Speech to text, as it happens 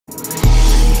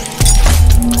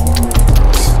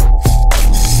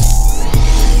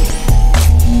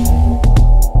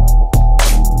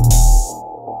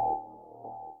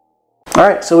All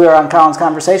right, so we are on Colin's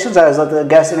Conversations. I always let the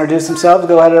guests introduce themselves.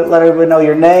 Go ahead and let everybody know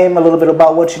your name, a little bit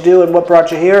about what you do and what brought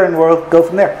you here, and we'll go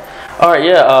from there. All right,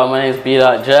 yeah, my name is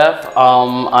BdotJeff.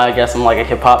 I guess I'm like a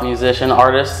hip-hop musician,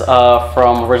 artist,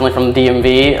 originally from the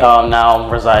DMV. Now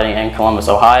I'm residing in Columbus,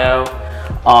 Ohio.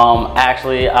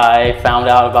 Actually, I found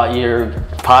out about your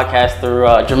podcast through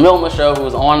Jamil Show, who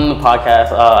was on the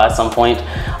podcast at some point.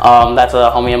 That's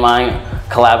a homie of mine,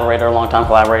 collaborator, longtime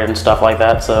collaborator and stuff like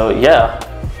that, so yeah.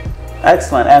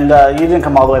 Excellent. And you didn't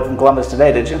come all the way from Columbus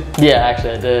today, did you? Yeah,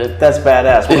 actually I did. That's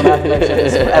badass. We're going to have to make sure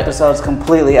this episode's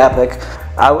completely epic.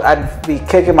 I'd be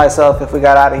kicking myself if we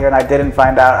got out of here and I didn't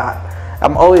find out.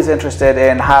 I'm always interested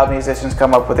in how musicians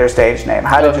come up with their stage name.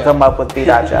 How did you come up with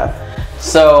B.Jeff?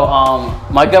 So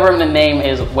my government name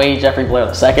is Wade Jeffrey Blair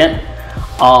II.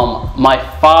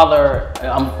 My father,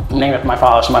 I'm named after my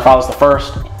father, so my father's the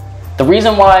first. The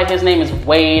reason why his name is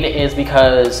Wade is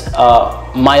because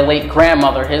my late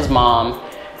grandmother, his mom,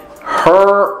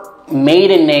 her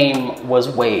maiden name was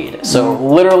Wade. So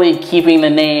literally keeping the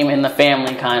name in the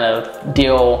family kind of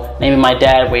deal, naming my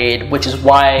dad Wade, which is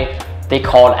why they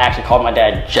actually called my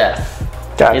dad Jeff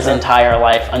his entire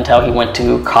life until he went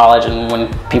to college and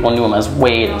when people knew him as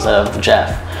Wade instead of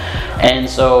Jeff. And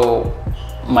so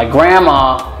my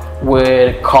grandma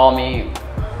would call me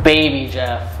Baby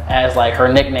Jeff as like her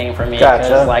nickname for me,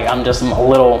 because like I'm just my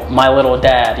little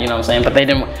dad, you know what I'm saying? But they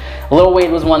didn't. Little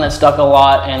Wade was one that stuck a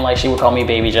lot, and like she would call me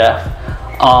Baby Jeff.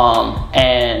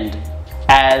 And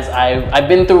as I've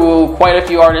been through quite a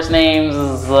few artist names,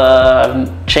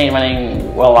 I've changed my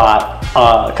name a lot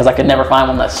because I could never find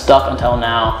one that stuck until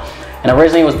now. And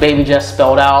originally it was Baby Jeff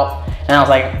spelled out, and I was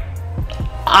like,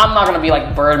 I'm not gonna be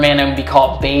like Birdman and be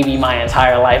called Baby my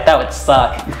entire life. That would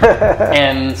suck.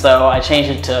 And so I changed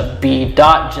it to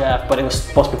B.Jeff, but it was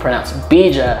supposed to be pronounced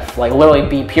B.Jeff, like literally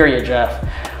B.Jeff.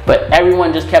 But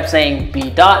everyone just kept saying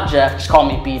B.Jeff, just call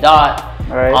me B.Dot.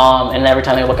 Right. And every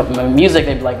time they look up my music,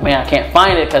 they'd be like, man, I can't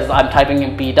find it because I'm typing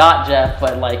in B.Jeff,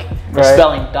 but like they're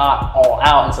spelling dot all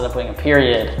out instead of putting a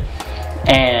period.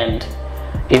 And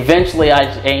eventually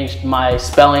I changed my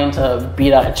spelling to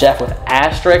B.Jeff with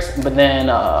asterisks, but then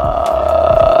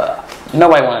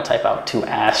nobody wanted to type out 2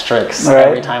 asterisks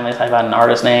every time they type out an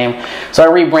artist name. So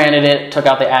I rebranded it, took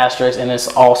out the asterisks, and it's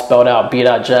all spelled out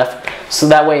B.Jeff. So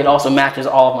that way it also matches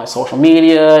all of my social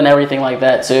media and everything like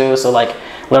that too. So like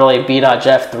literally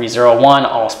B.Jeff 301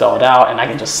 all spelled out, and I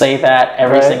can just say that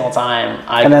every single time.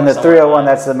 And then the 301,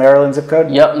 that's the Maryland zip code?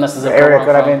 Yep, and this is the area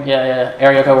code, I mean? Yeah,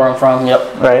 area code where I'm from, yep.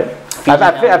 Right.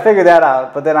 I figured that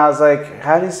out, but then I was like,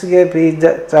 how does he get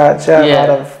B.Jeff out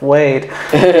of Wade? You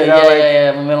know,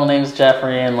 yeah. My middle name's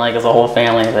Jeffrey, and like it's a whole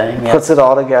family thing. Yep. Puts it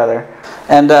all together.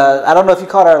 And I don't know if you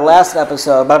caught our last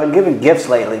episode, but I've been giving gifts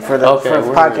lately for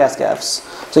podcast gifts.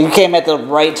 So you came at the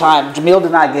right time. Jamil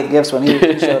did not get gifts when he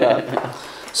showed up.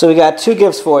 So we got 2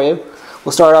 gifts for you.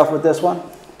 We'll start off with this one.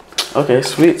 Okay,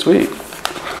 sweet.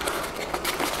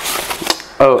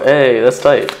 Oh, hey, that's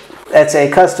tight. It's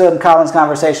a custom Colin's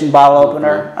Conversation bottle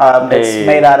opener. It's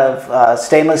made out of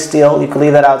stainless steel. You can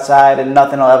leave that outside and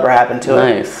nothing will ever happen to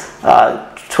it.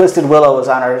 Nice. Twisted Willow was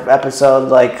on our episode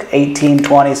like 18,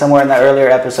 20, somewhere in the earlier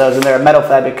episodes, and they're a metal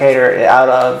fabricator out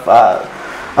of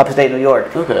upstate New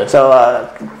York. Okay. So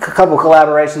a couple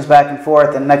collaborations back and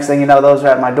forth, and next thing you know, those are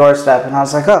at my doorstep, and I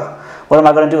was like, oh, what am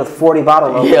I going to do with 40 bottle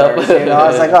openers? You know, I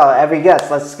was like, oh, every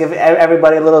guest, let's give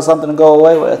everybody a little something to go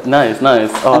away with. Nice.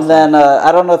 Awesome. And then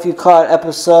I don't know if you caught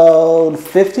episode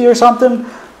 50 or something,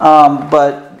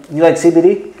 but you like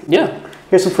CBD? Yeah.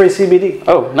 Here's some free CBD.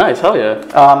 Oh, nice. Hell yeah.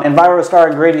 EnviroStar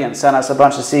Ingredients sent us a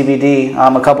bunch of CBD,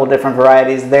 a couple different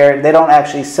varieties. They don't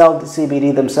actually sell the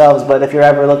CBD themselves, but if you're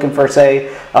ever looking for, say,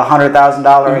 a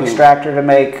 $100,000 extractor to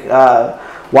make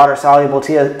water-soluble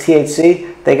THC,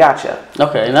 they got you.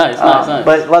 Okay, nice.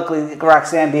 But luckily,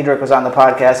 Roxanne Diedrich was on the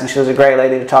podcast, and she was a great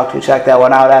lady to talk to. Check that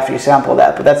one out after you sample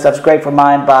that. But that stuff's great for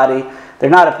mind, body. They're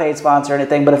not a paid sponsor or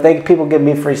anything, but if people give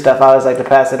me free stuff, I always like to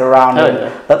pass it around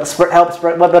and help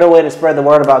spread. What better way to spread the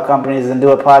word about companies than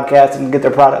do a podcast and get their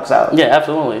products out? Yeah,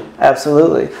 absolutely.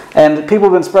 Absolutely. And people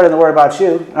have been spreading the word about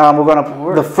you. We're going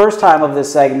to, the first time of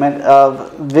this segment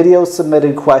of video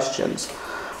submitted questions.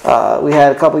 We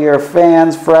had a couple of your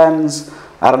fans, friends.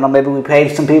 I don't know, maybe we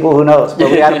paid some people, who knows?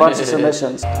 But we had a bunch of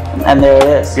submissions, and there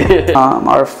it is.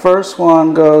 Our first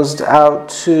one goes out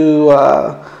to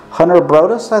Hunter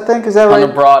Brodus, I think, is that right?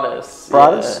 Hunter Brodus.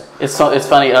 Yeah. It's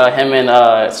funny, him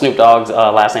and Snoop Dogg's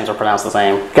last names are pronounced the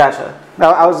same. Gotcha.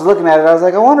 Now, I was looking at it, I was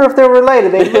like, I wonder if they're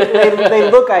related. They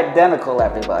look identical,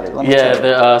 everybody.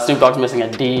 Snoop Dogg's missing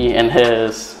a D in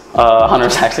his.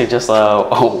 Hunter's actually just a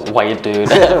white dude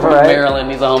from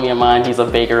Maryland. He's a homie of mine. He's a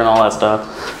baker and all that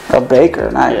stuff. A baker,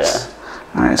 nice.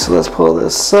 All right, so let's pull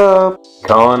this up.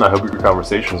 Colin, I hope your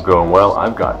conversation's going well.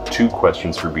 I've got 2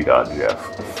 questions for BdotJeff.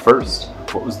 First,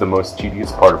 what was the most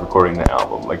tedious part of recording the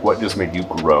album? Like, what just made you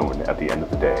groan at the end of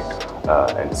the day?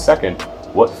 And second,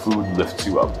 what food lifts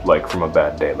you up, like, from a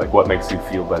bad day? Like, what makes you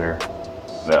feel better?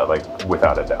 Like,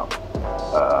 without a doubt.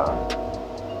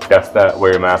 That's that.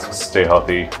 Wear your masks, stay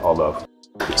healthy, all love.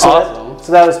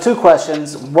 So that was 2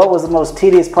 questions. What was the most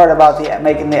tedious part about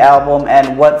making the album,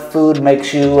 and what food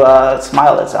makes you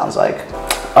smile, it sounds like?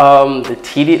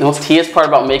 The most tedious part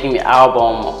about making the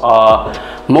album,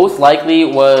 most likely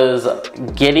was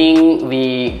getting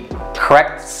the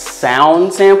correct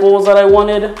sound samples that I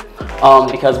wanted.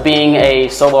 Because being a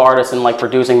solo artist and like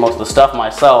producing most of the stuff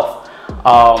myself,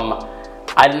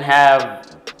 I didn't have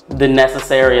the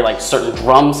necessary like certain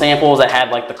drum samples that had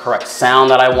like the correct sound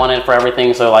that I wanted for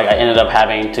everything. So like I ended up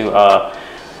having to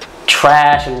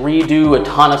trash and redo a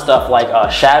ton of stuff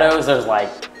like Shadows. There's like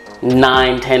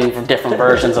 9-10 different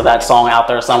versions of that song out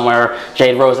there somewhere.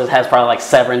 Jade Roses has probably like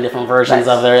 7 different versions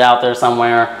of it out there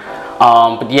somewhere.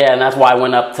 But yeah, and that's why I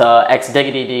went up to X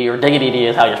Diggity D, or Diggity D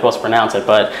is how you're supposed to pronounce it.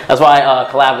 But that's why I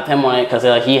collabed with him on it, because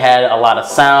he had a lot of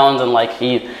sounds, and like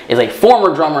he is a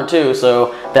former drummer too,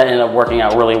 so that ended up working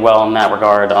out really well in that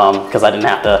regard, because I didn't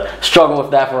have to struggle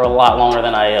with that for a lot longer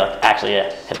than I actually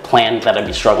had planned that I'd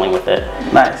be struggling with it.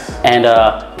 Nice. And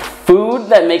food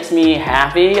that makes me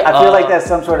happy. I feel like that's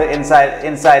some sort of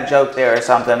inside joke there or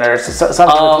something, or something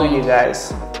between you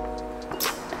guys.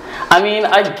 I mean,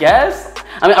 I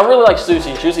really like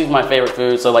sushi. Sushi is my favorite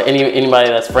food. So like anybody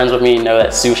that's friends with me know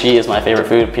that sushi is my favorite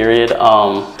food, period.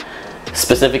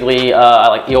 Specifically, I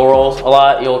like eel rolls a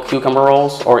lot, eel cucumber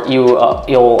rolls, or eel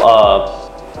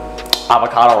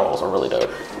avocado rolls are really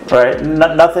dope. Right,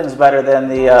 nothing's better than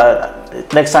the,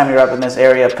 next time you're up in this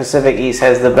area, Pacific East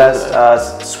has the best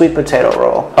sweet potato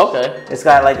roll. Okay. It's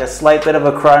got like a slight bit of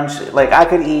a crunch. Like I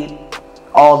could eat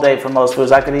all day for most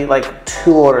foods. I could eat like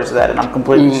 2 orders of that and I'm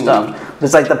completely stuffed.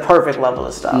 It's like the perfect level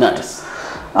of stuff. Nice.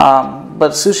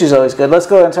 But sushi's always good. Let's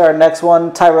go into our next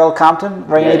one. Tyrell Compton,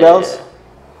 ring any bells? Yeah.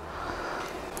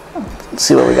 Let's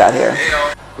see what we got here.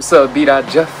 What's up,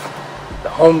 BdotJeff, the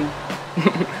homie?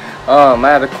 I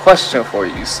had a question for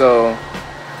you. So,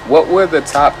 what were the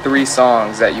top 3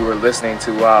 songs that you were listening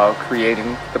to while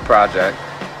creating the project?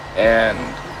 And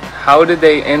how did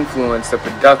they influence the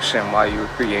production while you were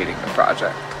creating the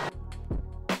project?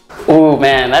 Ooh,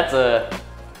 man, that's a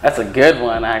good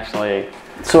one, actually.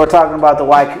 So we're talking about the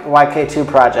YK2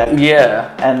 project.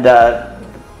 Yeah. And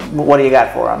what do you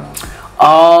got for them?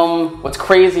 What's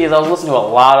crazy is I was listening to a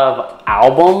lot of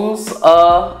albums,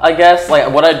 I guess.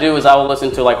 Like what I do is I will listen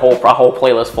to like a whole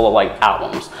playlist full of like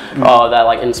albums that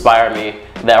like inspire me,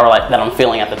 that I'm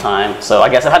feeling at the time. So I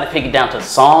guess if I had to pick it down to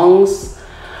songs,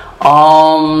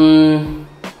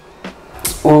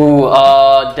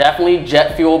 definitely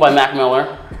Jet Fuel by Mac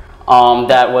Miller.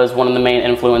 That was one of the main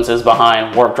influences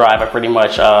behind Warp Drive. I pretty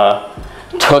much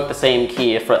took the same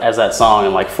key as that song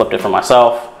and like flipped it for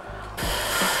myself.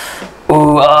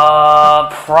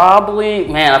 Probably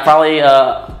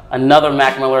another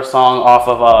Mac Miller song off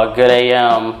of Good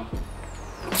AM.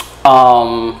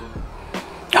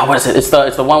 What is it? It's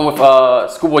the one with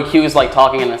Schoolboy Q's like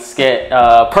talking in a skit.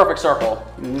 Perfect Circle.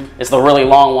 It's the really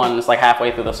long one. It's like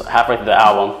halfway through the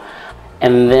album,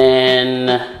 and then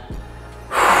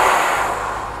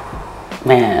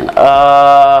man,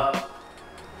 I'm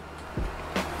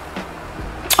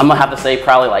gonna have to say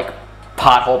probably like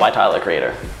Pothole by Tyler the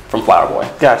Creator from Flower Boy.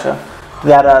 Gotcha.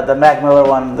 That the Mac Miller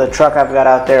one, the truck I've got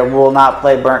out there will not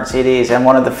play burnt CDs, and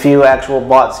one of the few actual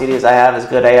bought CDs I have is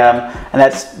Good AM, and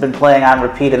that's been playing on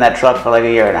repeat in that truck for like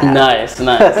a year and a half. Nice.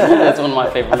 That's one of my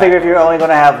favorites. I figure if you're only going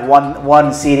to have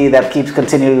one CD that keeps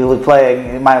continually playing,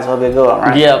 it might as well be a good one,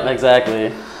 right? Yep,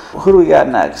 exactly. Who do we got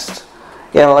next?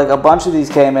 Yeah, like a bunch of these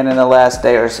came in the last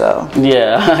day or so.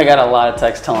 Yeah, I got a lot of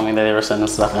texts telling me that they were sending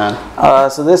stuff in.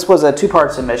 So this was a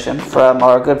 2-part submission from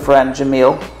our good friend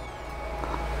Jamil.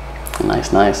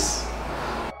 Nice.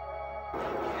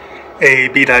 Hey,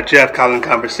 BdotJeff, Colin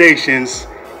Conversations.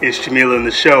 It's Jamila in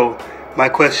the show. My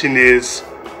question is,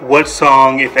 what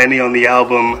song, if any, on the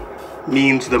album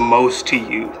means the most to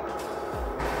you?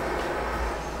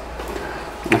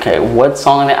 Okay, what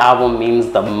song on the album means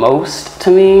the most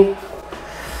to me?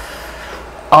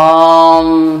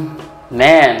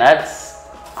 Man, that's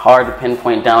hard to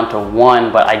pinpoint down to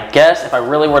one, but I guess if I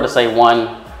really were to say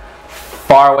one,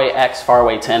 Faraway X,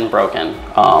 Faraway 10, Broken.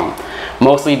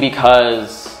 Mostly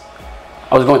because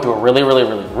I was going through a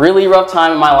really rough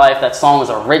time in my life. That song was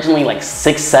originally like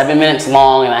 6-7 minutes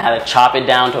long, and I had to chop it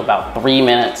down to about 3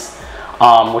 minutes,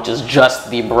 which is just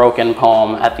the broken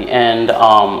poem at the end.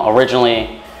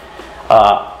 Originally,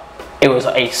 it was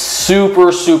a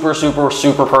super, super, super,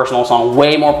 super personal song,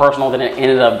 way more personal than it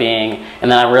ended up being.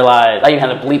 And then I realized I even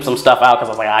had to bleep some stuff out because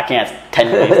I was like, I can't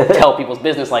technically tell people's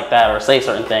business like that or say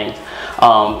certain things.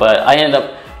 But I ended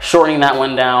up shortening that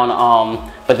one down.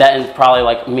 But that probably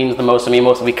like means the most to me,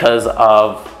 mostly because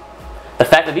of the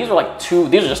fact that these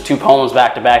are just two poems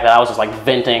back to back that I was just like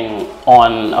venting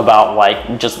on about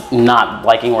like just not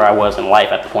liking where I was in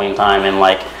life at the point in time. And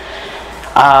like,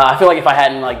 I feel like if I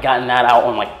hadn't like gotten that out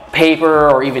on like paper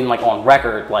or even like on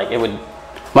record, like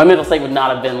my mental state would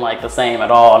not have been like the same at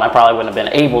all, and I probably wouldn't have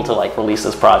been able to like release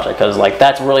this project, because like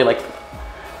that's really like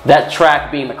that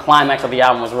track being the climax of the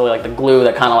album was really like the glue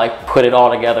that kind of like put it all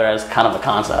together as kind of a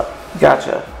concept.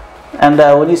 Gotcha. And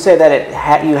when you say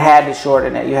that you had to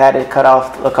shorten it, you had to cut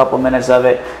off a couple minutes of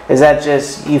it, is that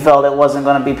just you felt it wasn't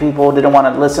going to be, people didn't want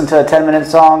to listen to a 10-minute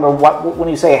song, or what? When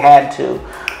you say had to?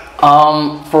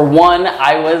 For one,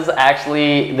 I was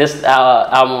actually, this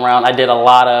album around, I did a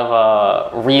lot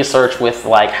of research with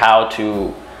like how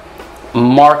to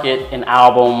market an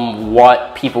album,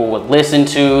 what people would listen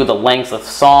to, the lengths of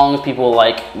songs people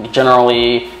like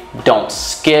generally don't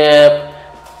skip,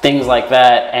 things like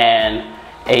that. And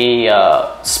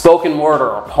a spoken word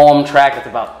or a poem track that's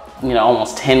about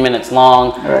almost 10 minutes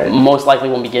long, most likely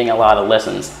won't be getting a lot of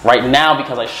listens. Right now,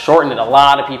 because I shortened it, a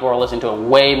lot of people are listening to it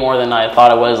way more than I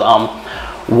thought it was.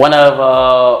 One of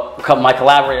my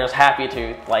collaborators, Happy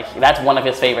to, like, that's one of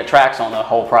his favorite tracks on the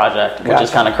whole project, which is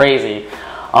kind of crazy.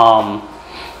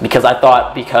 Because I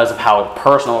thought because of how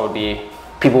personal it would be,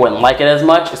 people wouldn't like it as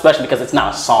much, especially because it's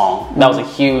not a song. That was a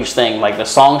huge thing. Like the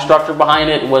song structure behind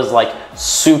it was like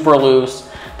super loose.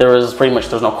 There's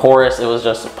no chorus. It was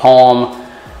just a poem,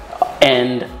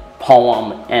 end,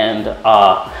 poem, and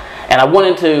I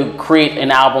wanted to create an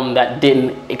album that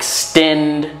didn't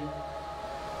extend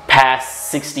past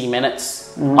 60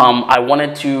 minutes. I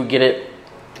wanted to get it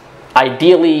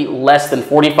ideally less than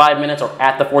 45 minutes or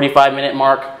at the 45-minute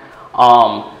mark.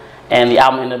 And the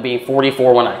album ended up being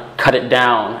 44 when I cut it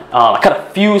down. I cut a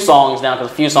few songs down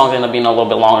because a few songs ended up being a little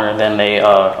bit longer than they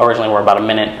originally were, about a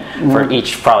minute for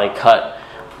each probably cut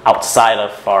outside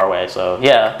of Far Away. So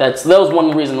yeah, that was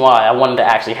one reason why I wanted to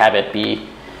actually have it be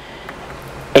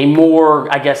a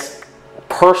more, I guess,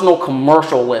 personal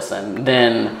commercial listen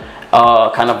than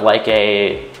kind of like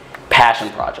a passion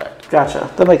project. Gotcha,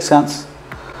 that makes sense.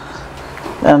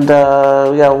 And we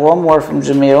got one more from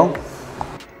Jamil.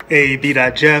 Hey,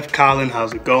 BdotJeff, Colin,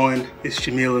 how's it going? It's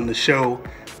Jamil in the show.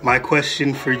 My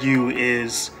question for you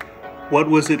is, what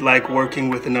was it like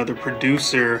working with another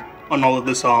producer on all of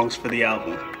the songs for the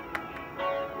album?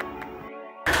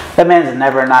 That man's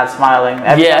never not smiling.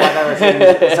 Every time I've ever seen him,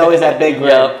 it's always that big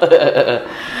grin.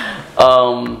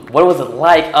 What was it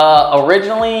like?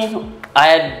 Originally, I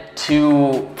had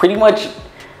to pretty much,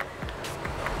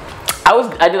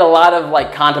 I did a lot of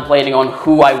like contemplating on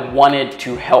who I wanted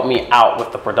to help me out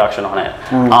with the production on it.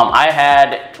 I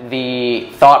had the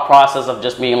thought process of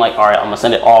just being like, all right, I'm gonna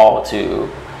send it all to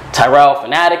Tyrell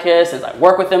Fanaticus, since I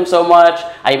work with him so much.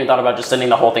 I even thought about just sending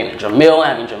the whole thing to Jamil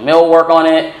and having Jamil work on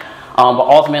it. But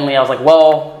ultimately I was like,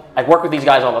 well, I work with these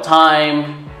guys all the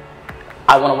time.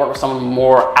 I want to work with someone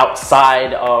more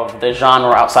outside of the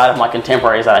genre, outside of my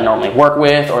contemporaries that I normally work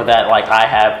with, or that like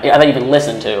I even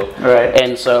listen to. Right.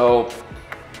 And so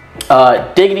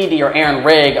Diggity D, or Aaron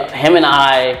Rigg, him and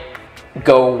I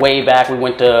go way back. We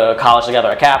went to college together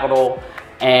at Capitol,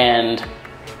 and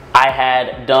I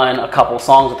had done a couple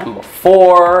songs with him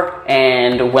before.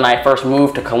 And when I first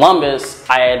moved to Columbus,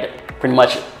 I had pretty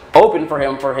much opened for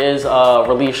him for his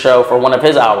release show for one of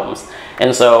his albums.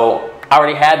 And so I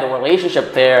already had the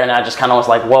relationship there, and I just kind of was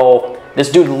like, well,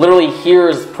 this dude literally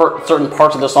hears certain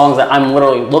parts of the songs that I'm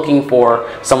literally looking for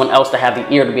someone else to have the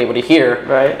ear to be able to hear.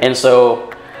 Right. And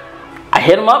so I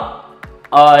hit him up,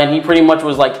 and he pretty much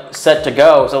was like set to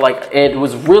go. So like it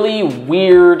was really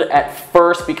weird at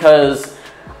first because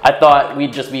I thought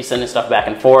we'd just be sending stuff back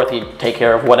and forth. He'd take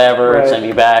care of whatever and send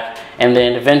me back. And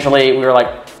then eventually we were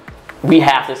like, we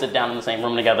have to sit down in the same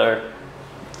room together.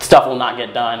 Stuff will not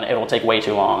get done. It'll take way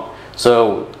too long.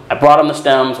 So I brought him the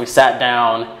stems. We sat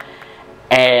down,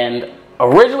 and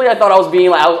originally I thought I was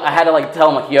being like, I had to like tell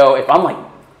him like, yo, if I'm like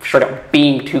straight up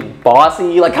being too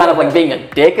bossy, like kind of like being a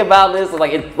dick about this,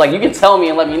 like it's like you can tell me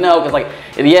and let me know, because like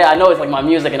yeah, I know it's like my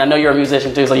music, and I know you're a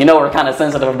musician too, so you know we're kind of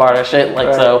sensitive about our shit.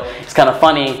 Like so it's kind of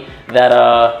funny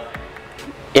that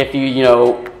if you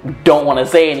don't want to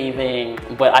say anything,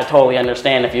 but I totally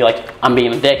understand if you like I'm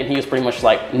being a dick. And he was pretty much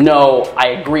like, no, I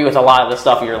agree with a lot of the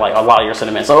stuff you're like, a lot of your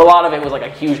sentiments. So a lot of it was like a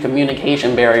huge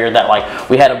communication barrier that like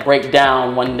we had to break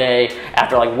down one day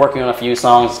after like working on a few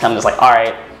songs. It's kind of just like, all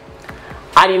right,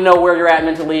 I need to know where you're at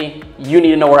mentally. You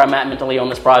need to know where I'm at mentally on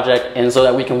this project, and so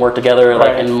that we can work together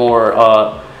like in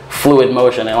more fluid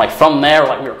motion. And like from there,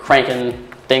 like we were cranking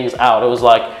things out. It was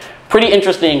like pretty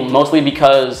interesting, mostly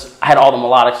because I had all the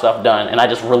melodic stuff done, and I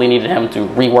just really needed him to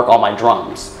rework all my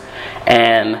drums.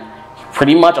 And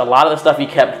pretty much a lot of the stuff he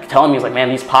kept telling me is like, man,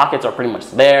 these pockets are pretty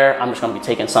much there. I'm just going to be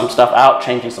taking some stuff out,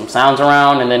 changing some sounds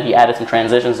around, and then he added some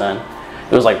transitions in.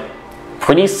 It was like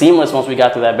pretty seamless once we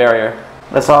got through that barrier.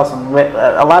 That's awesome.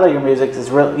 A lot of your music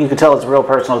is real. You could tell it's a real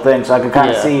personal thing. So I could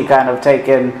kind of see you kind of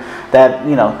taking that.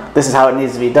 You know, this is how it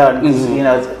needs to be done. You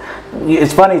know,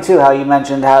 it's funny too how you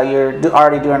mentioned how you're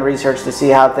already doing research to see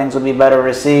how things would be better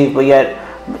received, but yet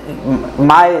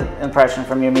my impression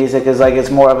from your music is like it's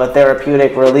more of a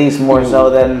therapeutic release more so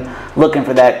than looking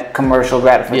for that commercial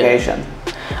gratification.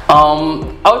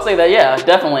 I would say that, yeah,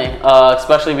 definitely,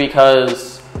 especially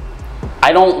because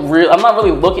I'm not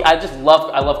really looking. I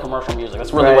love commercial music.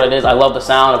 That's really what it is. I love the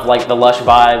sound of like the lush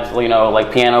vibes, you know,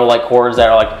 like piano like chords that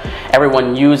are like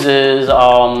everyone uses,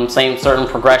 same certain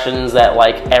progressions that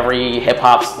like every hip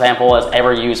hop sample has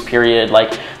ever used, period.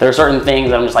 Like there are certain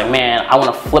things that I'm just like, man, I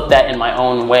want to flip that in my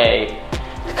own way.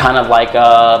 Kind of like,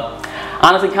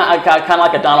 honestly, kind of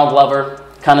like a Donald Glover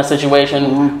kind of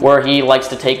situation where he likes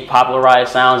to take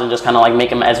popularized sounds and just kind of like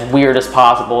make them as weird as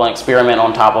possible and experiment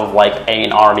on top of like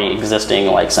an already existing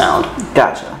like sound.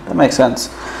 Gotcha, that makes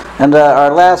sense. And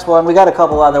our last one, we got a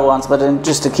couple other ones, but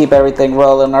just to keep everything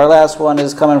rolling, our last one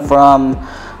is coming from,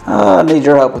 I need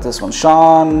your help with this one,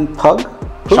 Sean Pugh?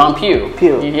 Sean Pugh.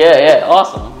 Yeah,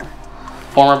 awesome.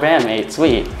 Former bandmate,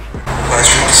 sweet.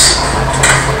 Questions.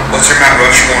 What's your Mount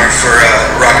Rushmore for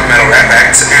rock and metal rap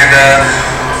acts, and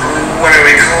when are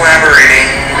we collaborating?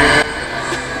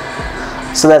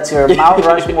 So that's your Mount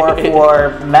Rushmore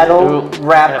for metal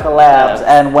rap collabs,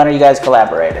 and when are you guys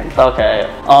collaborating? Okay,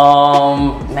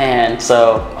 man,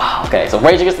 so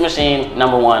Rage Against the Machine,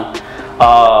 number one.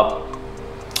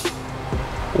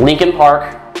 Linkin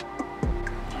Park.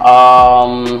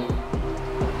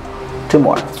 Two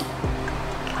more.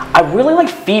 I really like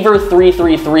Fever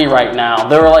 333 right now.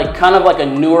 They're like kind of like a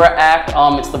newer act.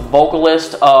 It's the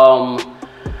vocalist. Oh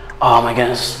my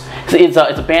goodness, it's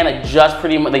a band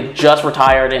that they just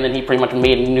retired, and then he pretty much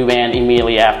made a new band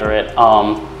immediately after it.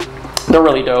 They're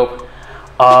really dope.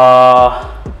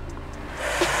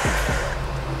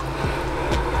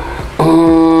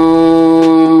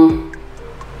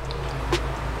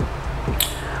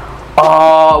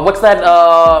 What's that?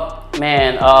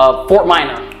 Fort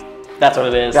Minor. That's what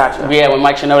it is. Gotcha. Yeah, when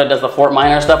Mike Shinoda does the Fort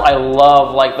Minor stuff, I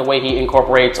love like the way he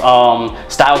incorporates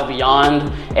Styles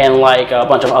Beyond and like a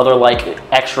bunch of other like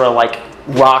extra like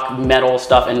rock metal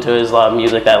stuff into his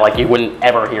music that like you wouldn't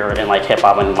ever hear in like hip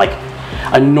hop and like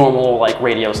a normal like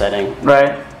radio setting.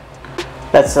 Right.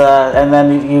 That's and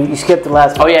then you skipped the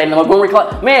last one. Oh yeah, and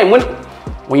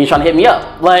when you're trying to hit me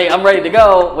up, like I'm ready to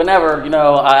go whenever, you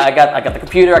know, I got the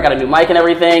computer, I got a new mic and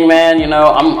everything, man, you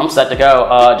know, I'm set to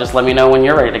go. Just let me know when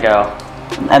you're ready to go.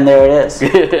 And there it is.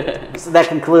 So that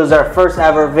concludes our first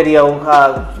ever video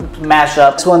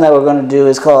mashup. This one that we're going to do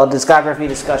is called Discography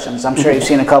Discussions. I'm sure you've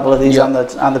seen a couple of these on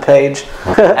the page.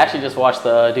 I actually just watched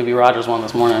the Doobie Rogers one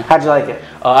this morning. How'd you like it?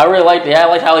 I really liked it. Yeah, I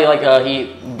liked how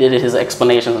he did his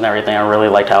explanations and everything. I really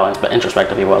liked how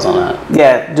introspective he was on that.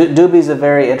 Yeah, Doobie's a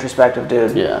very introspective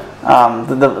dude. Yeah.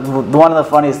 One of the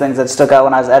funniest things that stuck out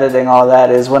when I was editing all that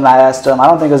is when I asked him, I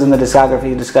don't think it was in the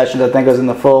discography discussions, I think it was in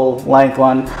the full length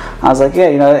one. I was like, yeah,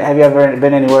 you know, have you ever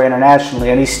been anywhere internationally?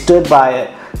 And he stood by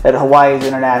it that Hawaii is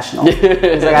international.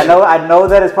 He's like, I know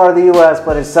that it's part of the U.S.,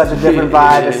 but it's such a different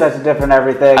vibe, it's such a different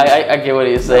everything. I get what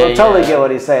he's saying. I totally get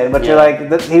what he's saying, but you're like,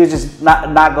 he was just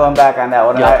not going back on that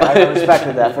one. And I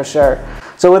respected that for sure.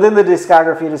 So within the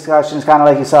discography discussions, kind of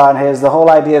like you saw in his, the whole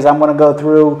idea is I'm going to go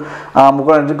through, we're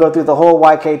going to go through the whole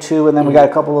YK2, and then we got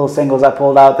a couple little singles I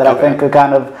pulled out that I think could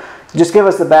kind of just give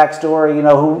us the backstory, you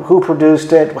know, who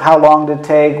produced it, how long did it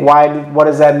take, what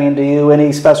does that mean to you,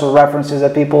 any special references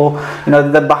that people, you know,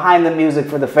 the behind the music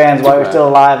for the fans while you're still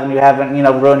alive and you haven't, you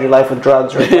know, ruined your life with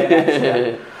drugs or anything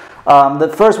like that. The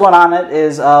first one on it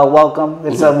is Welcome.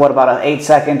 It's about an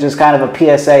 8-second, just kind of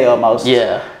a PSA almost.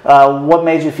 Yeah. What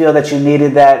made you feel that you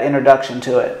needed that introduction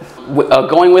to it?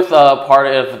 Going with part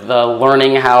of the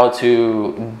learning how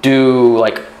to do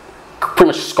like pretty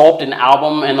much sculpt an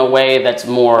album in a way that's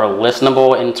more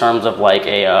listenable in terms of like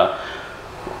a,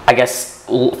 I guess,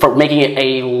 for making it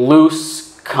a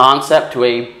loose concept to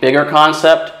a bigger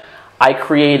concept. I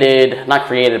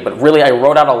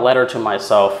wrote out a letter to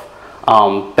myself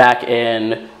back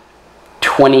in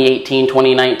 2018,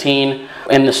 2019.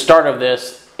 In the start of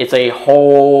this, it's a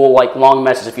whole like long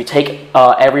message. If you take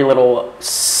every little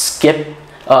skip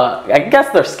I guess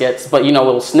they're skits, but you know, a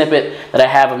little snippet that I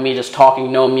have of me just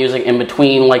talking, no music in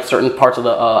between like certain parts of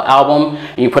the album,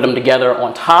 and you put them together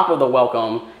on top of the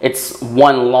welcome. It's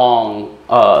one long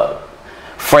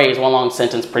phrase, one long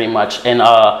sentence pretty much, and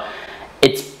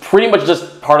it's pretty much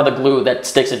just part of the glue that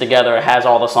sticks it together. It has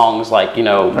all the songs like, you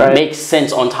know, make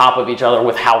sense on top of each other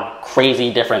with how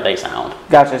crazy different they sound.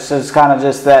 Gotcha, so it's kind of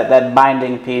just that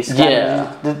binding piece.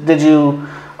 Yeah. Did you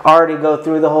already go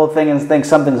through the whole thing and think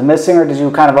something's missing, or did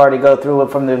you kind of already go through it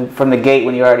from the gate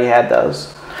when you already had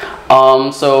those?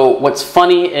 So what's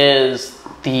funny is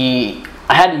I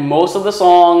had most of the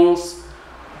songs,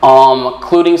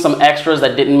 including some extras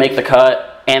that didn't make the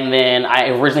cut, and then I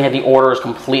originally had the orders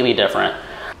completely different.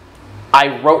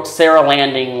 I wrote Sarah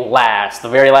Landing last, the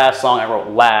very last song I wrote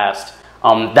last.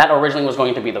 That originally was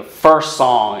going to be the first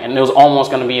song, and it was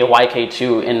almost going to be a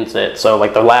YK2 in it. So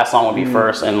like the last song would be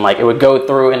first, and like it would go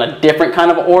through in a different kind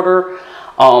of order.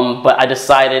 But I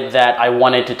decided that I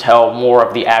wanted to tell more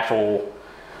of the actual,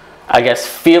 I guess,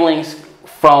 feelings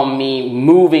from me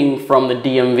moving from the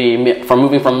DMV, from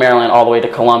moving from Maryland all the way to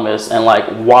Columbus, and like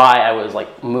why I was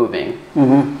like moving.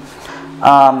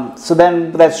 So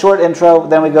then that short intro,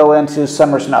 then we go into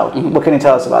Summer Snow. What can you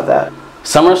tell us about that?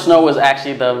 Summer Snow was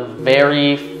actually the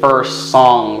very first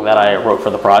song that I wrote for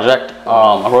the project.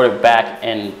 I wrote it back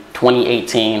in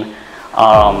 2018.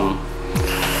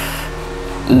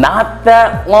 Not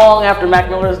that long after Mac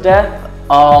Miller's death.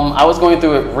 I was going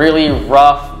through it really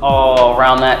rough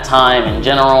around that time in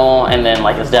general, and then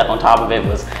like his death on top of it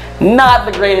was not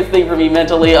the greatest thing for me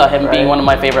mentally, him being one of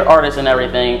my favorite artists and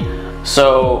everything.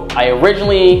 So I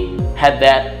originally had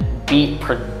that beat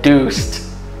produced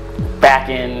back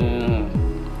in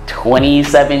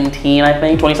 2017, I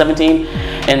think, 2017.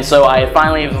 And so I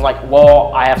finally was like,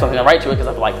 well, I have something to write to it because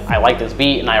I like this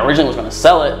beat, and I originally was going to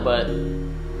sell it, but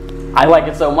I like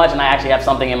it so much and I actually have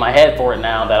something in my head for it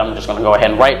now that I'm just going to go ahead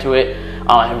and write to it.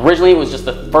 Originally it was just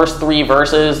the first 3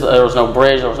 verses. There was no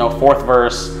bridge, there was no 4th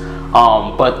verse,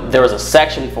 but there was a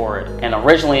section for it. And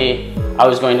originally I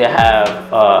was going to have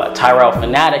Tyrell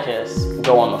Fanaticus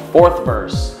go on the 4th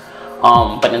verse,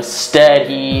 but instead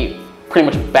he pretty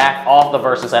much backed off the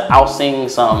verse and said, I'll sing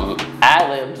some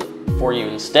ad-libs for you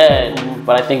instead,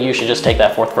 but I think you should just take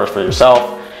that 4th verse for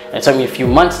yourself. And it took me a few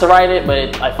months to write it,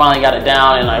 but I finally got it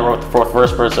down and I wrote the 4th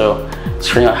verse for it, so it's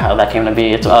pretty much how that came to be.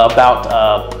 It's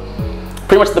about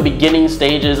pretty much the beginning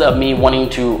stages of me wanting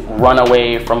to run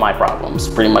away from my problems,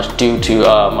 pretty much due to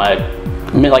my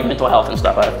mental health and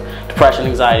stuff. I have depression,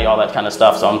 anxiety, all that kind of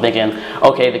stuff. So I'm thinking,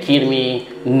 okay, the key to me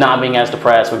not being as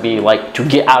depressed would be like to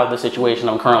get out of the situation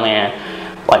I'm currently in.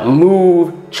 Like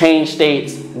move, change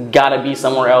states, gotta be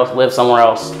somewhere else, live somewhere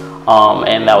else.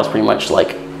 And that was pretty much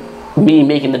like me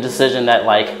making the decision that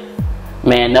like,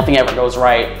 man, nothing ever goes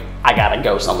right, I gotta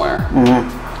go somewhere.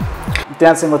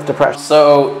 Dancing with Depression.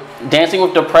 So Dancing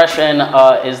with Depression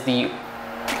is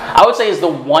I would say is the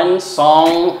one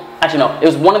song, actually no, it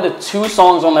was one of the 2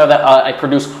 songs on there that I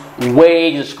produced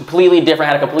way just completely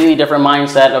different, had a completely different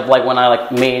mindset of like when I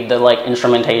like made the like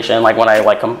instrumentation, like when I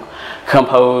like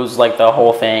composed like the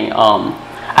whole thing.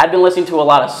 I'd been listening to a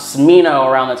lot of Smino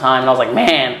around the time and I was like,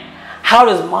 man, how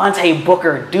does Monte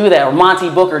Booker do that? Or Monty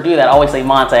Booker do that? I always say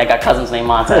Monte, I got cousins named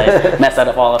Monte, mess that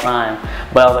up all the time.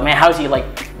 But I was like, man, how does he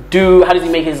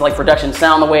make his like production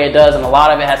sound the way it does? And a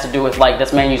lot of it has to do with like,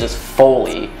 this man uses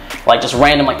Foley. Like just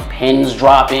random like pins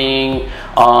dropping,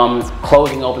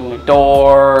 closing, opening the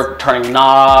door, turning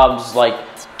knobs, like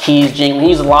keys jingling. He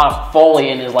uses a lot of Foley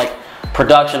in his like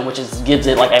production, which gives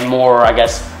it like a more, I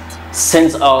guess,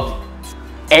 sense of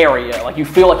area. Like you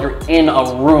feel like you're in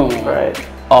a room. Right.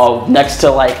 Next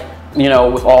to like, you know,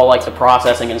 with all like the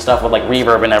processing and stuff with like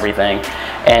reverb and everything.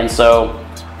 And so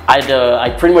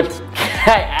I pretty much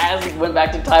went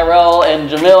back to Tyrell and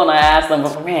Jamil and I asked them,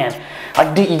 man,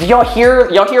 like, do y'all hear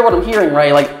what I'm hearing,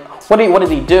 right? Like, what does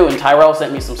he do? And Tyrell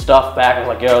sent me some stuff back. I was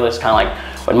like, yo, this is kind of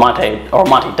like what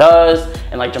Monte does.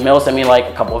 And like Jamil sent me like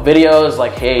a couple of videos,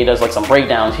 like, hey, he does like some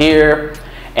breakdowns here.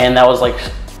 And that was like,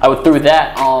 through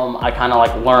that, I kind of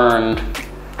like learned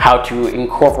how to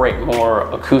incorporate more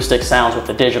acoustic sounds with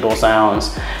the digital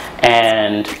sounds.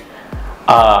 And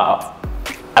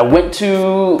I went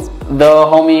to the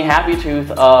homie Happy Tooth,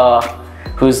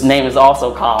 whose name is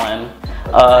also Colin.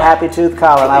 Happy Tooth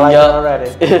Colin, I like that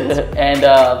already. And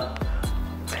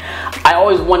I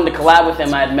always wanted to collab with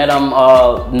him. I had met him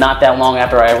not that long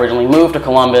after I originally moved to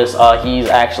Columbus. He's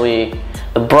actually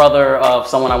the brother of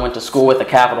someone I went to school with at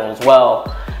Capitol as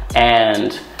well.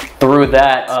 And through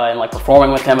that, and like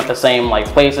performing with him at the same like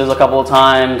places a couple of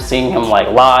times, seeing him like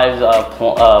live,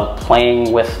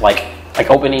 playing with like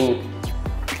opening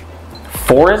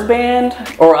for his band,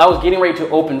 or I was getting ready to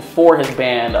open for his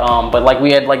band, but like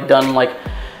we had like done like,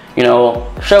 you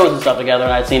know, shows and stuff together,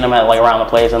 and I'd seen him at like around the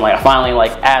place, and like I finally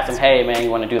like asked him, hey man, you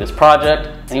want to do this project?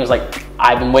 And he was like,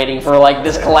 I've been waiting for like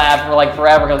this collab for like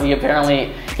forever, because he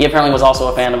apparently was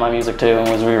also a fan of my music too,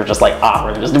 and we were just like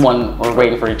we're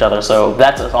waiting for each other. So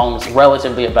that's a song that's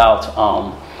relatively about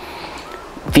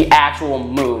the actual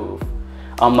move,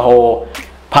 the whole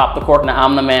pop the cork, now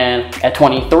I'm the man. At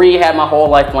 23, had my whole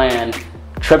life planned.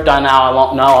 Tripped on now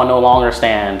I no longer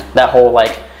stand. That whole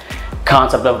like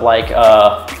concept of like,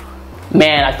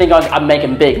 man, I think I'm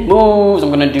making big moves.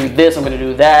 I'm gonna do this. I'm gonna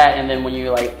do that. And then when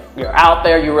you're out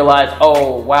there, you realize,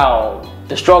 oh wow,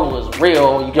 the struggle is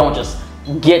real. You don't just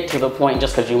get to the point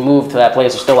just because you move to that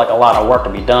place. There's still like a lot of work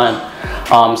to be done.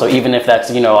 So even if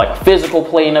that's, you know, like a physical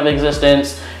plane of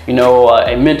existence, you know,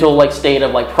 a mental like state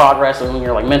of like progress in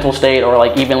your like mental state, or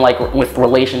like even like with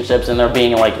relationships and there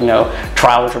being like, you know,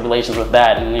 trials and tribulations with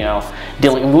that, and you know,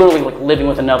 literally like living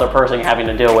with another person, having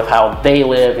to deal with how they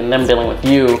live and them dealing with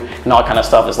you and all that kind of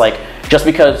stuff. Is like, just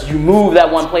because you move that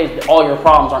one place, all your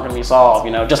problems aren't going to be solved.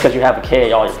 You know, just because you have a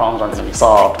kid, all your problems aren't going to be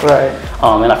solved. Right.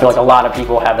 And I feel like a lot of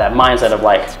people have that mindset of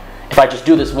like, if I just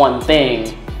do this one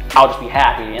thing, I'll just be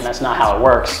happy, and that's not how it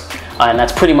works. And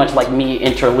that's pretty much like me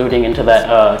interluding into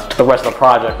that, to the rest of the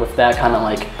project with that kind of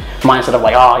like mindset of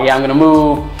like, oh yeah, I'm gonna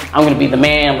move, I'm gonna be the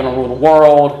man, I'm gonna rule the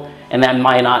world, and that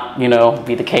might not, you know,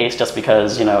 be the case. Just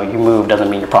because, you know, you move doesn't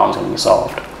mean your problem's gonna be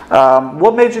solved.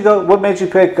 What made you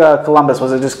pick Columbus?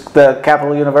 Was it just the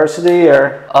Capital University,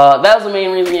 or? That was the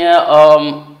main reason, yeah.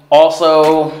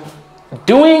 Also,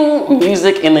 doing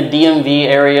music in the DMV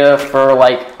area for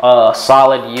like a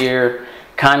solid year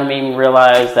kind of made me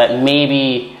realize that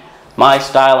maybe my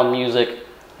style of music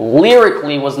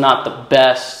lyrically was not the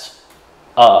best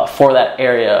for that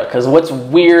area. Because what's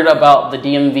weird about the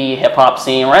DMV hip-hop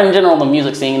scene, or in general the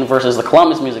music scene versus the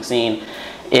Columbus music scene,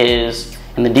 is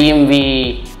in the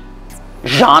DMV,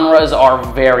 genres are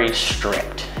very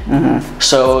strict. Mm-hmm.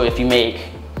 So if you make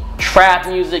trap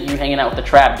music, you hanging out with the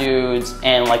trap dudes,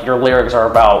 and like your lyrics are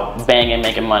about banging,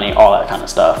 making money, all that kind of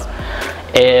stuff.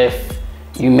 If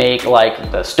you make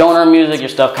like the stoner music, your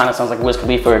stuff kind of sounds like Wiz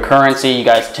Khalifa or Currency. You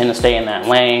guys tend to stay in that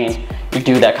lane. You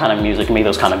do that kind of music, make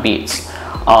those kind of beats.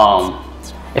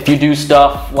 If you do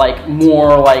stuff like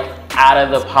more like out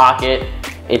of the pocket,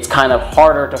 it's kind of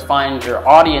harder to find your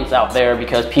audience out there,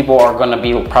 because people are going to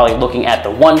be probably looking at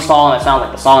the one song that sounds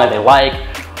like the song that they like,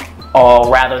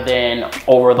 rather than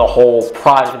over the whole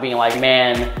project being like,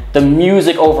 man, the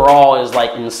music overall is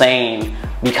like insane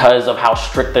because of how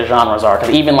strict the genres are.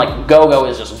 Because even like go-go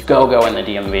is just go-go in the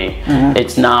DMV. Mm-hmm.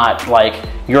 It's not like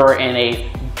you're in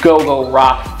a go-go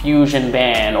rock fusion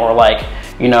band, or like,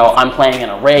 you know, I'm playing in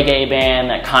a reggae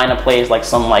band that kind of plays like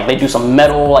some, like they do some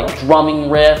metal like drumming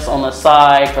riffs on the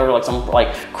side, or like some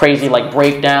like crazy like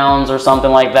breakdowns or something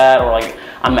like that, or like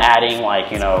I'm adding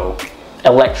like, you know,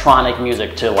 electronic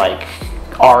music to like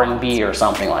R&B or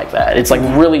something like that. It's like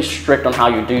really strict on how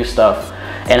you do stuff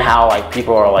and how like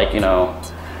people are like, you know,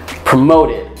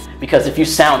 promoted. Because if you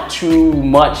sound too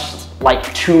much like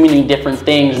too many different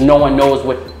things, no one knows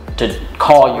what to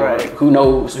call you, right, or who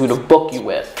knows who to book you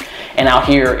with. And out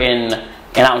here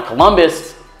out in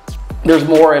Columbus, there's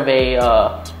more of a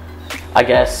I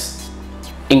guess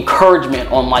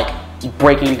encouragement on like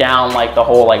breaking down like the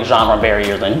whole like genre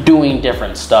barriers and doing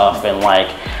different stuff, and like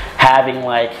having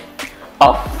like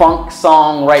a funk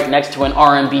song right next to an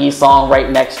R&B song right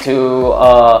next to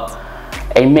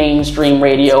a mainstream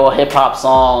radio hip-hop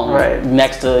song right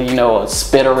next to, you know, a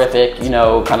spitterific, you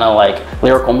know, kind of like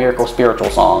lyrical miracle spiritual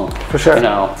song, for sure, you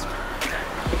know.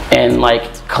 And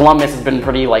like Columbus has been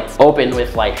pretty like open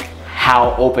with like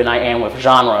how open I am with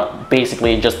genre,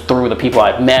 basically just through the people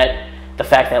I've met. The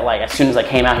fact that like as soon as I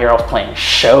came out here, I was playing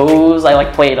shows. I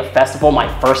like played a festival my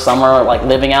first summer like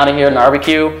living out of here in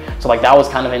Barbecue. So like that was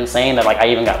kind of insane that like I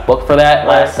even got booked for that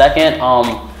last second.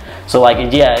 So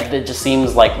like, yeah, it just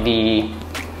seems like the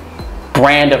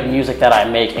brand of music that I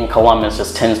make in Columbus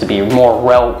just tends to be more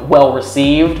well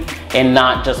received, and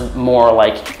not just more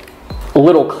like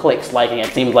little cliques liking it.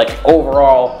 It seems like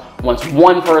overall, once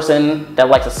one person that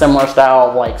likes a similar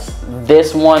style likes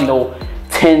this one, they'll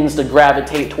tends to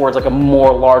gravitate towards like a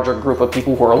more larger group of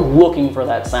people who are looking for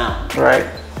that sound. Right,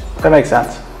 that makes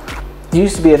sense. You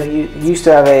used to be you used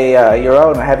to have a your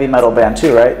own heavy metal band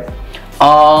too, right?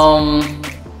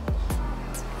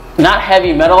 Not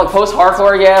heavy metal, like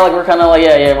post-hardcore. Yeah, like we're kind of like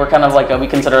we're kind of like we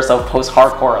consider ourselves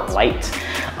post-hardcore light.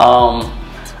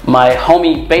 My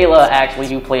homie Bela, actually,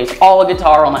 who plays all the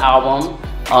guitar on the album,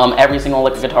 every single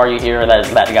lick of guitar you hear, that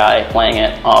is that guy playing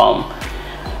it.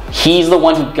 he's the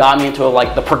one who got me into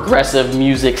like the progressive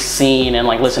music scene and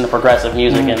like listen to progressive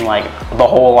music and like the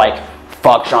whole like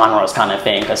fuck genres kind of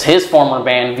thing. Because his former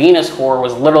band, Venus Core,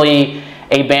 was literally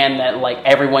a band that like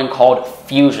everyone called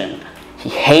fusion. He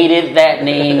hated that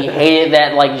name, he hated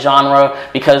that like genre,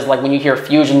 because like when you hear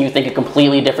fusion, you think a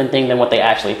completely different thing than what they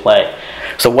actually play.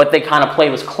 So what they kind of played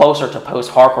was closer to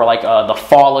post-hardcore, like The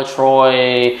Fall of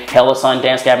Troy, Hail the Sun,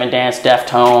 Dance Gavin Dance,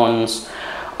 Deftones,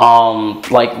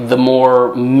 like the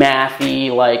more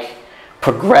mathy, like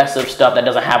progressive stuff that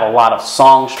doesn't have a lot of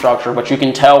song structure, but you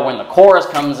can tell when the chorus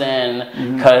comes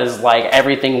in, because like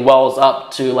everything wells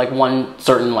up to like one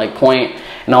certain like point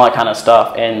and all that kind of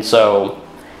stuff. And so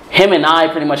him and I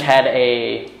pretty much had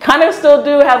a, kind of still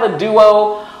do have a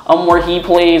duo, where he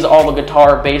plays all the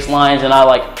guitar bass lines and I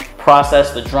like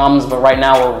process the drums, but right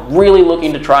now we're really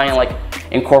looking to try and like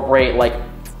incorporate like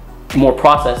more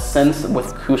processed synths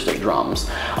with acoustic drums.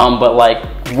 But like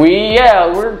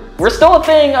we're still a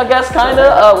thing, I guess, kind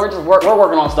of. We're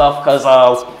working on stuff, because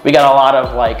we got a lot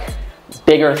of like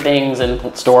bigger things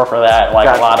in store for that, like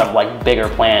a lot of like bigger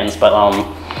plans. But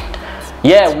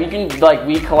yeah, we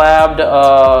collabed,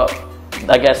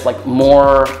 I guess like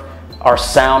more, our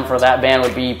sound for that band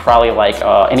would be probably like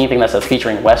anything that says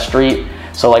featuring West Street.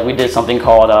 So like we did something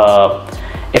called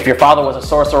If Your Father Was a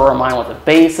Sorcerer, Mine Was a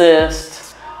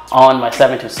Bassist, on my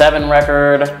 727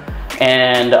 record,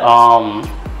 and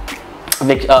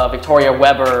Victoria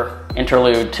Weber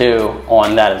Interlude 2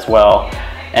 on that as well.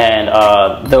 And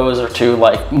those are two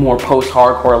like more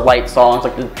post-hardcore light songs,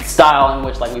 like the style in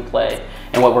which like we play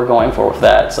and what we're going for with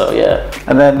that. So yeah.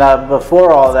 And then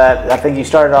before all that, I think you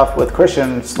started off with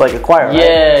Christians, like a choir, right?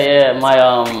 Yeah.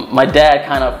 My dad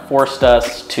kind of forced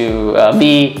us to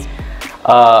me,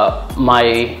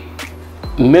 my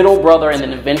middle brother, and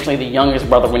then eventually the youngest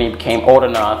brother when he became old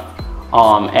enough,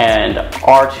 and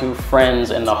our two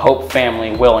friends in the Hope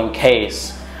family, Will and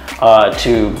Case,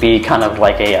 to be kind of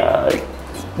like a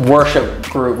worship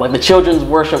group, like the children's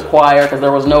worship choir, because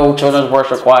there was no children's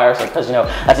worship choir. So, because you know,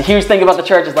 that's a huge thing about the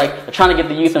church, is like they're trying to get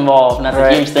the youth involved, and that's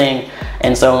a huge thing.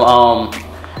 And so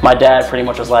my dad pretty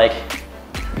much was like,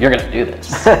 "You're gonna do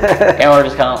this," and we're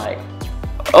just kind of like,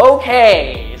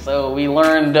 "Okay." So we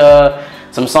learned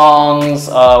some songs.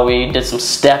 We did some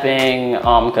stepping,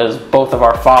 because both of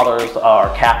our fathers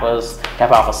are Kappas,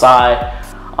 Kappa Alpha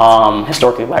Psi,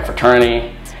 historically black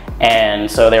fraternity, and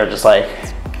so they were just like,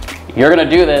 "You're gonna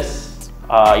do this.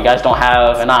 You guys don't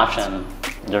have an option.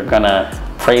 You're gonna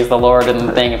praise the Lord and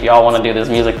the thing if y'all want to do this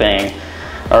music thing,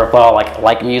 or if y'all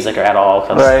like music or at all."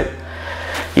 Right.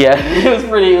 Yeah,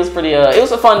 it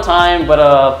was a fun time,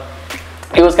 but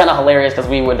it was kind of hilarious because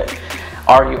we would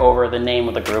argue over the name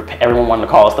of the group. Everyone wanted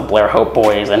to call us the Blair Hope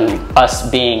Boys, and us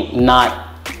being not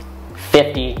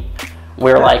 50,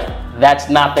 we're like, that's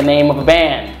not the name of a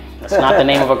band. That's not the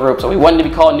name of a group. So we wanted to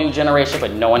be called New Generation,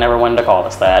 but no one ever wanted to call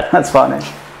us that. That's funny.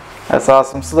 That's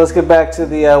awesome. So let's get back to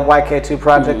the YK2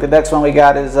 project. The next one we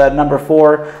got is number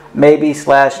 4,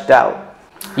 Maybe/Doubt.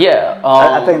 Yeah.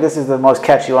 I think this is the most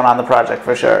catchy one on the project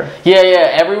for sure. Yeah.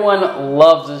 Everyone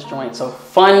loves this joint. So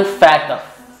fun fact, the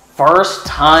first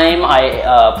time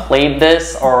I played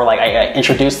this, or like I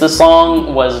introduced this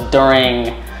song, was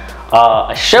during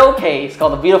a showcase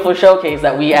called the Beautiful Showcase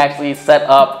that we actually set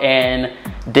up and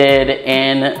did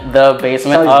in the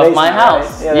basement of my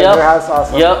house. Right? Yeah, your house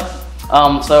also.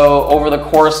 Yep. So over the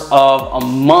course of a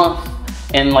month,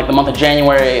 in like the month of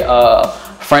January, a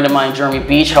friend of mine, Jeremy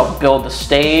Beach, helped build the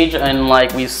stage, and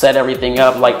like we set everything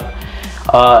up like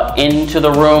into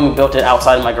the room. We built it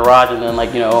outside of my garage, and then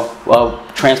like, you know,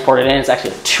 transported it in. It's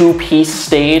actually a 2-piece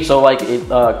stage, so like it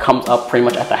comes up pretty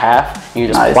much at the half. You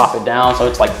just plop it down, so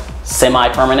it's like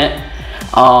semi-permanent.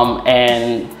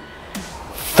 And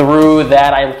through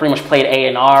that, I pretty much played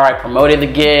A&R. I promoted the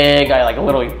gig. I like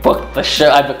literally booked the show.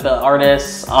 I booked the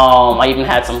artists. I even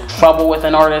had some trouble with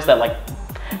an artist that like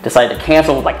decided to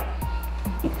cancel with like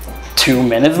 2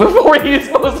 minutes before he was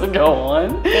supposed to go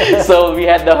on. So we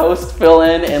had the host fill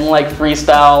in and like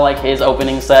freestyle like his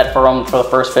opening set for the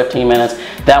first 15 minutes.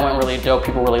 That went really dope.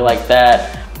 People really liked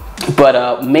that.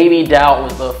 But Maybe Doubt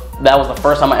was the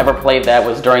first time I ever played that,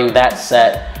 was during that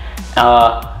set,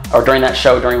 or during that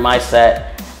show, during my set.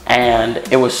 And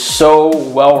it was so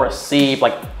well received.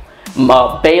 Like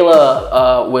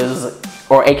Bela was,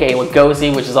 or AKA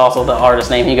Wagosi, which is also the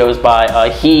artist name he goes by,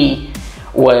 he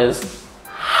was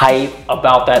hype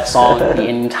about that song the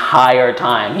entire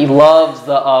time. He loves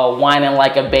the whining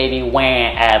like a baby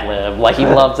wham ad-lib. Like he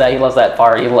loves that. He loves that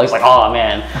part. He's like, oh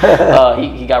man.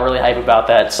 He got really hype about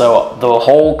that. So the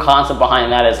whole concept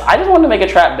behind that is, I just wanted to make a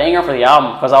trap banger for the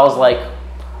album, because I was like,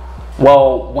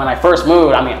 Well, when I first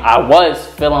moved, I mean, I was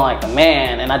feeling like the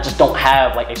man, and I just don't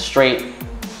have like a straight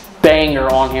banger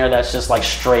on here that's just like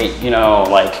straight, you know,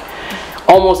 like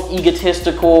almost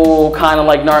egotistical, kind of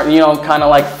like, you know, kind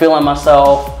of like feeling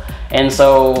myself. And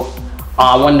so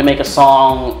I wanted to make a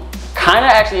song kind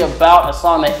of actually about a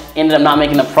song that ended up not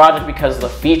making the project because the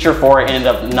feature for it ended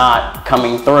up not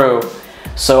coming through.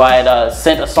 So I had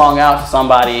sent a song out to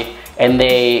somebody, and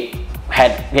they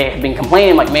had been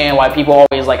complaining like, man, why people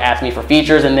always like ask me for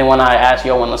features, and then when I ask,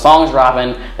 yo, when the song's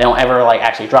dropping, they don't ever like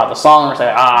actually drop the song or say,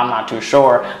 I'm not too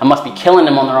sure. I must be killing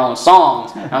them on their own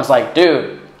songs. And I was like,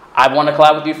 dude, I want to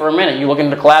collab with you for a minute. You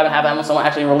looking to collab and have someone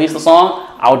actually release the song?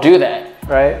 I'll do that.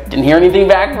 Right. Didn't hear anything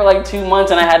back for like 2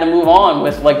 months, and I had to move on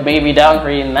with like Baby Down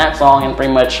creating that song, and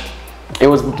pretty much it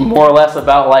was more or less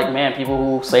about like, man, people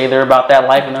who say they're about that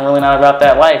life and they're really not about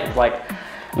that life. It's like,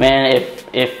 man,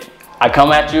 if I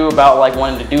come at you about like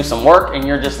wanting to do some work and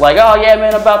you're just like, oh yeah,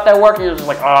 man, about that work, and you're just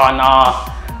like, oh nah,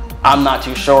 I'm not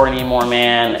too sure anymore,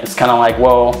 man. It's kind of like,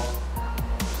 well,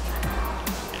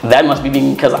 that must be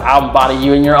because I'm body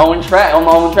you in your own track, on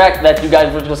my own track that you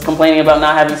guys were just complaining about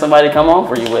not having somebody come on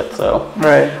for you with. So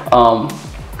right.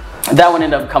 That one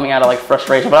ended up coming out of like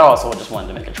frustration, but I also just wanted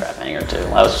to make a trap hanger too.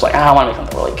 I was just like, I want to make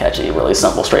something really catchy, really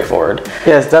simple, straightforward.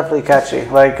 Yeah, it's definitely catchy.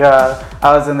 Like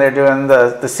I was in there doing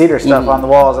the cedar stuff on the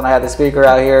walls, and I had the speaker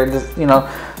out here, just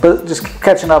but just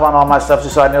catching up on all my stuff,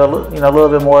 just so I knew a little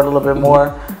bit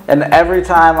more. And every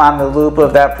time on the loop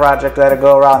of that project that I'd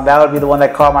go around, that would be the one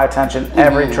that caught my attention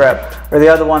every trip. Or the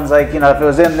other ones, like, if it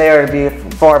was in there, it'd be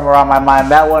far more on my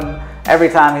mind. That one, every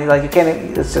time, you can't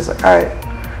even, it's just like, all right.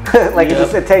 Like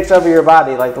it takes over your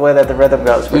body, like the way that the rhythm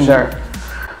goes, for sure.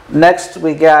 Next,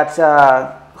 we got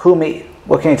Who Me.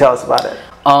 What can you tell us about it?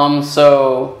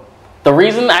 So the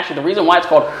reason why it's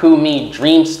called Who Me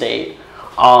Dream State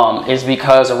is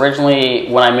because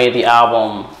originally when I made the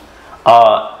album,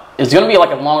 it's going to be like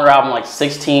a longer album, like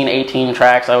 16, 18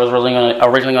 tracks I was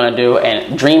originally going to do,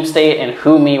 and Dream State and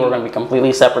Who Me were going to be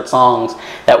completely separate songs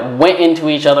that went into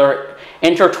each other,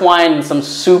 intertwined in some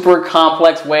super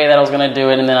complex way that I was going to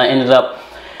do it. And then I ended up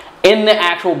in the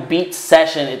actual beat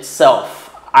session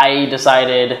itself, I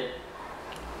decided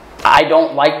I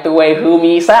don't like the way Who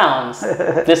Me sounds.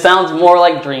 This sounds more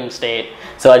like Dream State.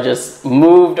 So I just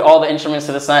moved all the instruments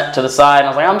to the side, and I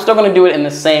was like, I'm still going to do it in the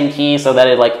same key so that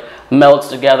it like melts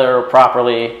together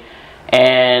properly.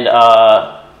 And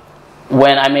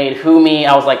when I made Who Me,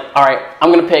 I was like, all right,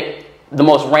 I'm going to pick the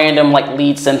most random like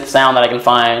lead synth sound that I can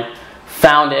find.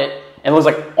 Found it. It was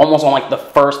like almost on like the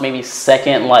first, maybe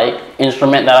second like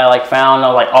instrument that I like found. I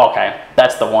was like, oh, okay,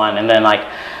 that's the one. And then like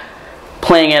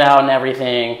playing it out and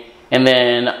everything. And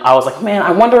then I was like, man,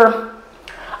 I wonder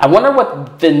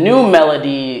what the new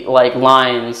melody like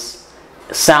lines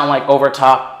sound like over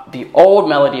top the old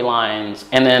melody lines.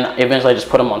 And then eventually I just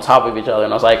put them on top of each other.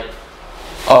 And I was like,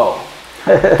 oh,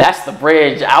 that's the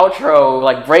bridge, outro,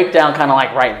 like breakdown, kind of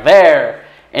like right there.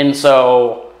 And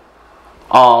so,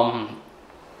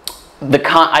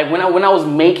 when I was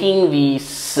making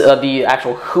the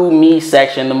actual Who Me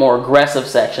section, the more aggressive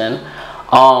section,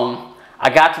 I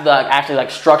got to the actually like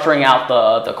structuring out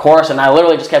the chorus, and I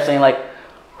literally just kept saying like,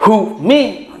 Who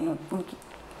Me,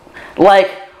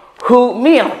 like Who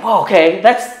Me. I'm like, oh, okay,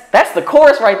 that's the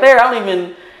chorus right there. I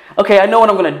know what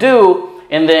I'm gonna do.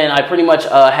 And then I pretty much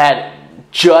I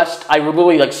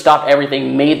literally like stopped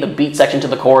everything, made the beat section to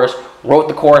the chorus, wrote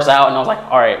the chorus out, and I was like,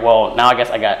 all right, well, now I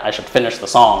guess I should finish the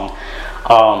song.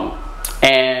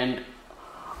 And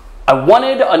I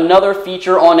wanted another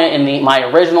feature on it, and my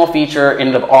original feature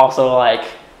ended up also like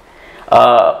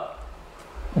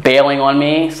bailing on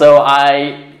me. So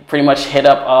I pretty much hit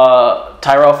up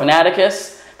Tyrell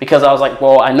Fanaticus, because I was like,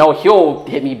 well, I know he'll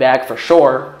hit me back for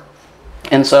sure.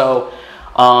 And so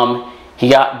he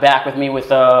got back with me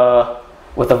with a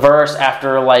verse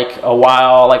after like a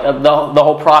while. Like the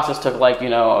whole process took like,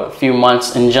 a few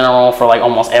months in general for like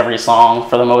almost every song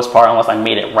for the most part, unless I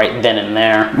made it right then and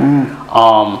there.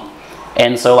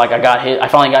 And so like I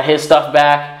finally got his stuff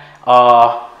back.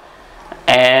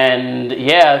 And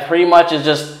yeah, pretty much it's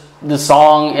just, the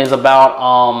song is about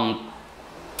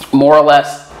more or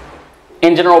less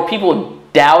in general people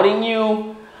doubting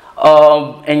you,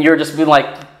 and you're just being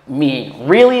like, me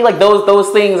really, like those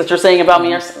things that you're saying about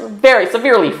me are very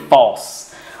severely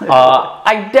false.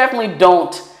 I definitely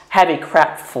don't have a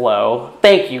crap flow,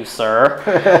 thank you, sir.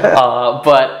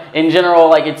 But in general,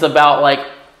 like it's about like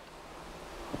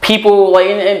people like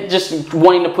and just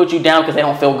wanting to put you down because they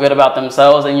don't feel good about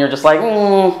themselves, and you're just like,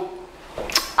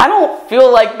 I don't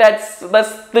feel like that's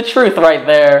the truth right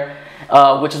there.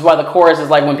 Which is why the chorus is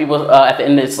like when people at the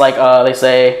end, it's like they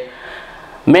say,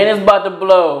 man is about to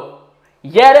blow,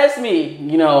 yeah, that's me.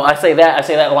 You know, I say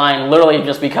that line literally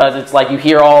just because it's like you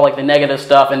hear all like the negative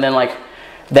stuff, and then like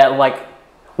that like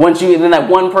then that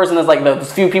one person is like the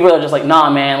few people that are just like, nah,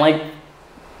 man, like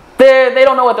they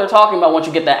don't know what they're talking about. Once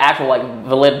you get that actual like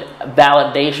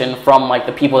validation from like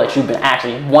the people that you've been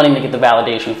actually wanting to get the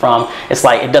validation from, it's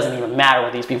like it doesn't even matter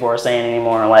what these people are saying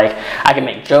anymore. Like I can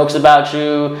make jokes about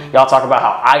you, y'all talk about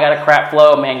how I got a crap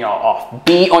flow, man, you're all off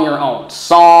beat on your own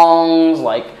songs,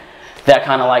 like that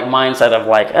kind of like mindset of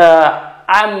like,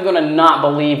 I'm gonna not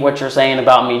believe what you're saying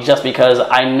about me just because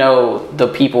I know the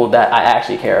people that I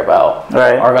actually care about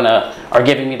are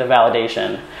giving me the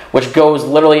validation, which goes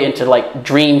literally into like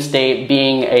dream state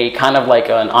being a kind of like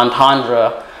an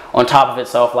entendre on top of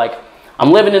itself. Like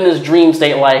I'm living in this dream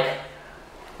state, like,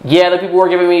 yeah, the people who are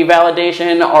giving me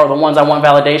validation are the ones I want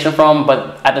validation from,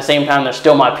 but at the same time, they're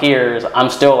still my peers. I'm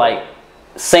still like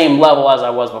same level as I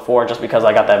was before. Just because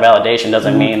I got that validation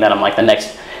doesn't mean that I'm like the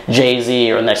next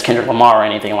Jay-Z or the next Kendrick Lamar or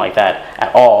anything like that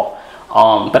at all.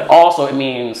 But also it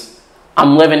means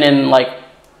I'm living in like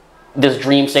this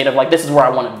dream state of like, this is where I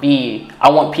want to be.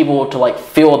 I want people to like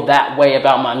feel that way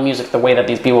about my music, the way that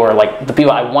these people are like, the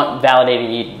people I want validating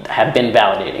me have been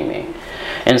validating me.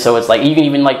 And so it's like, you can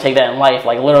even like take that in life,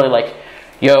 like literally like,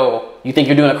 yo, you think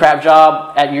you're doing a crap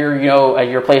job at your, you know, at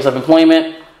your place of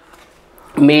employment?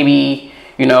 Maybe,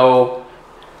 you know,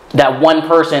 that one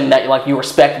person that like you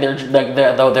respect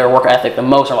their work ethic the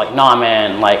most are like, nah,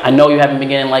 man, like I know you haven't been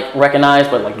getting like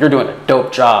recognized, but like you're doing a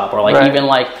dope job. Or like even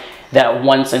like that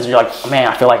one sense you're like, man,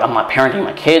 I feel like I'm not parenting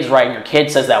my kids right, and your kid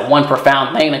says that one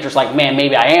profound thing that you're just like, man,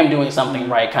 maybe I am doing something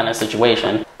right kind of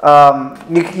situation.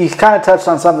 You kind of touched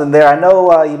on something there. I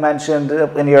know you mentioned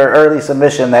in your early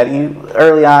submission that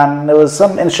early on there was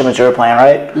some instrument you were playing,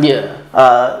 right? Yeah.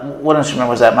 What instrument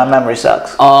was that? My memory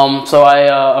sucks. So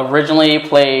I originally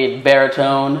played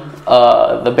baritone,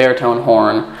 the baritone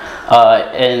horn,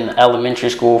 in elementary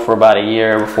school for about a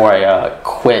year before I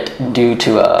quit due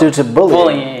to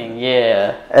bullying.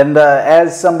 Yeah. And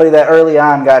as somebody that early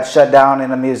on got shut down in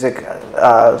the music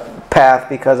path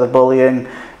because of bullying,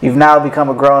 you've now become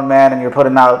a grown man and you're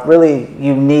putting out really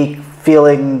unique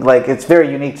feeling, like it's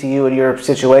very unique to you and your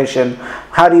situation.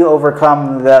 How do you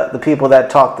overcome the people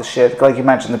that talk the shit, like you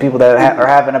mentioned, the people that are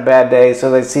having a bad day, so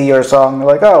they see your song and they're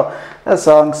like, oh, that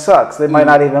song sucks, they might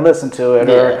not even listen to it.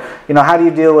 Or, you know, how do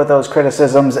you deal with those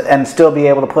criticisms and still be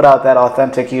able to put out that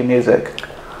authentic you music?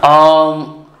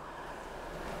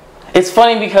 It's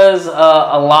funny because a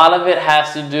lot of it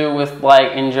has to do with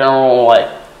like in general like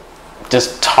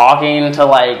just talking to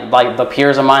like the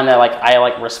peers of mine that like I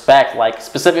like respect, like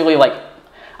specifically like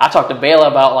I talk to Bela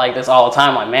about like this all the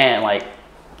time, like, man, like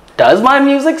does my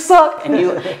music suck? And he's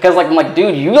because like I'm like,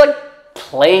 dude, you like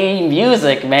play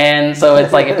music, man, so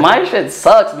it's like if my shit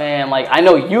sucks, man, like I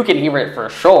know you can hear it for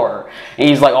sure. And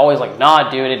he's like always like, nah,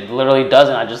 dude, it literally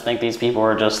doesn't. I just think these people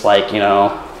are just like, you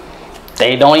know,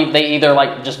 they either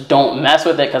like just don't mess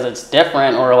with it because it's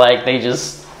different, or like they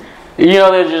just, you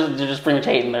know, they're just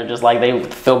premeditating. They're just like, they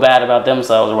feel bad about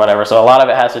themselves or whatever. So a lot of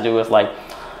it has to do with like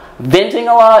venting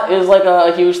a lot is like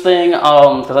a huge thing,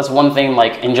 because that's one thing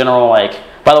like in general. Like,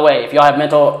 by the way, if y'all have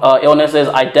mental illnesses,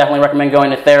 I definitely recommend going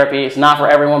to therapy. It's not for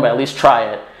everyone, but at least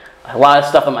try it. A lot of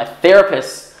stuff that my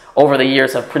therapists over the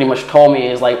years have pretty much told me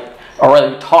is like, or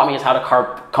really taught me, is how to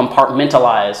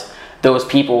compartmentalize those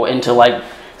people into like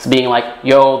being like,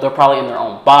 yo, they're probably in their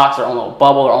own box, their own little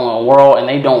bubble, their own little world, and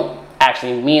they don't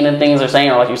actually mean the things they're saying,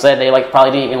 or like you said, they like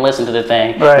probably didn't even listen to the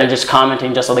thing. They're just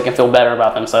commenting just so they can feel better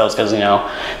about themselves, because, you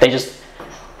know, they just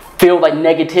feel like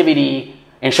negativity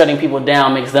and shutting people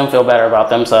down makes them feel better about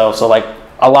themselves. So like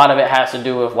a lot of it has to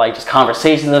do with like just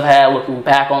conversations I've had, looking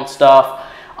back on stuff,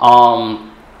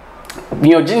 you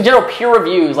know, in general peer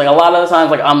reviews. Like a lot of the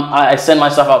times, like I send my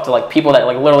stuff out to like people that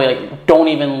like literally like don't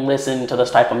even listen to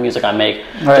this type of music I make,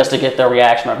 just to get their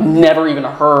reaction. I've never even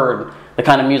heard the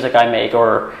kind of music I make,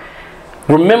 or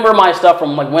remember my stuff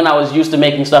from like when I was used to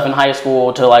making stuff in high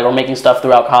school to like, or making stuff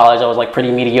throughout college. I was like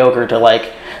pretty mediocre to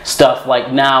like stuff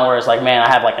like now where it's like, man,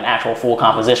 I have like an actual full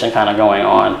composition kind of going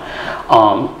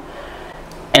on.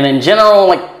 And in general,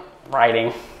 like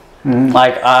writing,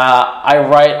 like I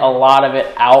write a lot of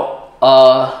it out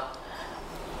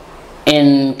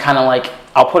in kind of like,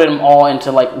 I'll put them all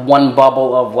into like one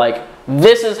bubble of like,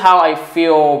 this is how I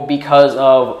feel because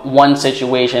of one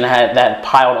situation that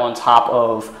piled on top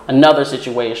of another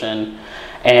situation,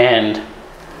 and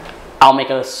I'll make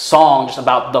a song just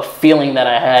about the feeling that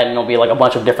I had, and it'll be like a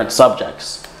bunch of different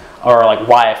subjects, or like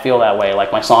why I feel that way.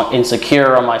 Like my song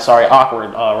Insecure on my Sorry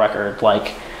Awkward record,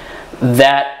 like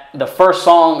that. The first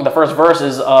verse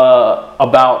is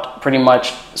about pretty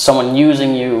much someone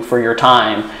using you for your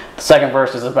time. The second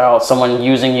verse is about someone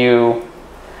using you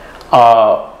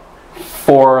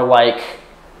for like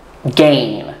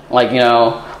gain, like, you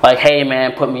know, like, hey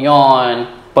man, put me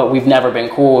on, but we've never been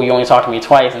cool. You only talked to me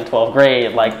twice in 12th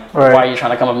grade. Like, right. Why are you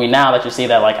trying to come with me now that you see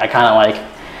that like I kind of like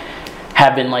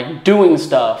have been like doing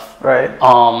stuff, right?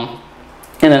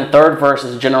 And then third verse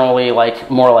is generally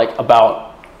like more like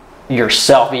about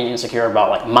yourself, being insecure about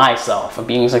like myself, and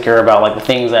being insecure about like the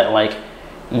things that like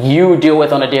you deal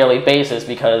with on a daily basis,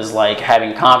 because like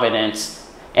having confidence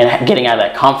and getting out of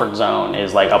that comfort zone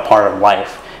is like a part of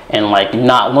life, and like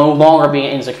no longer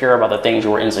being insecure about the things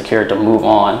you were insecure to move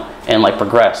on and like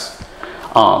progress.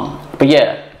 But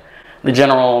yeah, the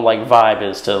general like vibe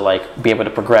is to like be able to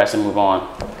progress and move on.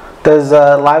 Does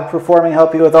live performing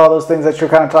help you with all those things that you're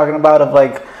kind of talking about, of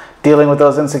like dealing with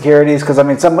those insecurities? Because I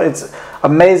mean, it's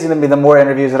amazing to me, the more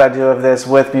interviews that I do of this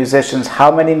with musicians,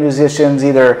 how many musicians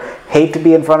either hate to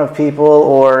be in front of people,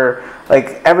 or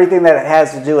like everything that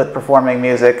has to do with performing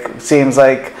music seems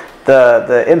like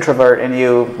the introvert in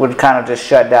you would kind of just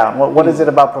shut down. What is it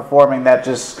about performing that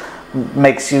just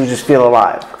makes you just feel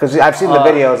alive? Because I've seen the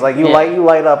videos, like you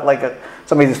light up like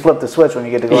somebody just flipped the switch when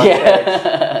you get to go on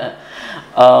stage.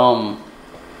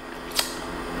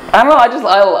 I don't know.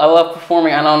 I love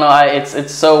performing. I don't know.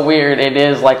 It's so weird. It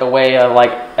is like a way of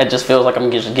like, it just feels like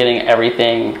I'm just getting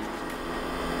everything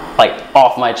like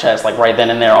off my chest, like right then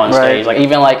and there on stage. Like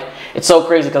even like, it's so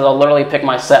crazy because I'll literally pick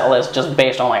my set list just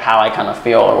based on like how I kind of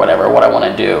feel or whatever, what I want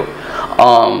to do,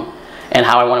 and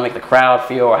how I want to make the crowd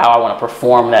feel, or how I want to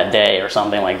perform that day or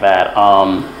something like that.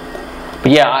 But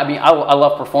yeah, I mean, I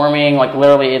love performing. Like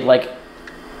literally,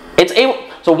 it's able.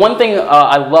 So one thing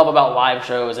I love about live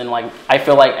shows, and like I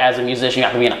feel like as a musician you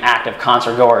have to be an active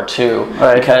concert goer too,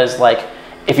 because like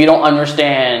if you don't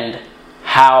understand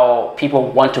how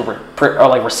people want to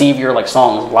receive your like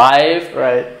songs live,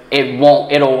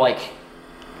 it'll like,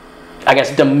 I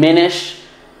guess, diminish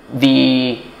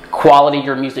the quality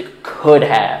your music could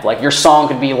have. Like your song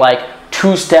could be like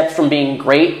 2 steps from being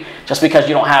great, just because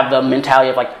you don't have the mentality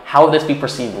of like, how would this be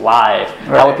perceived live?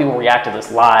 How would people react to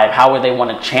this live? How would they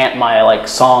want to chant my like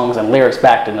songs and lyrics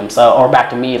back to themselves or back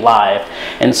to me live?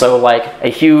 And so like a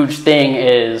huge thing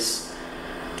is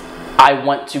I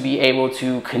want to be able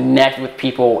to connect with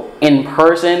people in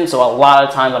person. So a lot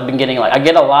of times I've been getting like, I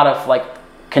get a lot of like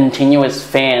continuous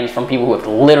fans from people who have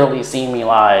literally seen me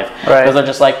live, because they're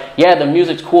just like, yeah, the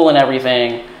music's cool and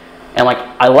everything, and like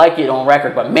I like it on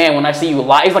record, but man, when I see you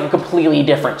live, it's like a completely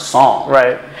different song.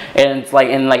 And it's like,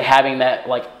 and like having that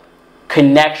like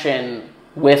connection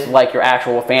with like your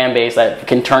actual fan base that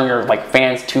can turn your like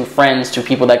fans to friends, to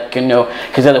people that can know,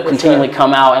 because they'll continually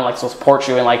come out and like support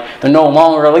you, and like they're no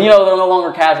longer, you know, they're no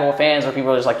longer casual fans, or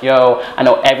people are just like, yo, I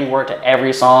know every word to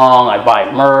every song, I buy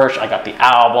merch, I got the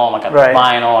album, I got the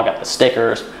vinyl, I got the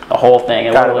stickers, the whole thing.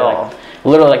 And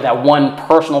literally like that one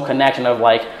personal connection of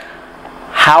like,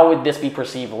 how would this be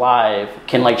perceived live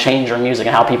can like change your music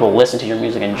and how people listen to your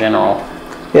music in general.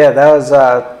 Yeah, that was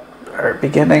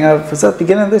beginning of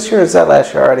this year, or is that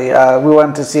last year already? We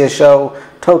went to see a show.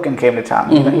 Token came to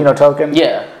town. You know Token?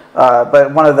 Yeah.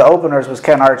 But one of the openers was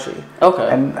Ken Archie.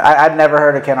 And I'd never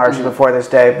heard of Ken Archie before this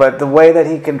day, but the way that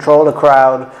he controlled a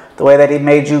crowd, the way that he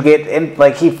made you get in,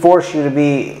 like he forced you to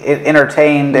be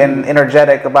entertained and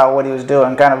energetic about what he was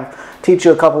doing, kind of teach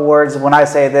you a couple words. When I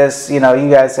say this, you know, you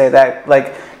guys say that,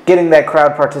 like getting that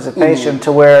crowd participation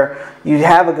to where you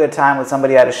have a good time with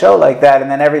somebody at a show like that,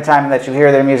 and then every time that you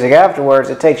hear their music afterwards,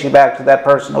 it takes you back to that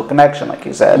personal connection, like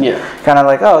you said. Kind of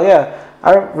like, oh yeah,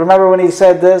 I remember when he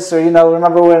said this, or you know,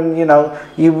 remember when, you know,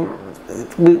 we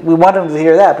wanted him to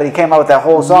hear that, but he came out with that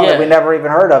whole song that we never even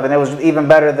heard of, and it was even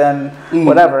better than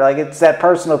whatever. Like it's that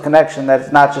personal connection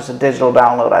that's not just a digital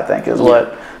download, I think, is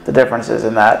what the difference is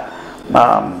in that.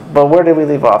 But where did we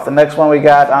leave off? The next one we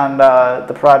got on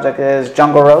the project is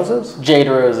Jungle Roses? Jade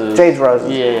Roses. Jade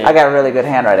Roses. Yeah. I got really good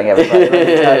handwriting,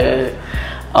 everybody.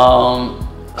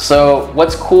 So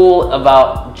what's cool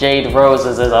about Jade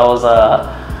Roses is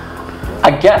I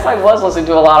guess I was listening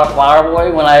to a lot of Flower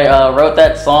Boy when I wrote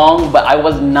that song, but I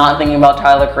was not thinking about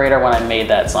Tyler the Creator when I made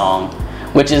that song,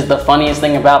 which is the funniest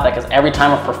thing about that, because every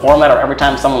time I perform it or every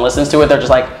time someone listens to it, they're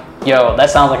just like, yo, that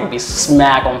sounds like it'd be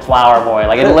smack on Flower Boy.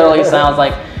 Like it literally sounds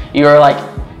like you're like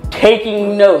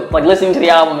taking notes, like listening to the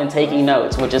album and taking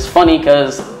notes, which is funny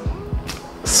because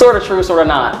sort of true, sort of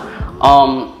not.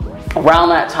 Around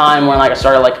that time when like I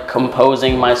started like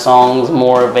composing my songs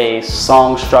more of a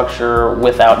song structure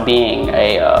without being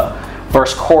a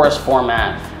verse chorus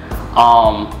format,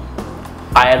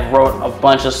 I had wrote a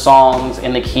bunch of songs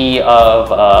in the key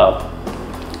of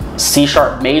C#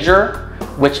 major,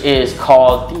 which is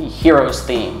called the Heroes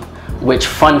theme, which,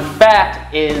 fun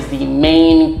fact, is the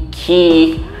main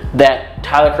key that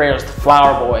Tyler Creator's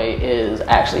Flower Boy is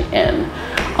actually in.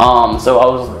 So I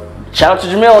was, shout out to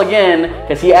Jamil again,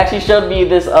 because he actually showed me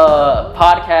this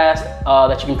podcast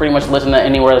that you can pretty much listen to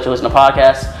anywhere that you listen to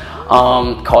podcasts,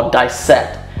 called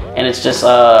Dissect. And it's just,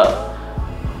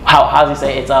 how does he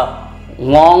say, it's a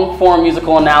long form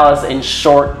musical analysis in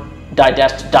short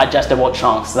digestible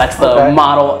chunks. That's the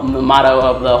motto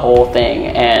of the whole thing.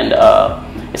 And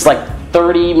it's like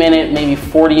 30-minute, maybe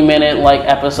 40-minute like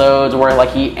episodes where like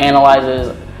he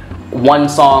analyzes one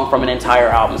song from an entire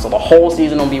album. So the whole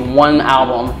season will be one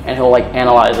album, and he'll like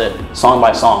analyze it song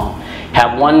by song.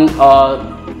 Have one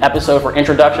episode for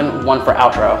introduction, one for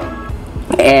outro.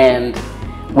 And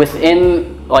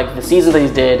within like the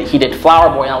seasons that he did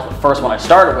Flower Boy, and that was the first one I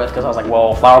started with, because I was like,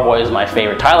 well, Flower Boy is my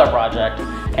favorite Tyler project,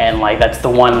 and like that's the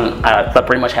one that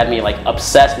pretty much had me like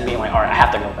obsessed and being like, all right, I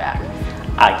have to go back.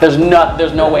 There's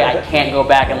no way I can't go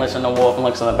back and listen to Wolf and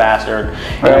listen to Bastard.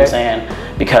 You know what I'm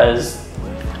saying? Because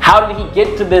how did he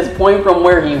get to this point from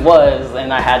where he was?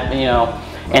 And I had, you know,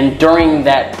 and during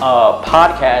that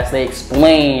podcast, they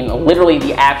explain literally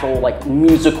the actual like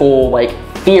musical like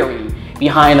theory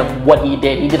behind of what he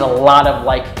did. He did a lot of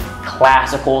like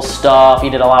classical stuff. He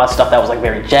did a lot of stuff that was like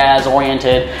very jazz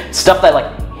oriented, stuff that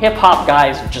like hip hop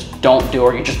guys just don't do,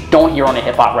 or you just don't hear on a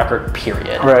hip hop record,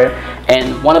 period. Right.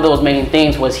 And one of those main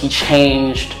things was he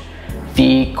changed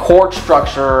the chord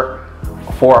structure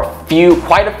for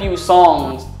quite a few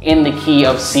songs in the key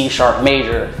of C sharp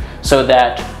major, so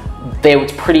that they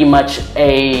was pretty much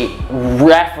a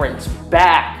reference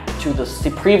back to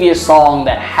the previous song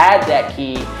that had that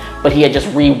key, but he had just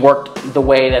reworked the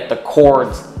way that the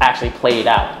chords actually played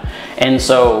out. And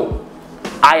so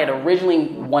I had originally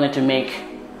wanted to make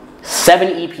 7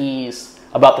 EPs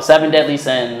about the 7 deadly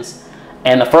sins,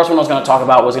 and the first one I was going to talk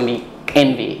about was going to be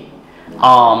Envy.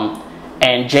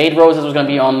 And Jade Roses was going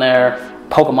to be on there.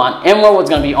 Pokemon Emerald was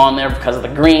going to be on there because of the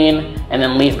green, and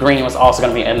then Leaf Green was also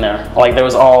going to be in there. Like there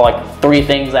was all like 3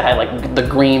 things that had like the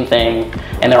green thing,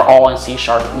 and they're all in C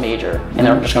sharp major, and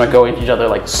they're just going to go into each other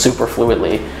like super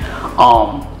fluidly.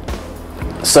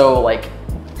 So like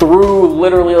through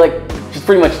literally like just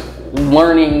pretty much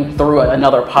learning through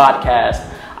another podcast,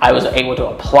 I was able to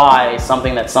apply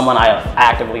something that someone I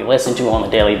actively listen to on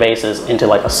a daily basis into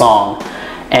like a song.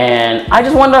 And I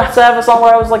just wanted to have a song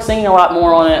where I was like singing a lot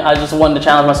more on it. I just wanted to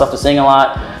challenge myself to sing a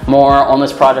lot more on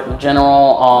this project in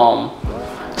general.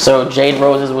 So Jade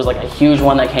Roses was like a huge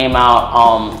one that came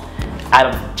out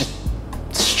out of just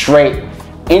straight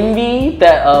envy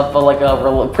that of like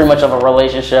pretty much of a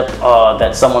relationship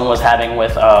that someone was having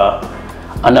with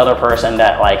another person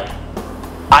that like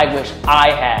I wish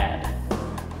I had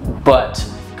but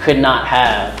could not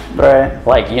have. Right.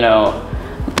 Like, you know,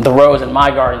 the rose in my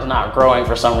garden's not growing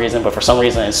for some reason, but for some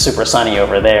reason it's super sunny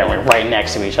over there, and we're right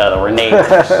next to each other. We're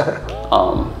neighbors.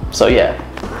 So yeah.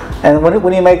 And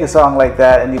when you make a song like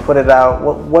that and you put it out,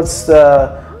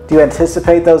 do you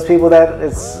anticipate those people that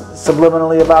it's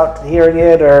subliminally about hearing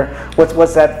it, or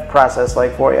what's that process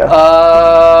like for you?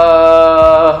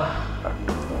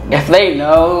 If they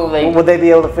know, would they be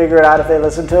able to figure it out if they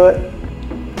listen to it?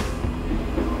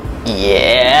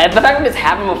 Yeah, the fact that it's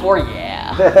happened before,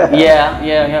 yeah.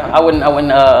 yeah. I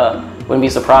wouldn't be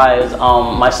surprised.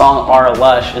 My song "Our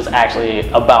Lush" is actually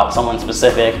about someone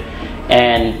specific,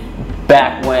 and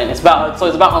back when it's about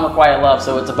unrequited love,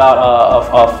 so it's about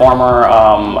a former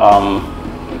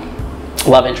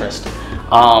love interest,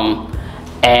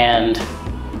 and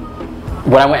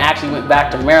when I actually went back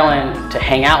to Maryland to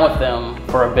hang out with them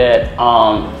for a bit,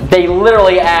 they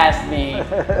literally asked me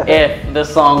if the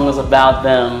song was about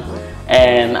them,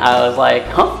 and I was like,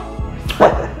 huh?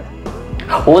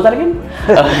 What was that again?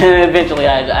 And eventually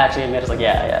I actually admit, it's like,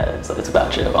 yeah, it's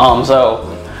about you. So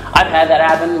I've had that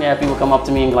happen. Yeah, people come up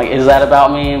to me and be like, is that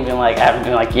about me? And being like,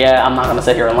 yeah, I'm not gonna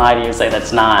sit here and lie to you and say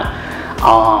that's not.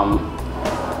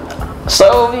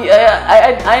 So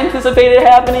yeah, I anticipate it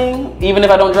happening, even if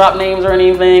I don't drop names or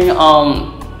anything.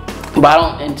 But I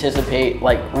don't anticipate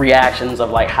like reactions of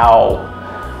like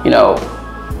how, you know,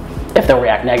 if they'll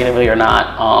react negatively or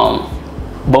not.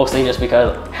 Mostly just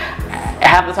because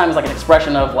half the time it's like an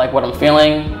expression of like what I'm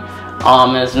feeling.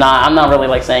 I'm not really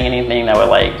like saying anything that would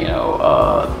like,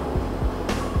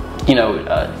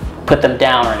 put them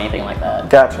down or anything like that.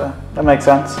 Gotcha. That makes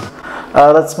sense.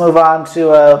 Let's move on to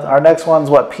our next one's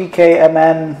what,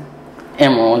 PKMN?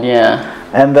 Emerald, yeah.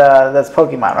 And that's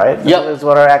Pokemon, right? Yep. Is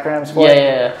what our acronym's for?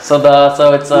 Yeah. So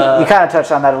it's you kind of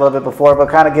touched on that a little bit before, but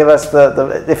kind of give us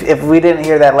if we didn't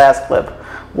hear that last clip,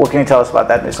 what can you tell us about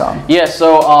that new song? Yeah.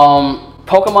 So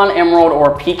Pokemon Emerald,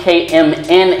 or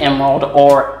PKMN Emerald,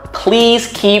 or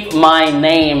Please Keep My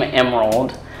Name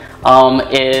Emerald,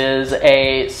 is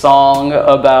a song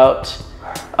about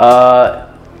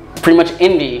pretty much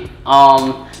envy.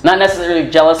 Not necessarily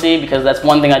jealousy, because that's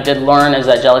one thing I did learn, is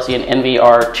that jealousy and envy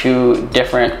are two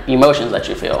different emotions that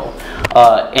you feel.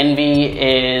 Envy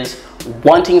is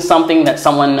wanting something that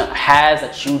someone has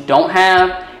that you don't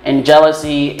have, and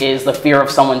jealousy is the fear of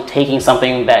someone taking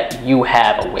something that you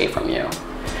have away from you.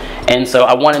 And so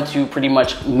I wanted to pretty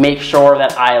much make sure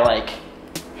that I like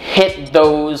hit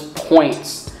those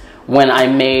points when I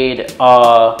made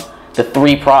the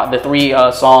three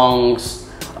songs,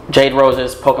 Jade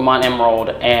Roses, Pokemon Emerald,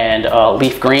 and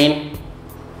Leaf Green,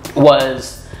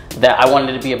 was that I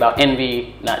wanted it to be about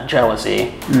envy, not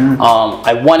jealousy.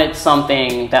 I wanted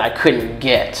something that I couldn't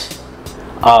get.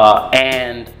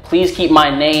 And please keep my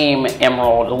name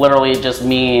Emerald literally just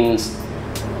means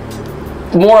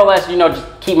more or less, you know, just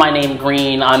keep my name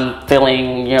green. I'm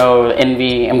feeling, you know,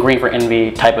 envy, I'm green for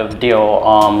envy type of deal.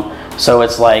 So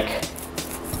it's like,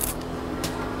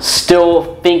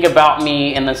 still think about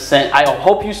me in the sense, I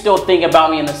hope you still think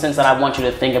about me in the sense that I want you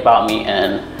to think about me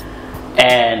in.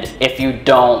 And if you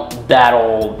don't,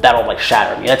 that'll like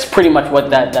shatter me. That's pretty much what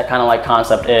that kind of like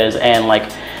concept is. And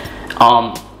like,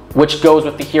 which goes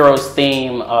with the hero's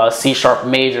theme, C sharp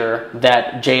major,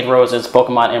 that Jade Roses,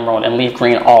 Pokemon Emerald, and Leaf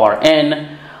Green all are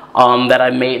in. That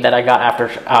I got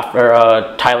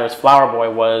after Tyler's Flower Boy,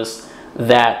 was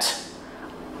that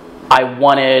I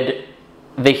wanted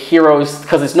the heroes,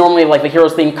 because it's normally like the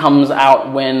hero's theme comes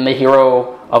out when the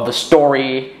hero of the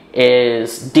story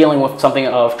is dealing with something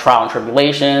of trial and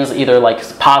tribulations, either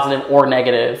like positive or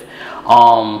negative. A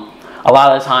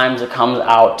lot of the times it comes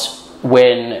out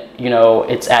when, you know,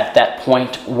 it's at that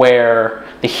point where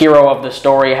the hero of the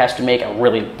story has to make a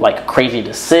really like crazy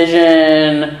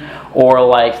decision, or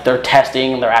like they're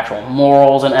testing their actual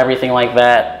morals and everything like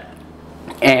that.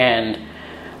 And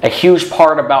a huge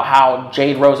part about how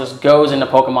Jade Roses goes into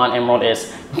Pokemon Emerald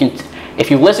is,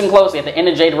 if you listen closely, at the end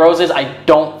of Jade Roses, I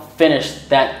don't finish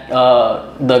that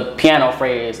the piano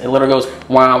phrase. It literally goes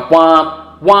womp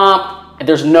womp womp, and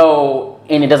there's no,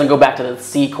 and it doesn't go back to the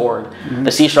C chord,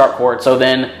 the C sharp chord. So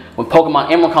then when Pokemon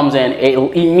Emerald comes in, it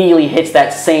immediately hits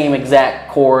that same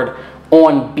exact chord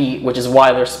on beat, which is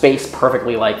why they're spaced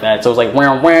perfectly like that. So it's like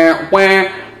wah wah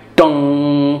wah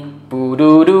dong boo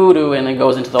doo doo doo, and it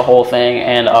goes into the whole thing.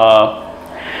 And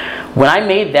when I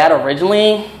made that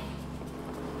originally,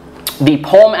 the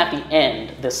poem at the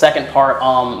end, the second part,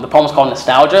 the poem is called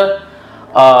Nostalgia,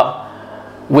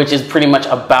 which is pretty much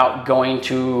about going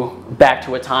back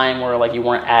to a time where like you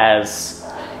weren't as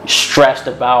stressed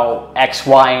about X,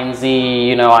 Y, and Z.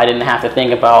 You know, I didn't have to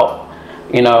think about,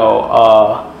 you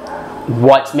know,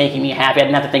 what's making me happy. I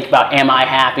didn't have to think about, am I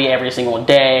happy every single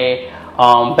day?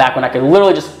 Back when I could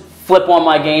literally just flip on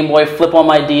my Game Boy, flip on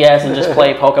my DS, and just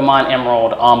play Pokemon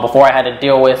Emerald, before I had to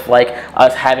deal with like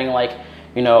us having like,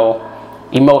 you know,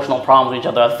 emotional problems with each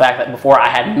other. The fact that before I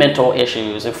had mental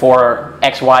issues, before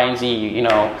X, Y, and Z, you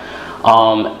know.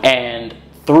 And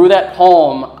through that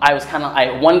poem,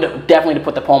 I wanted definitely to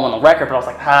put the poem on the record, but I was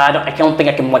like, I don't think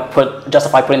I can like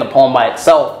justify putting the poem by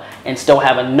itself and still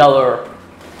have another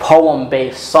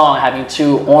poem-based song. Having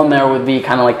two on there would be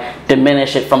kind of like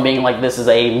diminish it from being like this is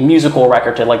a musical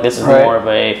record to like this is more of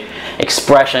a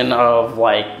expression of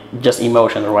like just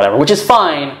emotions or whatever, which is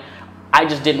fine. I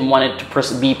just didn't want it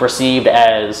to be perceived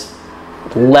as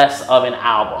less of an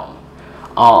album.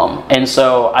 And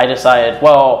so I decided,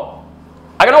 well,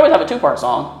 I can always have a two-part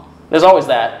song. There's always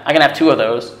that. I can have two of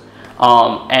those.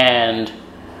 And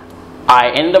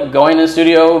I ended up going to the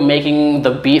studio, making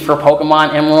the beat for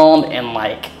Pokemon Emerald in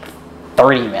like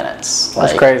 30 minutes.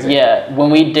 That's crazy. Yeah,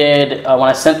 when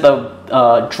I sent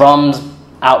the drums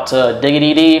out to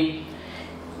Diggity,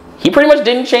 he pretty much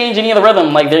didn't change any of the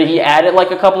rhythm. Like he added like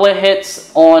a couple of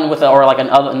hits on with, or like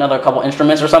another couple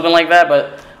instruments or something like that.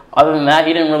 But other than that,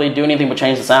 he didn't really do anything but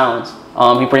change the sounds.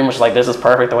 He pretty much like, this is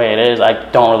perfect the way it is.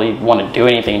 I don't really want to do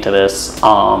anything to this.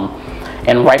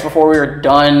 And right before we were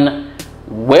done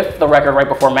with the record, right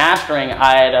before mastering,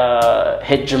 I had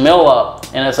hit Jamil up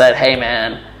and I said, hey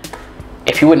man,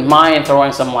 if you wouldn't mind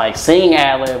throwing some like singing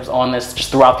ad-libs on this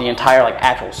just throughout the entire like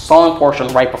actual song portion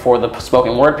right before the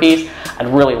spoken word piece, I'd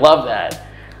really love that,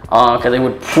 because it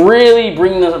would really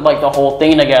bring the whole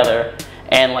thing together.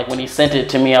 And like when he sent it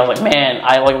to me, I was like, man,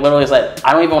 I like literally said,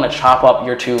 I don't even want to chop up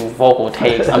your two vocal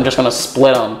takes. I'm just gonna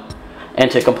split them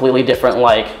into completely different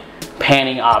like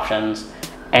panning options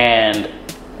and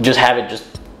just have it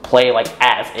just play like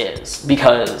as is,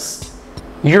 because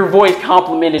your voice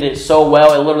complemented it so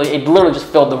well. It literally just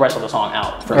filled the rest of the song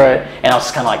out for me. And I was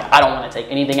just kind of like, I don't want to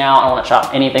take anything out. I don't want to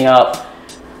chop anything up.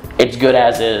 It's good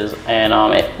as is. And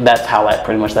that's how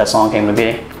that song came to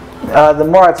be. The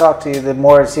more I talk to you, the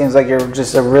more it seems like you're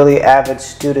just a really avid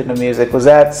student of music. Was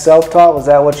that self-taught? Was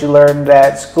that what you learned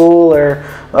at school, or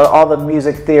all the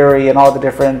music theory and all the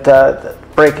different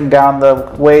breaking down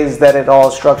the ways that it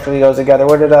all structurally goes together?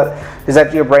 Is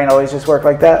that your brain always just work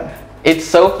like that? It's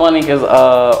so funny because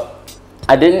I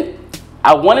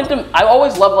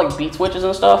always loved like beat switches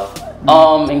and stuff,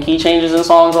 and key changes in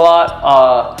songs a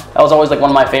lot. That was always like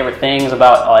one of my favorite things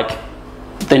about like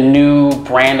the new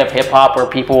brand of hip hop, where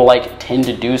people like tend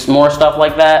to do more stuff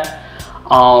like that.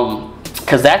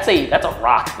 Cause that's a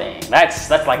rock thing. That's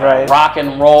like a rock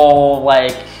and roll,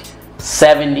 like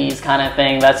 70s kind of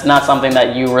thing. That's not something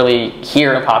that you really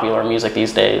hear in popular music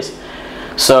these days.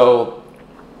 So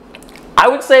I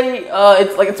would say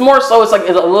it's a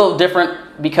little different,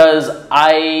 because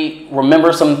I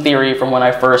remember some theory from when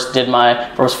I first doing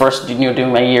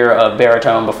my year of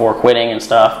baritone before quitting and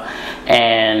stuff,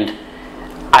 and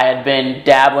I had been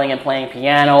dabbling and playing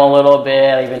piano a little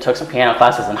bit. I even took some piano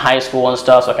classes in high school and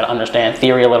stuff, so I could understand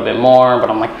theory a little bit more.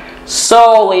 But I'm like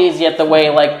so lazy at the way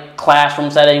like classroom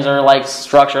settings are like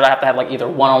structured. I have to have like either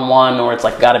one-on-one, or it's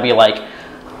like got to be like,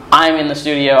 I'm in the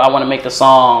studio, I want to make the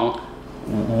song.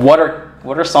 What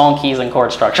are song keys and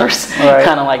chord structures?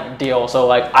 Kind of like deal. So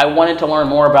like I wanted to learn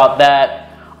more about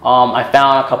that. I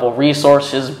found a couple of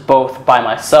resources both by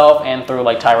myself and through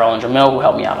like Tyrell and Jamil, who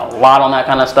helped me out a lot on that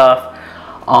kind of stuff.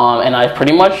 And I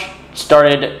pretty much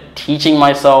started teaching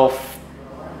myself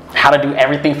how to do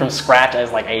everything from scratch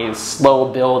as like a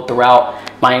slow build throughout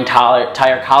my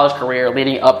entire college career,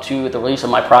 leading up to the release of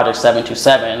my project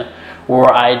 727,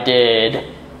 where I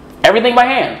did everything by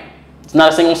hand. It's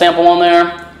not a single sample on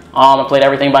there. I played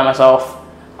everything by myself.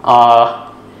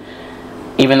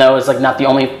 Even though it's like not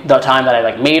the time that I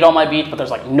like made all my beats, but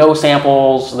there's like no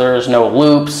samples, there's no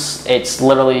loops. It's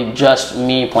literally just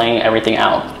me playing everything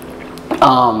out.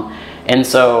 And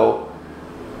so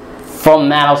from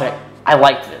that, I was like, I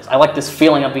liked this. I like this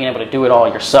feeling of being able to do it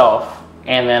all yourself.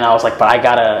 And then I was like, but I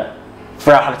gotta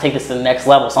figure out how to take this to the next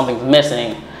level. Something's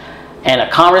missing. And a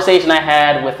conversation I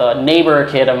had with a neighbor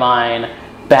kid of mine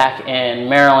back in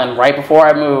Maryland right before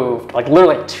I moved, like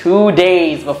literally 2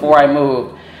 days before I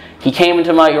moved, he came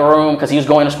into my room because he was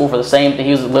going to school for the same thing.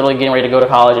 He was literally getting ready to go to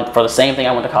college for the same thing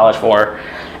I went to college for.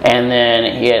 And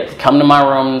then he had come to my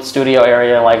room, studio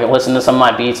area, like listen to some of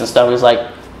my beats and stuff. He was like,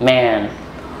 man,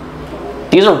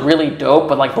 these are really dope,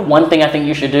 but like the one thing I think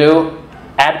you should do,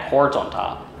 add chords on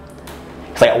top.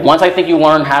 It's like once I think you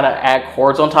learn how to add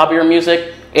chords on top of your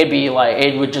music, you'd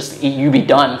be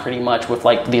done pretty much with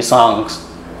like these songs.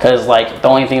 Because like the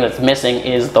only thing that's missing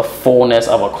is the fullness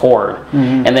of a chord.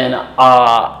 And then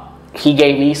he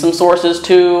gave me some sources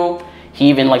too. He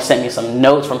even like sent me some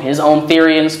notes from his own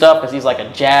theory and stuff, because he's like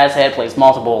a jazz head, plays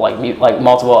multiple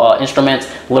instruments,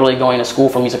 literally going to school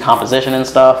for music composition and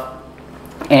stuff.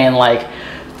 And like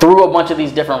through a bunch of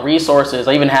these different resources,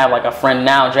 I even have like a friend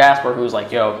now, Jasper, who's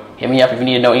like, yo, hit me up if you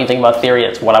need to know anything about theory.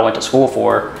 It's what I went to school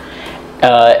for.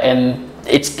 And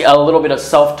it's a little bit of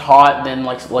self-taught, then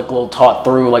like a little taught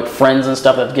through like friends and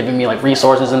stuff that's giving me like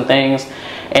resources and things.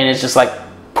 And it's just like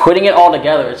putting it all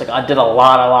together. It's like I did a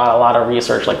lot of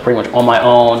research, like pretty much on my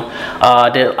own.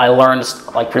 I learned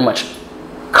like pretty much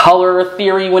color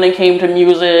theory when it came to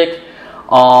music.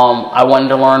 I wanted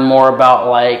to learn more about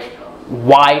like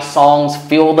why songs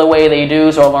feel the way they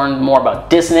do, so I learned more about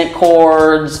dissonant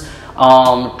chords,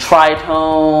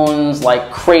 tritones,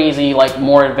 like crazy, like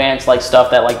more advanced like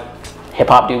stuff that like hip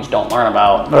hop dudes don't learn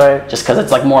about, just because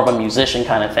it's like more of a musician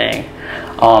kind of thing.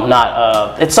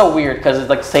 It's so weird because it's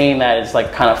like saying that is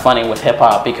like kind of funny with hip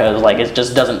hop, because like it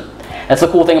just doesn't. That's the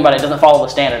cool thing about it. It doesn't follow the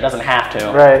standard. It doesn't have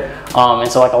to.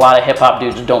 And so like a lot of hip hop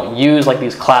dudes don't use like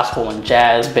these classical and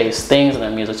jazz based things in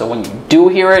their music. So when you do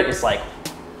hear it, it's like,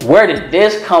 where did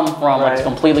this come from? Like, it's a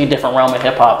completely different realm of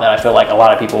hip hop that I feel like a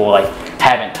lot of people like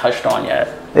haven't touched on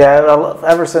yet. Yeah,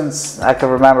 ever since I can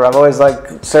remember, I've always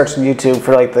like searching YouTube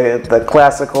for like the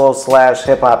classical /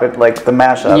 hip hop, like the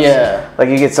mashups. Yeah. Like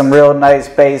you get some real nice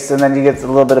bass, and then you get a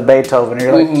little bit of Beethoven. And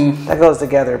you're like, that goes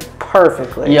together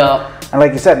perfectly. Yeah. And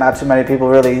like you said, not too many people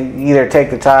really either take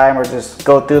the time or just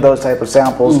go through those type of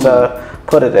samples to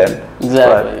put it in.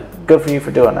 Exactly. But good for you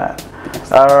for doing that.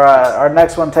 Our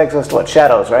next one takes us to what?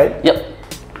 Shadows, right? Yep.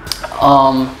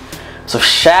 So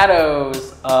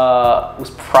Shadows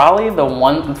was probably the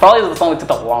song that took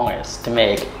the longest to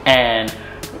make, and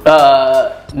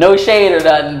no shade or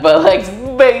nothing, but like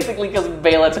basically because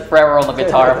Bela took forever on the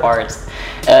guitar parts.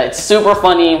 It's super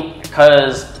funny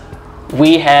because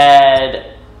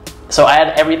I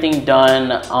had everything done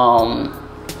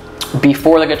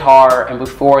before the guitar and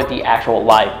before the actual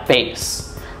live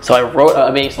bass. So I wrote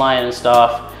a bass line and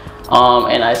stuff.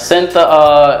 And I sent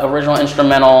the original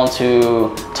instrumental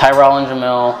to Tyrell and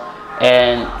Jamil,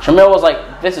 and Jamil was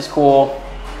like, this is cool.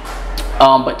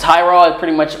 But Tyrell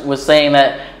pretty much was saying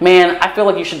that, man, I feel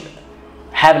like you should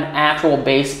have an actual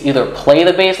bass, either play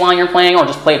the bass line you're playing or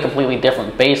just play a completely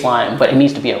different bass line, but it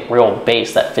needs to be a real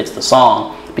bass that fits the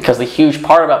song. Because the huge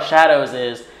part about Shadows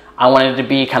is I wanted it to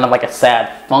be kind of like a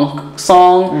sad funk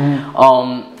song.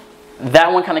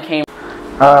 That one kind of came.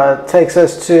 Takes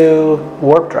us to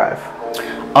Warp Drive.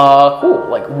 Cool.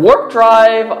 Like Warp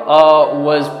Drive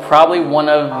was probably one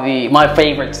of my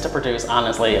favorites to produce,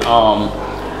 honestly.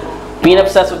 Being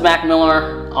obsessed with Mac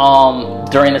Miller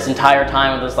during this entire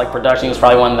time of this like production, he was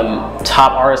probably one of the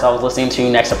top artists I was listening to,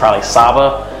 next to probably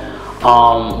Saba,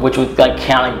 which would like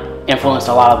kind of influence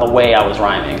a lot of the way I was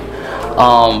rhyming.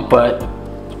 But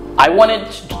I wanted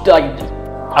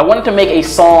to make a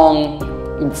song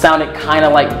that sounded kind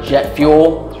of like Jet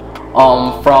Fuel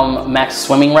from Mac's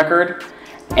Swimming record,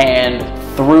 and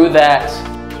through that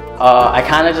I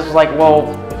kind of just was like, well,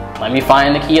 let me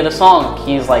find the key of the song. The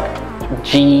key is like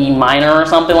G minor or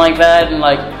something like that, and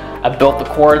like I built the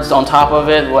chords on top of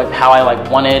it like how I like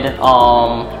wanted,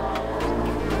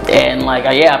 and like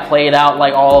I played out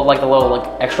like all of like the little like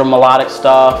extra melodic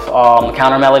stuff,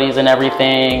 counter melodies and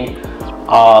everything.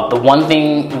 The one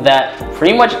thing that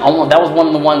pretty much that was one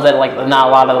of the ones that like not a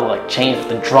lot of like changed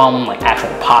the drum like actual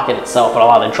pocket itself, but a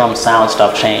lot of the drum sound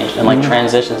stuff changed and like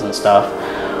transitions and stuff.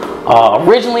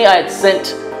 Originally I had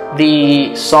sent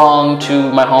the song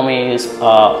to my homies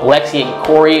Lexi and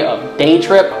Corey of Day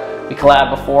Trip. We collabed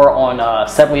before on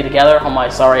Separately Together on my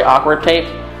Sorry Awkward tape,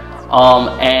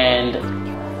 and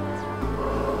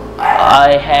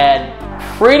I had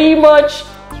pretty much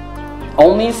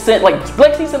only sent like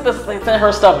Lexi sent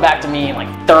her stuff back to me in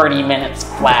like 30 minutes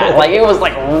flat. Like it was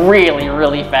like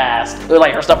really fast. It was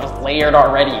like her stuff was layered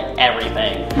already and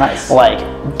everything. Nice. Like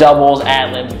doubles,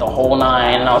 ad-libs, the whole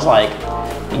nine, and I was like,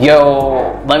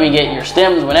 yo, let me get your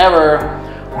stems whenever.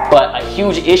 But a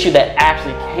huge issue that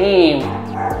actually came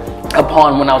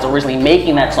upon when I was originally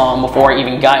making that song, before I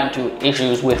even got into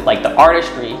issues with like the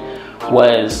artistry,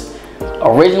 was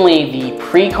originally the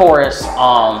pre-chorus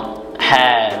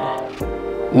had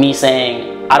me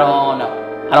saying I don't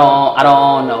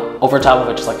know over top of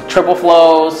it, just like a triple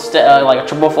flow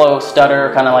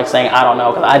stutter, kind of like saying I don't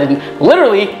know, because I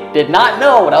did not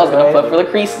know what I was going to put for the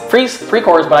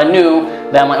pre-chorus, but I knew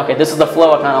that I'm like, okay, this is the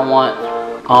flow I kind of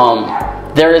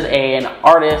want. There is an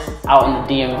artist out in the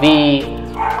DMV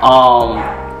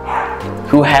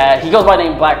he goes by the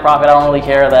name Black Prophet. I don't really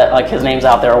care that like his name's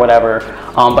out there or whatever,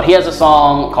 but he has a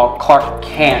song called Clark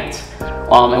Kent,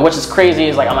 and which is crazy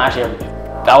is like I'm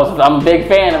a big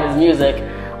fan of his music,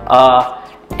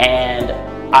 and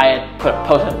I had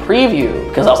posted a preview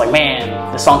because I was like,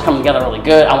 man, this song's coming together really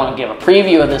good. I want to give a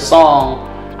preview of this song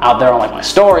out there on like my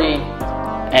story,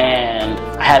 and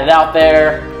I had it out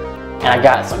there, and I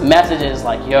got some messages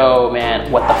like, yo,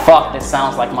 man, what the fuck? This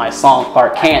sounds like my song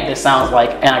Clark Kent. This sounds like,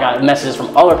 and I got messages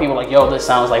from other people like, yo, this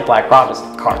sounds like Black Prophet's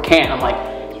Clark Kent. I'm like,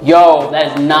 yo,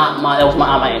 that was not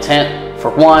my intent.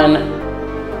 For one,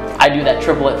 I do that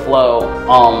triplet flow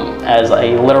as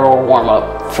a literal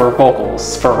warm-up for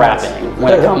vocals, for rapping,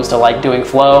 when it comes to like doing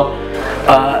flow.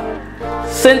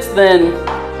 Since then,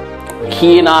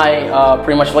 he and I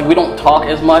pretty much like we don't talk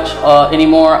as much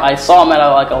anymore. I saw him at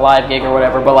a live gig or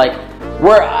whatever, but like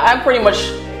I'm pretty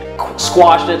much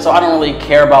squashed it, so I don't really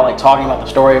care about like talking about the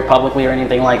story publicly or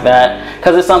anything like that,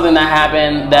 because it's something that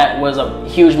happened that was a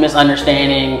huge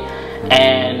misunderstanding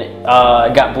and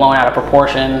got blown out of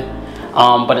proportion.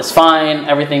 But it's fine,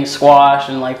 everything's squashed,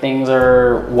 and like things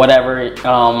are whatever.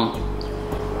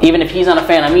 Even if he's not a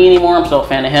fan of me anymore, I'm still a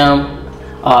fan of him.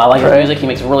 I like his music, he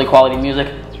makes really quality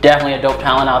music. Definitely a dope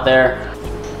talent out there.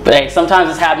 But hey, sometimes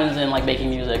this happens in like making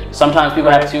music. Sometimes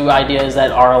people have two ideas that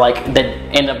are like, that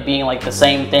end up being like the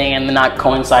same thing and not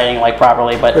coinciding like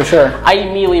properly. But for sure, I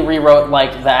immediately rewrote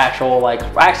like the actual, like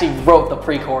I actually wrote the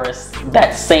pre-chorus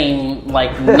that same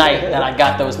like night that I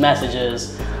got those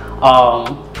messages.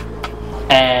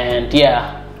 And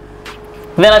yeah,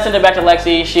 then I sent it back to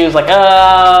Lexi. She was like,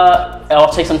 it'll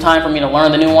take some time for me to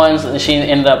learn the new ones. And we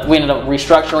ended up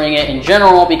restructuring it in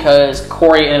general because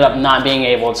Corey ended up not being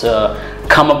able to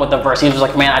come up with a verse. He was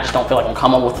like, man, I just don't feel like I'm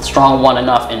coming up with a strong one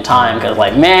enough in time, because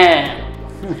like, man,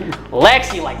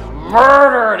 Lexi like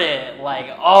murdered it. Like,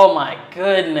 oh my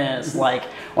goodness. Like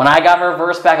when I got her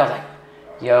verse back, I was like,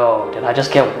 yo, did I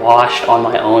just get washed on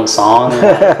my own song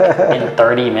in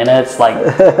 30 minutes?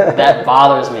 Like, that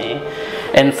bothers me.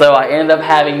 And so I ended up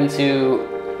having to,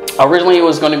 originally it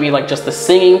was going to be like just the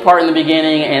singing part in the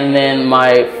beginning, and then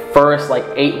my first like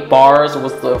 8 bars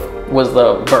was the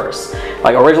verse.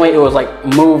 Like originally it was like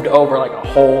moved over like a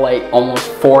whole like almost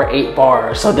 4-8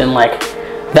 bars. So then like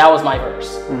that was my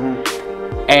verse.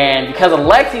 And because of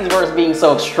Lexi's verse being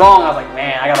so strong, I was like,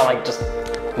 man, I gotta like just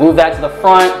move that to the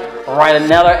front, write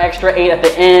another extra 8 at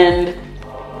the end.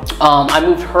 I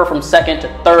moved her from 2nd to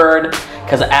 3rd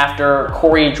because after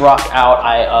Corey dropped out,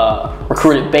 I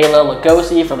recruited Bela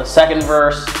Lugosi for the 2nd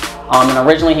verse. And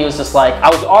originally he was just like, I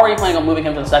was already planning on moving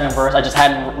him to the 2nd verse. I just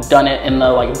hadn't done it in the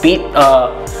like beat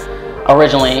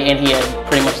originally, and he had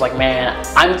pretty much like, man,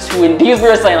 he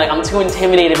was saying like, I'm too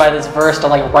intimidated by this verse to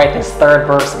like write this 3rd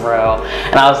verse, bro.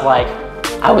 And I was like,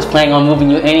 I was planning on moving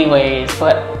you anyways,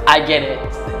 but I get it.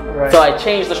 Right. So I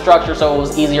changed the structure so it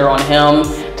was easier on him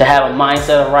to have a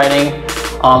mindset of writing.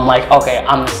 Like, okay,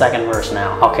 I'm the 2nd verse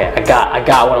now. Okay, I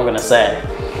got what I'm gonna say.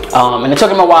 And it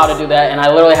took him a while to do that, and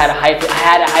I literally had to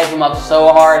hype him up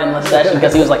so hard in the session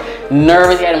because he was like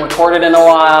nervous. He hadn't recorded in a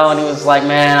while, and he was like,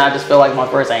 man, I just feel like my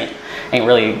verse ain't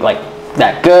really like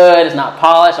that good. It's not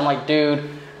polished. I'm like, dude,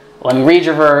 let me read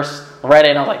your verse. Read it,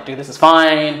 and I was like, dude, this is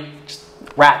fine. Just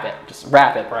rap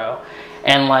it, bro.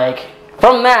 And like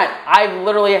from that, I've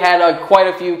literally had quite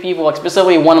a few people, like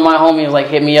specifically one of my homies, like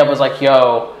hit me up, was like,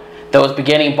 yo, those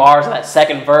beginning bars of that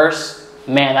 2nd verse,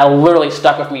 man, that literally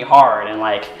stuck with me hard. And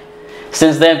like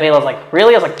since then, Bela was like,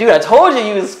 really? I was like, dude, I told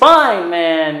you was fine,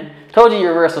 man. Told you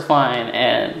your verse was fine.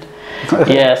 And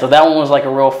yeah, so that one was like a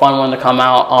real fun one to come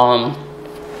out.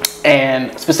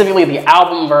 And specifically the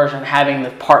album version having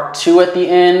the part 2 at the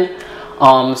end.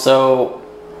 So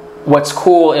what's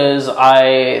cool is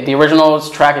the original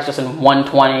track is just in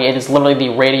 120. It is literally the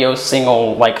radio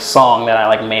single like song that I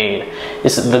like made.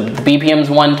 The BPM's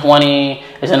 120.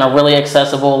 It's in a really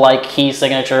accessible like key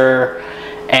signature,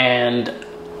 and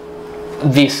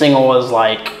the single was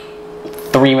like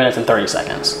 3 minutes and 30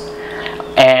 seconds.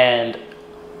 And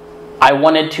I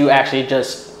wanted to actually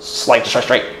just like a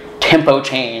straight tempo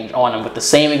change on them with the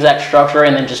same exact structure,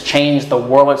 and then just change the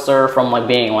Wurlitzer from like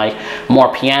being like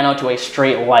more piano to a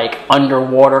straight like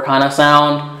underwater kind of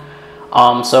sound.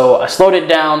 So I slowed it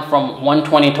down from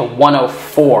 120 to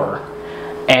 104,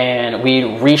 and we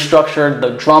restructured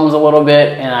the drums a little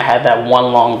bit, and I had that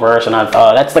one long verse, and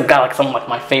that's got like some of like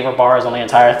my favorite bars on the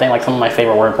entire thing, like some of my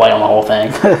favorite wordplay on the whole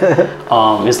thing.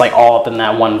 It's like all up in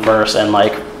that one verse. And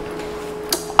like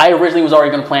I originally was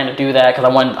already going to plan to do that because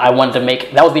I wanted to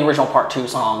make, that was the original part 2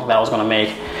 song that I was going to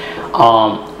make,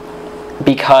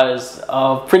 because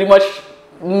of pretty much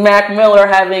Mac Miller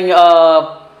having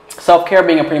Self-Care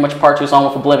being a pretty much part 2 song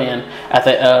with Oblivion at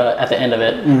the end of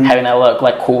it, having that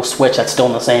like cool switch that's still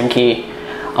in the same key.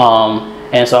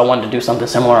 And so I wanted to do something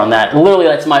similar on that. Literally,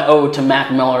 that's my ode to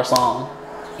Mac Miller song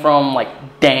from like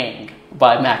Dang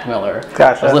by Mac Miller.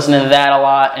 Gotcha. I was listening to that a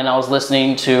lot, and I was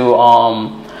listening to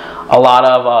a lot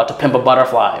of To Pimp a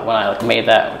Butterfly when I like made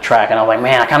that track, and I was like,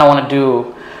 man, I kind of want to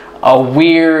do a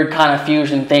weird kind of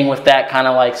fusion thing with that kind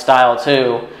of like style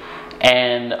too.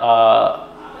 And I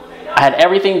had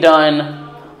everything done.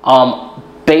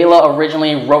 Bela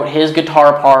originally wrote his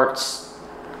guitar parts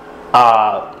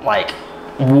like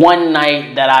one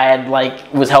night that I had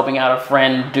like was helping out a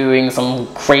friend doing some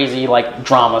crazy like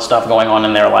drama stuff going on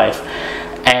in their life.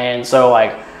 And so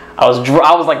like I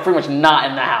was like pretty much not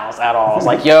in the house at all. I was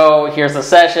like, yo, here's the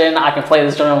session. I can play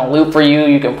this joint on a loop for you.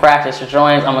 You can practice your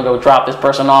joints. I'm gonna go drop this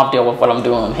person off, deal with what I'm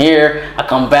doing here. I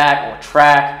come back, we'll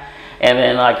track. And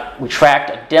then like we tracked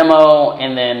a demo,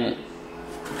 and then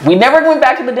we never went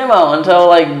back to the demo until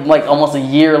like almost a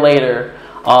year later,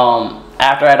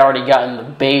 after I'd already gotten the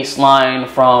bass line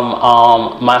from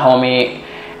my homie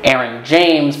Aaron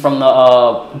James from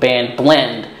the band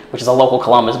Blend, which is a local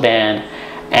Columbus band.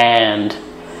 And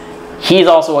he's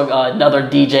also another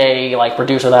DJ like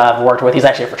producer that I've worked with. He's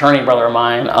actually a fraternity brother of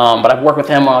mine, but I've worked with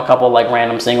him on a couple like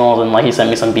random singles, and like he sent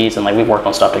me some beats, and like we've worked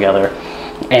on stuff together.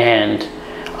 And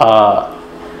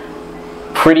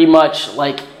pretty much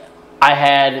like I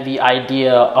had the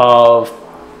idea of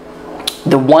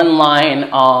the one line,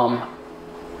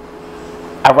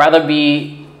 I'd rather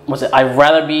be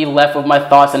left with my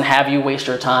thoughts than have you waste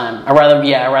your time. I'd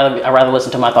rather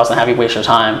listen to my thoughts than have you waste your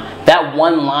time. That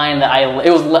one line that I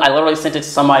literally sent it to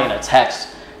somebody in a text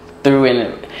through, and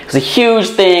it was a huge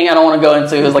thing. I don't want to go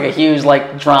into it. It was like a huge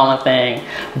like drama thing,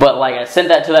 but like I sent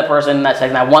that to that person in that text,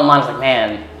 and that one line was like,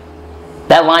 man,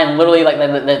 that line literally like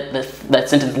that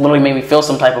sentence literally made me feel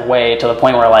some type of way, to the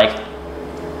point where like,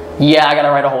 yeah, I gotta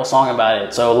write a whole song about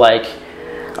it. So like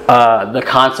the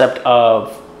concept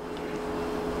of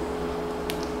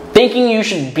thinking you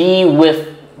should be with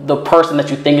the person that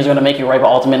you think is going to make you right, but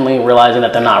ultimately realizing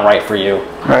that they're not right for you,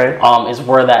 right? Is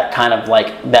where that kind of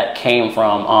like that came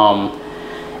from.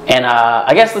 And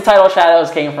I guess the title Shadows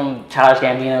came from Childish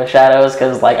Gambino's Shadows,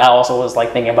 because like I also was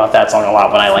like thinking about that song a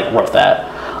lot when I like wrote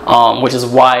that, which is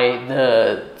why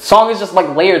the song is just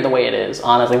like layered the way it is,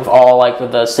 honestly, with all like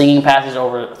with the singing passages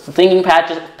over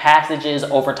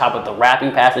top of the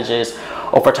rapping passages,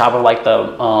 over top of like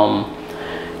the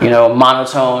you know,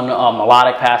 monotone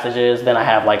melodic passages. Then I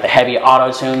have like the heavy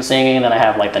auto-tune singing. Then I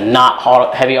have like the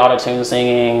not heavy auto-tune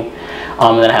singing.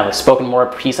 And then I have a spoken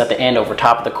word piece at the end over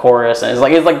top of the chorus. And it's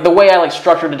like the way I like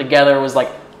structured it together was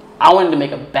like I wanted to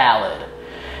make a ballad.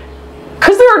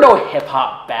 Cause there are no hip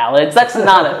hop ballads. That's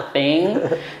not a thing.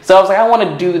 So I was like, I want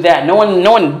to do that. No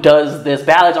one does this.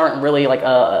 Ballads aren't really like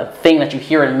a thing that you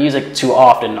hear in music too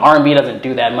often. R&B doesn't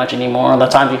do that much anymore. The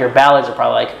times you hear ballads are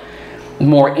probably like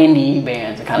more indie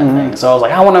bands and kind of thing. So I was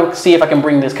like, I want to see if I can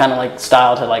bring this kind of like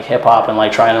style to like hip hop and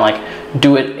like try and like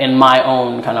do it in my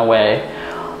own kind of way.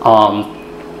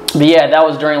 But yeah, that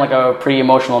was during like a pretty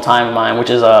emotional time of mine, which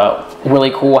is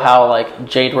really cool how like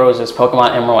Jade Rose's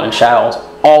Pokemon Emerald and Shadows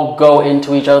all go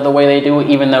into each other the way they do,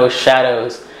 even though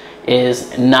Shadows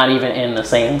is not even in the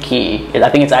same key. I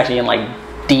think it's actually in like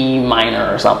D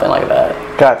minor or something like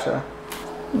that. Gotcha.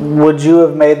 Would you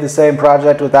have made the same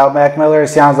project without Mac Miller? It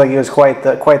sounds like he was quite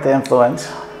the influence.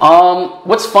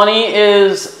 What's funny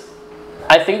is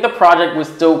I think the project would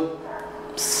still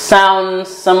sound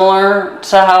similar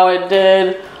to how it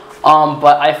did,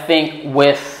 but I think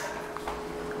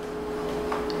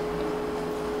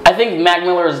Mac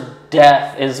Miller's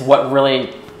death is what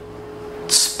really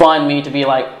spun me to be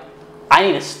like, I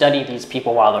need to study these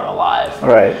people while they're alive.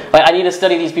 Right. Like I need to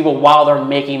study these people while they're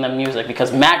making the music,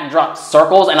 because Mac dropped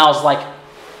Circles and I was like,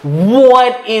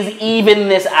 what is even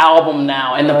this album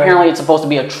now? And apparently it's supposed to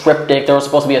be a triptych. There was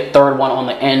supposed to be a third one on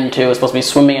the end too. It's supposed to be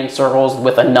Swimming in Circles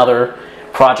with another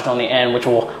project on the end, which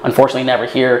we'll unfortunately never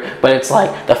hear. But it's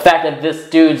like the fact that this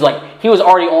dude's like, he was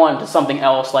already on to something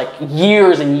else like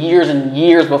years and years and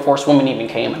years before Swimming even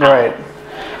came out. Right.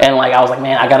 And like I was like,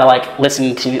 man, I gotta like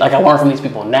listen to, like I learn from these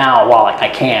people now while like I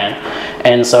can.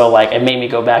 And so like it made me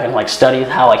go back and like study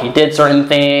how like he did certain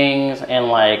things, and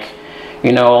like,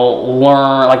 you know,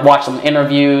 learn, like watch some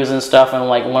interviews and stuff, and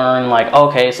like learn like,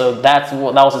 okay, so that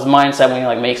was his mindset when he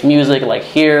like makes music, like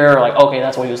here, like okay,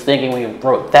 that's what he was thinking when he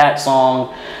wrote that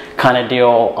song, kind of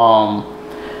deal.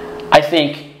 I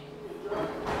think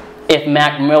if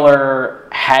Mac Miller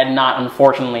had not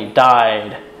unfortunately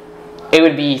died,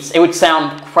 it would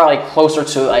sound probably closer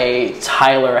to a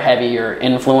Tyler heavier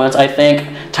influence. I think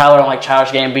Tyler like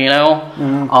Childish Gambino,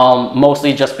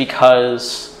 mostly just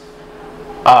because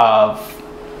of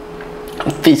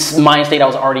this mind state I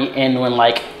was already in when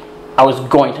like I was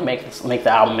going to make the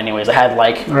album anyways. I had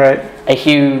like a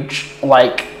huge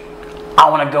like, I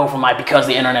want to go for my Because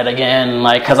the Internet again,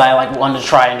 like because I like wanted to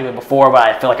try and do it before, but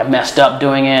I feel like I messed up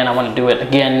doing it and I want to do it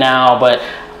again now, but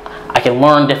I can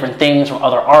learn different things from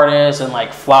other artists. And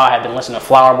like I had been listening to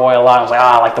Flower Boy a lot. I was like,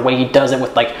 like the way he does it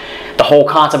with like the whole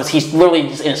concept is he's literally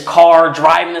just in his car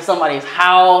driving to somebody's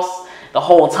house the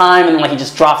whole time, and then like he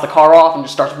just drops the car off and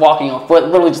just starts walking on foot,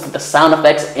 literally just like the sound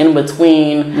effects in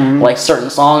between like certain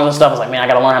songs and stuff. I was like, man, I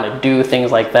gotta learn how to do things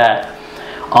like that.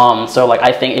 So like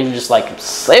I think it was just like,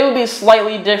 it would be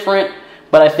slightly different,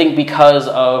 but I think because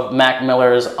of Mac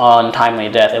Miller's untimely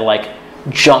death, it like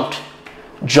jumped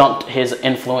his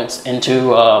influence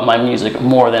into my music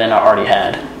more than it already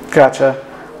had. Gotcha.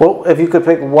 Well, if you could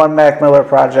pick one Mac Miller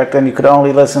project and you could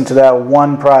only listen to that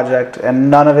one project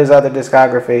and none of his other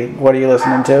discography, what are you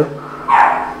listening to?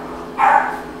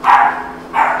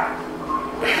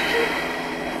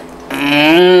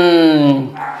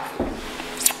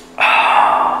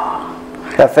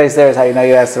 That face there is how you know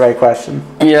you asked the right question.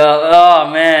 Yeah, oh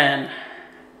man.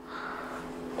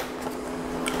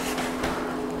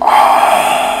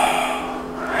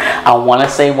 I want to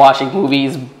say Watching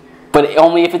Movies, but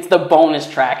only if it's the bonus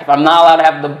track. If I'm not allowed to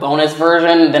have the bonus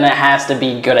version, then it has to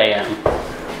be Good AM.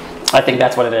 I think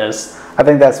that's what it is. I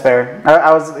think that's fair.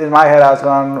 I was in my head, I was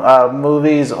going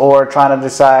movies or trying to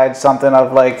decide something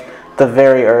of like the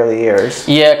very early years.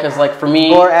 Yeah, because like for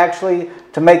me... Or actually,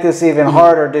 to make this even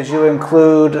harder, did you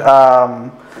include...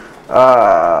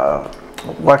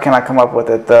 what can I come up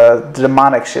with it? The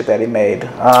demonic shit that he made.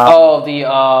 The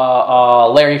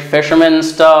Larry Fisherman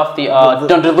stuff. The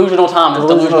Delusional Thomas.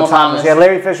 Delusional Thomas. Yeah,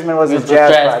 Larry Fisherman was his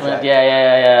jazz project.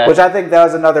 Yeah. Which I think that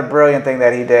was another brilliant thing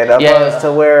that he did. Opposed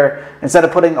to where, instead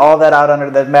of putting all that out under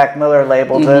the Mac Miller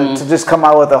label, to just come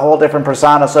out with a whole different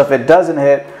persona. So if it doesn't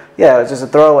hit, it's just a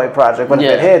throwaway project. But if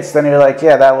it hits, then you're like,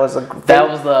 that was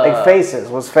like Faces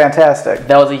was fantastic.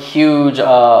 That was a huge...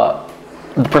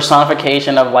 the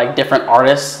personification of like different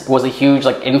artists was a huge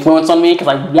like influence on me, because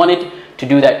I wanted to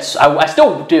do that. I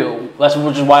still do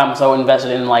which is why I'm so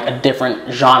invested in like a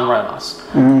different genres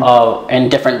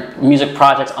and different music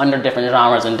projects under different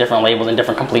genres and different labels and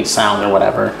different complete sounds or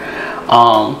whatever.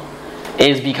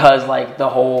 Is because like the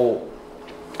whole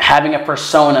having a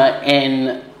persona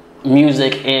in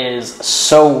music is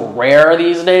so rare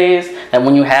these days that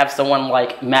when you have someone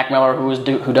like Mac Miller who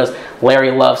does Larry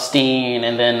Lovestein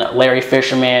and then Larry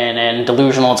Fisherman and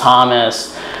Delusional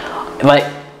Thomas, like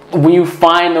when you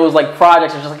find those like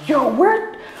projects, it's just like, yo,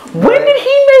 when did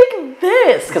he make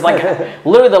this? Because like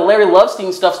literally the Larry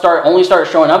Lovestein stuff only started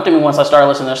showing up to me once I started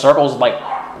listening to Circles like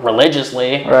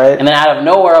religiously, right? And then out of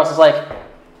nowhere I was just like,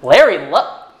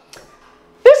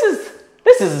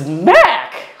 this is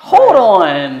Mac. Hold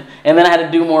on. And then I had to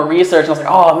do more research and I was like,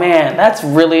 oh man, I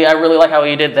really like how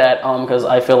he did that, because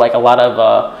I feel like a lot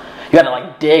of you gotta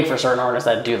like dig for certain artists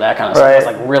that do that kind of stuff. It's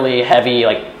like really heavy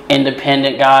like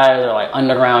independent guys or like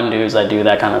underground dudes that do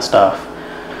that kind of stuff.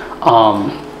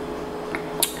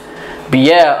 But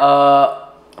yeah,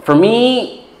 for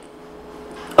me,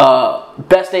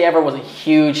 Best Day Ever was a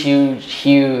huge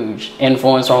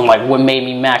influence on like what made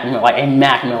me a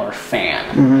Mac Miller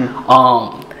fan.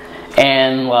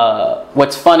 And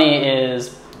what's funny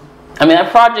is, I mean,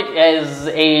 that project has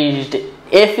aged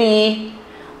iffy.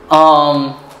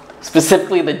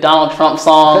 Specifically the Donald Trump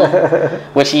song,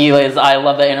 which I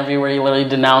love that interview where he literally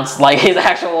denounced like his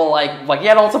actual like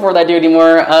yeah, don't support that dude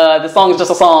anymore. The song is just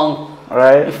a song,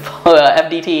 right?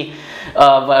 FDT.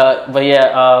 But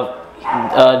yeah,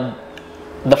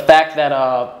 the fact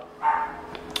that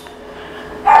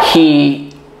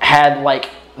he had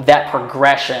like that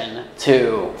progression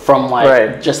from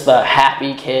like just the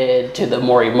happy kid to the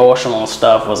more emotional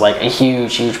stuff was like a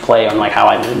huge play on like how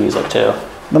I do music too.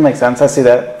 That makes sense. I see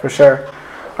that for sure.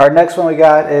 Our next one we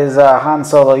got is Han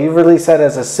Solo. You released that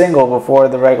as a single before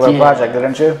the regular project,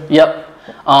 didn't you? Yep.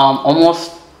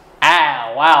 Almost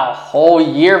whole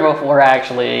year before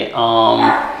actually. In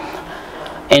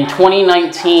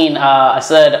 2019, I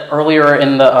said earlier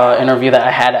in the interview that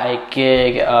I had a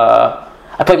gig.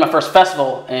 I played my first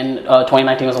festival in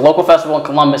 2019. It was a local festival in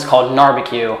Columbus called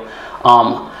Narbecue.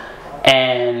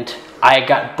 And I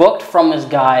got booked from this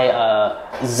guy,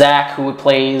 Zach, who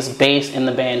plays bass in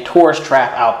the band Tourist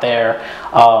Trap out there.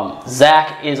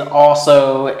 Zach is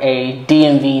also a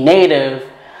DMV native.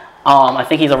 I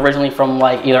think he's originally from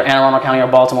like either Anne Arundel County or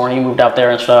Baltimore. He moved out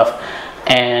there and stuff.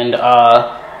 And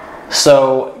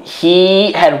so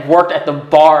he had worked at the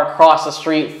bar across the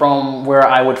street from where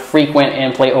I would frequent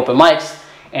and play open mics.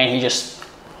 And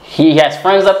he has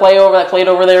friends that played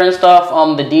over there and stuff.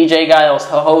 The DJ guy that was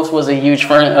the host was a huge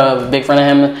friend, big friend of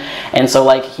him. And so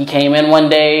like he came in one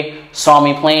day, saw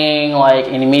me playing, like,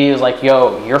 and immediately was like,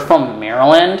 "Yo, you're from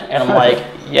Maryland?" And I'm like,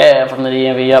 "Yeah, I'm from the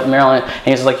DMV, yep, Maryland." And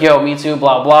he's like, "Yo, me too,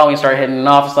 blah blah." And we started hitting it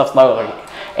off and stuff.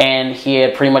 And he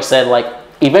had pretty much said like,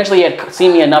 eventually he had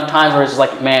seen me enough times where it's just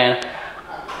like, man,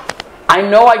 I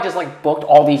know I just like booked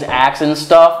all these acts and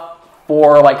stuff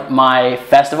for like my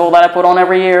festival that I put on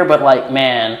every year, but like,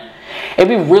 man, it'd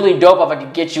be really dope if I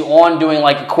could get you on doing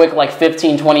like a quick like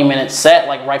 15-20 minute set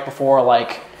like right before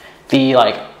like the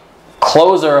like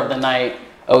closer of the night,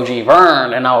 OG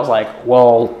Vern. And I was like,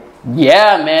 well,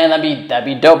 yeah, man, that'd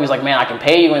be dope. He's like, man, I can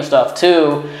pay you and stuff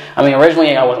too. I mean,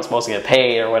 originally I wasn't supposed to get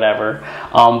paid or whatever,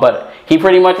 but he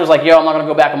pretty much was like, yo, I'm not gonna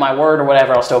go back on my word or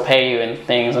whatever. I'll still pay you and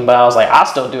things. But I was like, I'll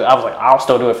still do it. I'll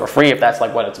still do it for free if that's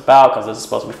like what it's about, because this is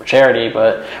supposed to be for charity.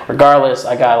 But regardless,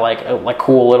 I got like a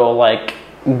cool little like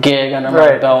gig under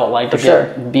my belt, like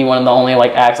be one of the only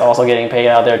like acts also getting paid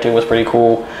out there too was pretty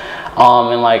cool.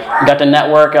 And like got to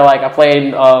network. Like I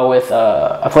played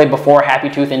I played before Happy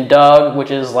Tooth and Doug,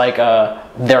 which is like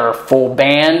their full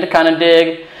band kind of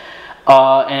dig.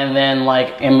 And then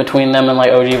like in between them and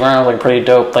like OG Vern was like pretty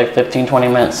dope, like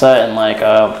 15-20 minute set. And like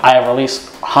I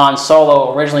released Han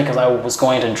Solo originally because I was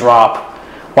going to drop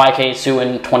YK2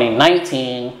 in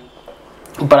 2019,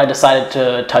 but I decided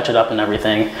to touch it up and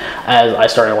everything as I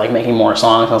started like making more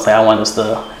songs. I was like, I want this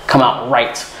to come out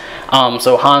right.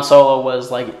 So Han Solo was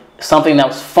like something that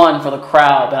was fun for the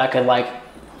crowd that I could like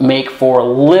make for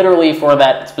literally for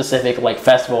that specific like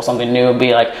festival, something new.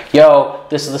 Be like, yo,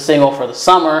 this is the single for the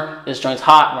summer, this joint's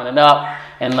hot, run it up.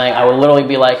 And like I would literally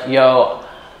be like, yo,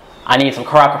 I need some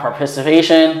karaoke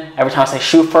participation. Every time I say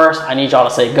shoot first, I need y'all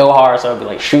to say go hard. So it would be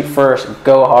like shoot first,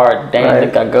 go hard, dang, I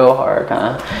think I go hard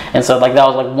kind of. And so like that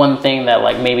was like one thing that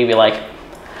like maybe be like,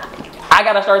 I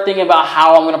gotta start thinking about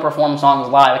how I'm gonna perform songs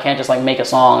live. I can't just like make a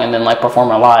song and then like perform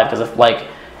it live, because if like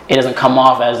it doesn't come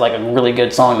off as like a really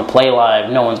good song to play live,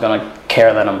 no one's gonna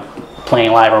care that I'm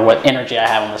playing live or what energy I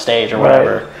have on the stage or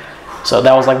whatever. So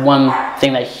that was like one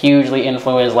thing that hugely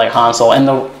influenced like Han Solo and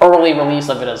the early release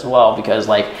of it as well, because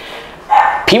like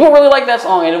people really like that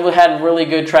song, and it had really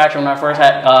good traction when I first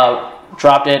had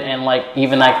dropped it, and like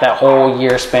even like that whole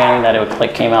year span that it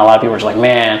like came out, a lot of people were just like,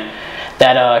 man,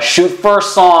 that Shoot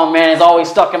First song, man, is always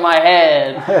stuck in my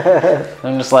head.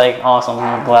 I'm just like, awesome.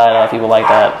 I'm glad people like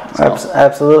that. So.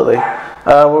 Absolutely.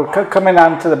 We're coming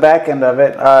on to the back end of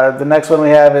it. The next one we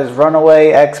have is Runaway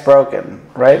X Broken,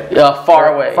 right? Yeah,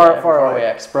 Far Away. Far Away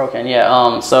X Broken.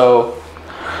 Yeah. So.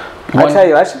 I tell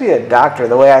you, I should be a doctor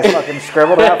the way I fucking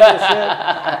scribbled out this shit.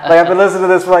 Like, I've been listening to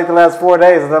this for like the last 4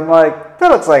 days, and I'm like,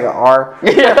 that looks like an R.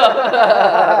 Yeah,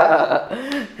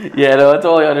 no, I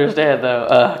totally understand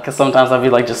though, because sometimes I'll be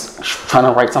like just trying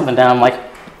to write something down. I'm like,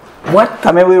 what?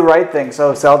 I mean, we write things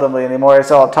so seldomly anymore. It's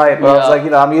all type. But I was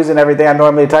like, I'm using everything I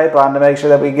normally type on to make sure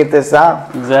that we get this down.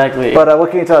 Exactly. But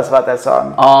what can you tell us about that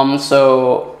song?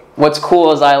 So what's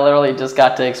cool is I literally just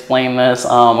got to explain this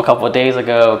a couple of days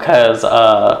ago because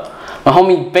my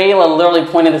homie Bela literally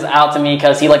pointed this out to me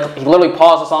because he literally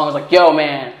paused the song and was like, yo,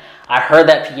 man, I heard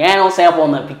that piano sample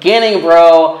in the beginning,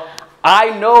 bro.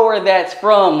 I know where that's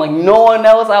from. Like, no one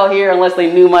else out here, unless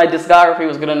they knew my discography,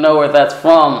 was gonna know where that's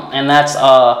from. And that's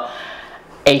a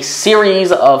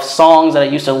series of songs that I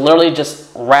used to literally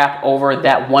just rap over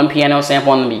that one piano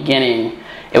sample in the beginning.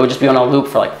 It would just be on a loop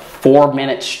for like 4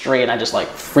 minutes straight, and I just like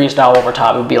freestyle over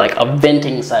top. It would be like a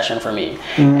venting session for me.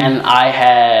 And I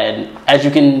had, as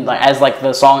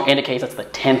the song indicates, that's the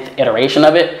 10th iteration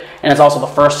of it, and it's also the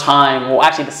first time, well,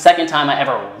 actually the second time I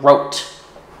ever wrote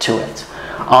to it.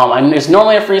 It's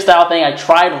normally a freestyle thing. I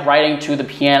tried writing to the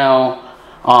piano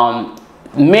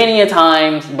many a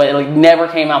times, but it like never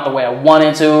came out the way I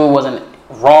wanted to. It wasn't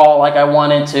raw like I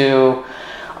wanted to.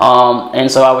 And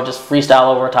so I would just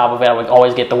freestyle over top of it. I would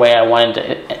always get the way I wanted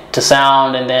it to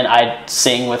sound, and then I'd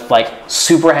sing with like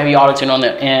super heavy autotune on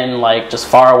the end, like just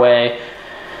Far Away,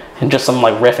 and just some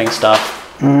like riffing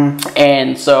stuff.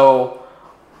 And so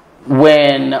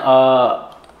when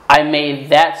I made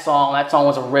that song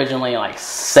was originally like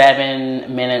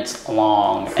 7 minutes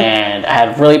long, and I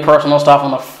had really personal stuff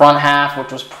on the front half,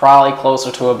 which was probably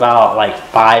closer to about like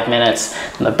 5 minutes,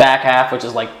 and the back half, which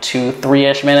is like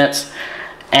 2-3-ish minutes.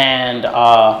 And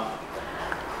I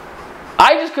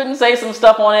just couldn't say some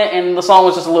stuff on it, and the song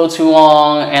was just a little too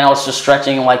long, and I was just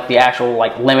stretching like the actual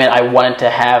like limit I wanted to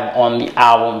have on the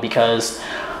album, because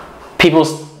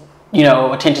people's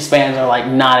attention spans are like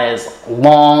not as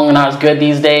long, not as good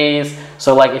these days.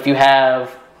 So like if you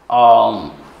have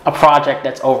a project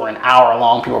that's over an hour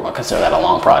long, people are going to consider that a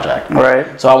long project.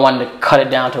 Right. So I wanted to cut it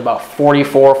down to about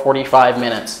 44-45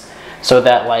 minutes so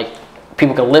that like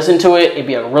people could listen to it. It'd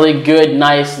be a really good,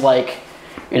 nice, like,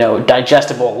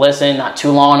 digestible listen, not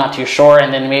too long, not too short,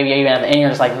 and then maybe even at the end you're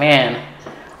just like, man,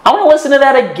 I want to listen to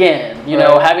that again.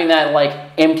 Having that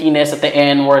like emptiness at the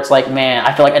end where it's like, man,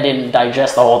 I feel like I didn't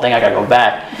digest the whole thing. I gotta go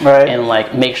back and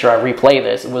like make sure I replay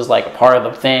this. It was like part of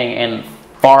the thing, and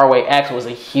Far Away X was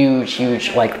a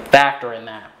huge like factor in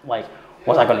that. Like,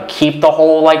 was I going to keep the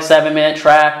whole like 7-minute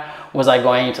track? Was I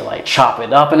going to like chop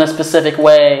it up in a specific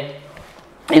way?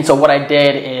 And so what I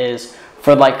did is,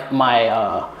 for like my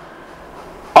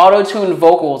auto-tuned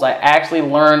vocals, I actually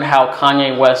learned how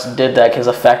Kanye West did that, his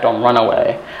effect on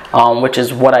Runaway, which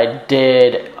is what I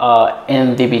did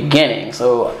in the beginning.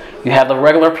 So you have the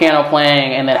regular piano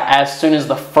playing, and then as soon as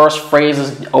the first phrase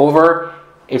is over,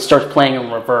 it starts playing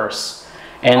in reverse.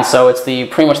 And so it's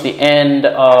pretty much the end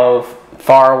of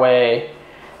Far Away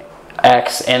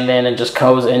X, and then it just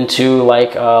goes into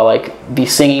like the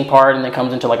singing part, and then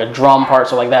comes into like a drum part.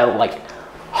 So like that like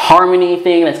harmony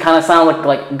thing that's kind of sounds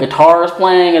like guitars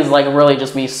playing is like really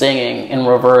just me singing in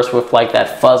reverse with like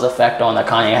that fuzz effect on that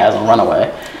Kanye has on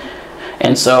Runaway.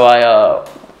 And so I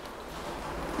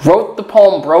wrote the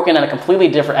poem Broken at a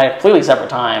completely separate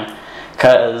time,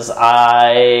 because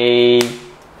I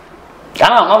don't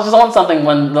know, I was just on something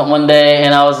one day,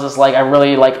 and I was just like, I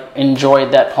really like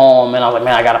enjoyed that poem, and I was like,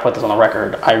 man, I gotta put this on the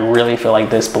record. I really feel like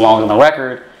this belongs on the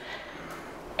record.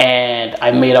 And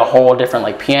I made a whole different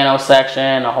like piano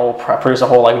section, produced a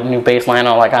whole like new bass line,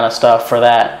 all that kind of stuff for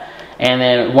that. And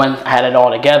then when I had it all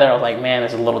together, I was like, man,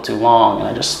 this is a little too long, and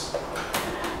I just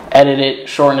edited it,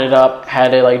 shortened it up,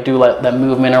 had to like do like that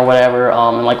movement or whatever.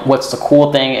 And like, what's the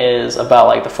cool thing is about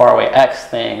like the Far Away X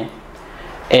thing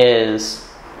is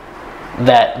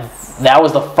that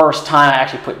was the first time I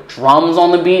actually put drums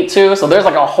on the beat too. So there's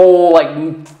like a whole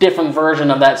like different version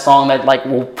of that song that like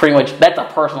will pretty much, that's a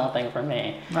personal thing for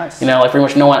me. Nice. Like pretty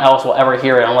much no one else will ever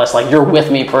hear it unless like you're with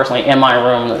me personally in my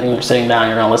room and you're sitting down and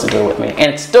you're gonna listen to it with me.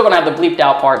 And it's still gonna have the bleeped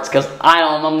out parts, because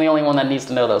I'm the only one that needs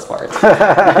to know those parts.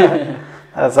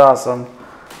 That's awesome.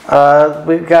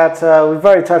 We've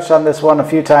already touched on this one a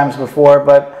few times before,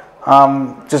 but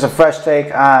just a fresh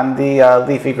take on the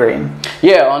leafy green.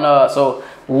 Yeah, on so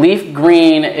leaf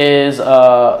green is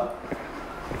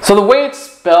so the way it's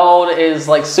spelled is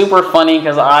like super funny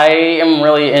because I am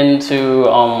really into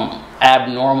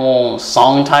abnormal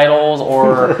song titles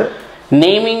or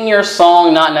naming your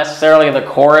song, not necessarily the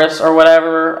chorus or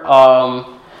whatever.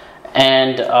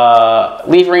 And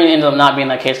leaf green ended up not being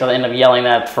that case because I ended up yelling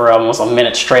that for almost a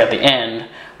minute straight at the end.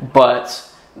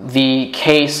 But the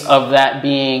case of that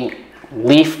being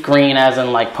leaf green as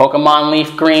in like Pokemon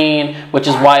leaf green, which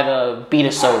is why the beat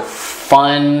is so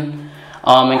fun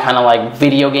and kind of like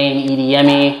video game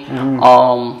EDM-y.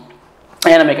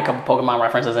 And I make a couple Pokemon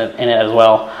references in it as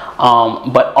well.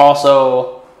 But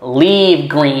also leave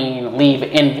green, leave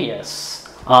envious.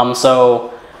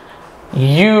 So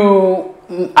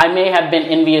I may have been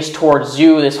envious towards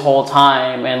you this whole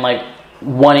time and like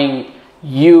wanting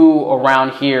you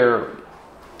around here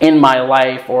in my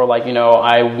life, or like, you know,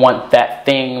 I want that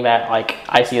thing that like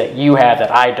I see that you have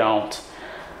that I don't.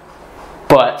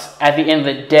 But at the end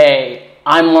of the day,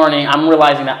 I'm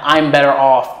realizing that I'm better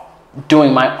off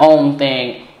doing my own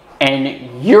thing,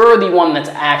 and you're the one that's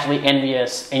actually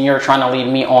envious, and you're trying to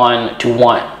lead me on to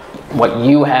want what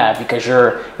you have because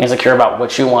you're insecure about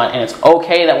what you want. And it's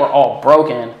okay that we're all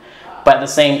broken, but at the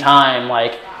same time,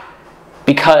 like,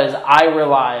 because I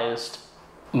realized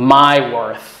my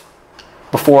worth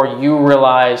before you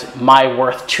realized my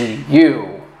worth to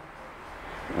you,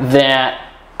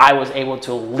 that I was able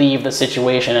to leave the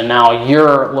situation, and now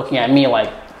you're looking at me like,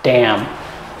 damn,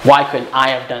 why couldn't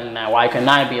I have done that? Why couldn't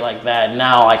I be like that?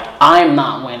 Now, like, I'm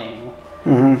not winning.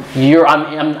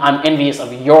 I'm envious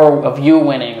of you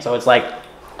winning. So it's like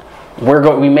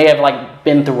we may have like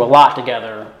been through a lot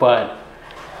together, but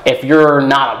if you're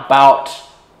not about,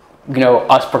 you know,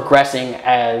 us progressing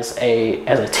as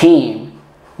a team,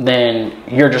 then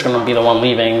you're just going to be the one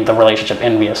leaving the relationship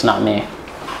envious, not me.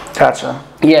 Gotcha.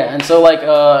 Yeah, and so like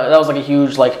that was like a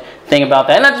huge like thing about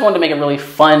that, and I just wanted to make it really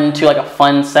fun too, like a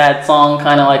fun sad song,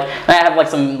 kind of like. And I have like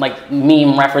some like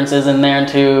meme references in there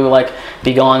too, like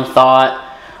 "Be Gone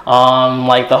Thought,"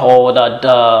 like the whole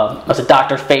what's a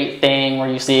Dr. Fate thing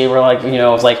where you see where like, you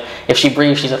know, it's like if she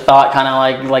breathes she's a thought, kind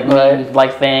of like meme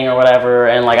like thing or whatever.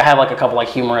 And like I have like a couple like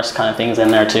humorous kind of things in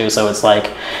there too, so it's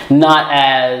like not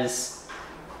as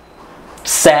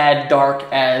sad dark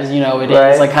as, you know, it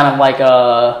is like kind of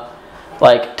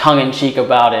like tongue-in-cheek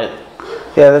about it.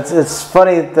 Yeah, it's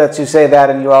funny that you say that,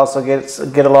 and you also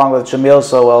get along with Jamil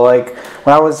so well. Like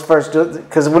when I was first doing,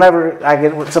 because whenever I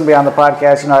get somebody on the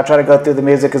podcast, you know, I try to go through the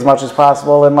music as much as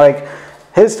possible, and like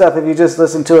his stuff, if you just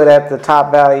listen to it at the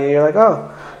top value, you're like,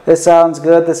 oh, this sounds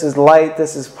good, this is light,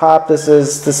 this is pop, this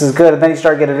is good, and then you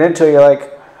start getting into it, you're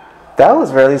like, that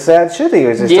was really sad shit he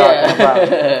was just talking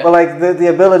about. But like the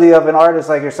ability of an artist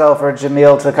like yourself or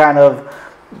Jamil to kind of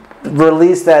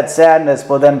release that sadness,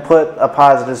 but then put a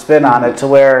positive spin on it to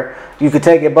where you could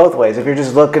take it both ways. If you're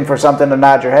just looking for something to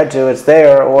nod your head to, it's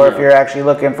there, or if you're actually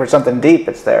looking for something deep,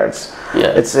 it's there.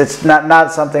 It's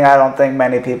not something I don't think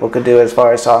many people could do as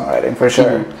far as songwriting, for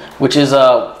sure. Which is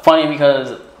funny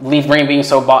because Leaf Green being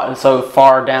so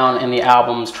far down in the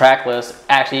album's track list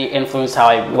actually influenced how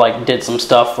I like did some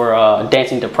stuff for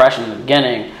Dancing Depression in the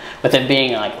beginning, with it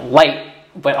being like light,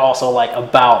 but also like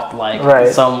about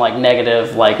like some like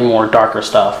negative, like more darker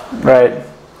stuff. Right.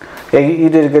 Yeah, you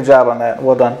did a good job on that.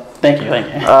 Well done. Thank you.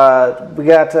 We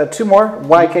got two more.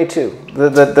 YK2,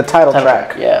 the title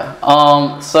track.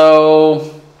 Yeah.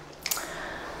 So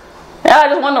yeah, I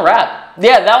just wanted to rap.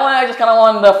 Yeah, that one I just kind of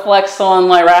wanted to flex on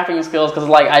my rapping skills, because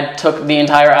like I took the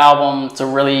entire album to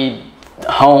really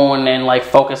hone and like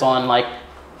focus on like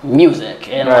music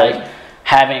and like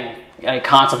having a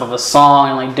concept of a song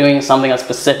and like doing something a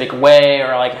specific way,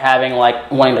 or like having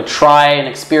like wanting to try and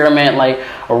experiment like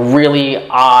a really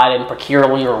odd and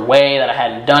peculiar way that I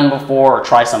hadn't done before, or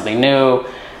try something new.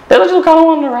 That I just kind of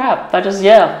wanted to rap. That's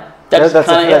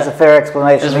a fair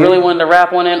explanation. Just really wanted to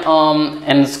rap on it,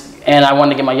 and I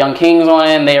wanted to get my Young Kings on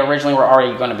it, and they originally were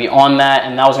already going to be on that,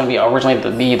 and that was going to be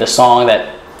originally the song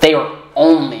that they were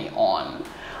only on,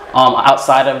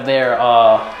 outside of their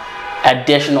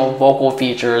additional vocal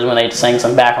features when they sang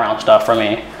some background stuff for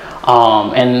me.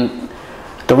 And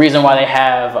the reason why they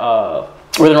have,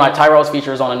 reason why Tyrell's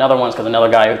features on another one is because another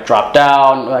guy dropped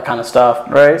out and that kind of stuff.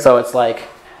 Right. So it's like,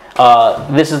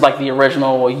 this is like the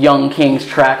original Young Kings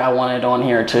track I wanted on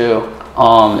here too.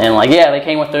 And like, yeah, they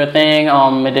came with their thing.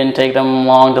 It didn't take them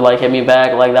long to like hit me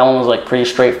back. Like that one was like pretty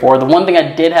straightforward. The one thing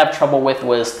I did have trouble with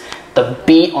was the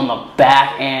beat on the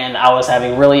back end. I was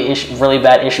having really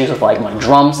bad issues with like my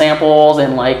drum samples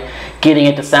and like getting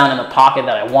it to sound in the pocket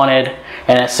that I wanted.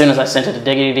 And as soon as I sent it to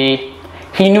Diggity D,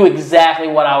 he knew exactly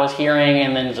what I was hearing,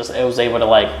 and then just it was able to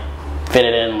like fit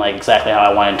it in like exactly how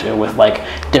I wanted to, with like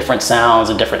different sounds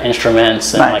and different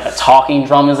instruments, and like a talking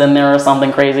drum is in there or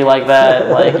something crazy like that.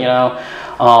 Like, you know,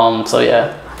 so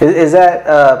yeah. Is that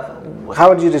how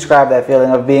would you describe that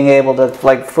feeling of being able to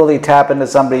like fully tap into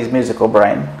somebody's musical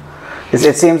brain?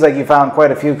 It seems like you found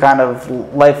quite a few kind of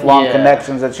lifelong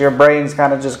connections, that your brains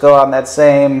kind of just go on the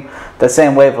same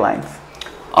wavelength.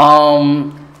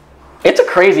 It's a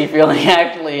crazy feeling,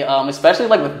 actually, especially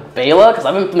like with Bela, because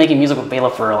I've been making music with Bela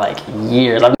for like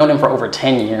years. I've known him for over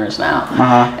 10 years now.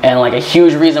 And like a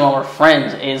huge reason why we're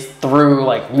friends is through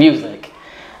like music.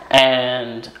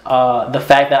 And the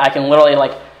fact that I can literally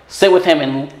like sit with him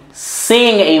and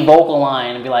sing a vocal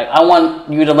line and be like, I want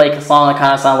you to make a song that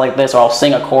kind of sounds like this, or I'll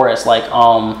sing a chorus, like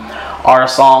our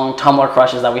song Tumblr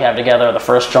Crushes that we have together, the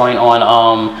first joint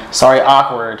on Sorry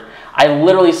Awkward. I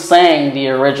literally sang the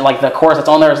original, like the chorus that's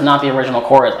on there is not the original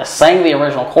chorus. I sang the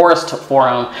original chorus for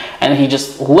him, and he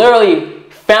just literally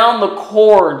found the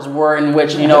chords were in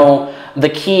which, you know, the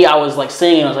key I was like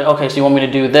singing. I was like, okay, so you want me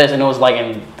to do this? And it was like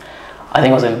in, I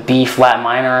think it was in B flat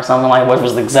minor or something, like, which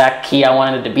was the exact key I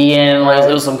wanted it to be in. Like,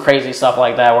 it was some crazy stuff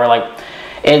like that, where like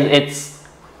it's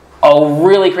a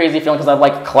really crazy feeling, because I've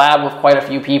like collabed with quite a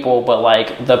few people, but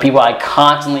like the people I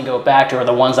constantly go back to are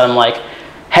the ones that I'm like,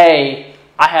 hey,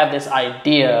 I have this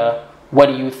idea, what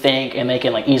do you think? And they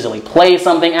can like easily play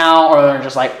something out, or they're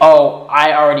just like, oh,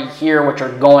 I already hear what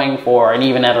you're going for, and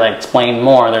even as I explain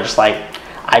more, they're just like,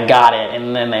 I got it,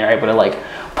 and then they're able to like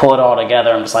pull it all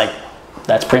together. I'm just like,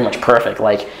 that's pretty much perfect.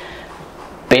 Like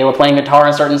Bela playing guitar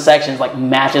in certain sections like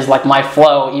matches like my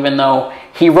flow, even though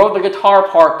he wrote the guitar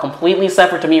part completely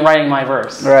separate to me writing my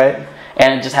verse. Right.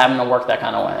 And it just happened to work that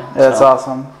kind of way. Yeah, that's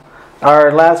awesome.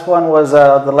 Our last one was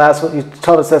the last one. You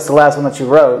told us that's the last one that you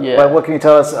wrote. Yeah. But what can you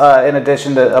tell us in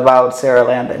addition to about Sarah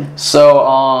Landing?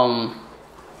 So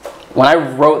when I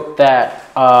wrote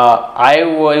that, I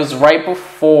was right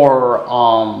before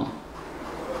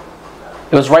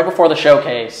it was right before the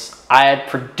showcase. I had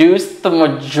produced the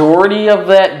majority of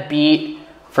that beat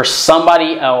for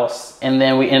somebody else, and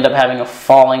then we ended up having a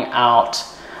falling out.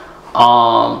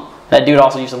 That dude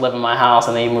also used to live in my house,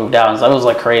 and then he moved out, and so it was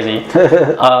like crazy.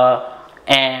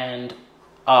 And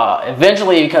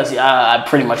eventually, because I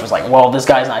pretty much was like, well, this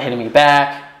guy's not hitting me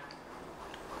back,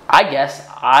 I guess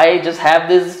I just have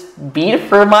this beat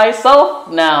for myself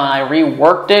now. And I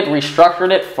reworked it,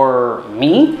 restructured it for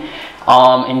me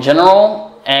in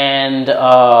general, and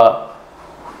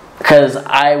because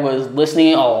I was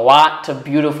listening a lot to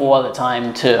Beautiful at the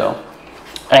time too.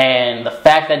 And the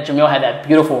fact that Jamil had that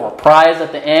beautiful reprise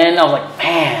at the end, I was like,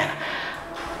 man,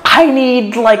 I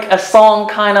need like a song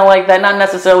kind of like that. Not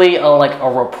necessarily like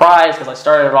a reprise, because I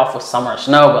started it off with Summer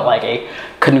Snow, but like a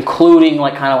concluding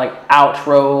like kind of like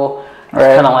outro,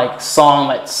 kind of like song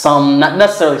that not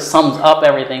necessarily sums up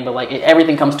everything, but like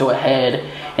everything comes to a head.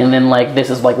 And then like this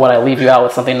is like what I leave you out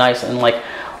with, something nice and like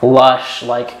lush,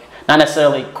 like not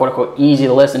necessarily quote unquote easy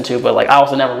to listen to, but like I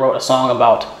also never wrote a song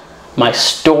about my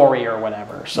story or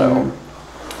whatever. So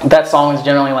that song is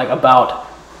generally like about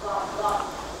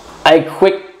a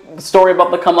quick story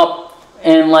about the come up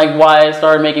and like why I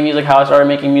started making music, how I started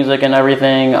making music and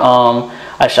everything.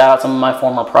 I shout out some of my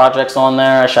former projects on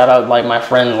there. I shout out like my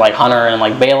friends like Hunter and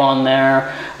like Bela on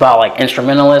there, about like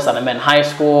instrumentalists that I met in high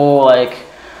school. Like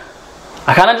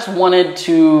I kind of just wanted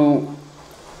to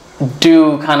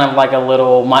do kind of like a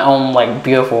little, my own like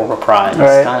beautiful reprise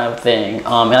kind of thing. And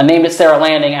I named it Sarah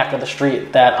Landing after the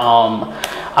street that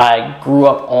I grew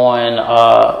up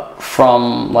on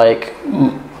from like,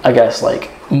 I guess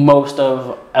like most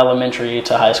of elementary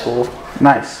to high school.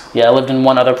 Nice. Yeah, I lived in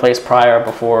one other place prior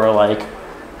before like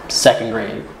 2nd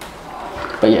grade.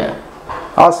 But yeah.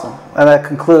 Awesome. And that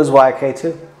concludes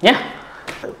YK2. Yeah.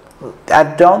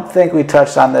 I don't think we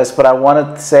touched on this, but I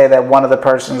wanted to say that one of the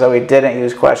persons that we didn't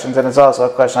use questions, and it's also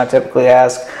a question I typically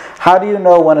ask, how do you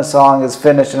know when a song is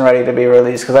finished and ready to be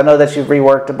released? Because I know that you've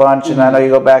reworked a bunch, and I know you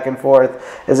go back and forth.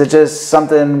 Is it just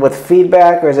something with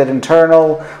feedback, or is it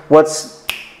internal?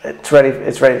 It's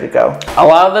ready to go? A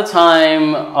lot of the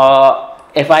time,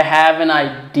 if I have an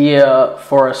idea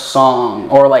for a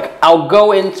song, or like I'll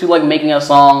go into like making a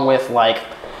song with like,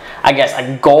 I guess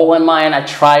a goal in mind. I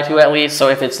try to at least. So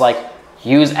if it's like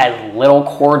use as little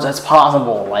chords as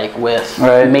possible, like with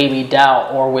Maybe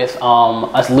Doubt, or with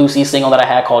a Lucy single that I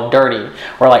had called Dirty,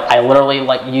 where like I literally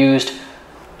like used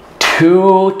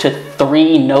 2 to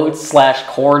 3 notes /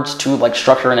 chords to like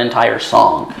structure an entire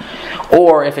song.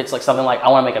 Or if it's like something like I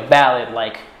want to make a ballad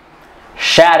like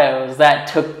Shadows, that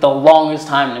took the longest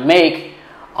time to make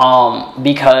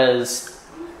because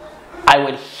I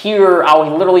would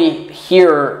literally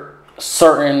hear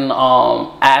certain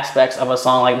aspects of a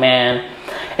song, like, man,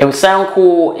 it would sound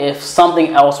cool if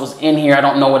something else was in here. I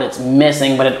don't know what it's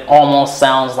missing, but it almost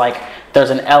sounds like there's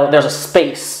a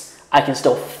space I can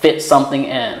still fit something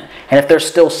in. And if there's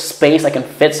still space I can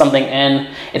fit something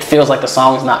in, it feels like the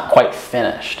song's not quite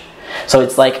finished. So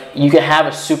it's like you can have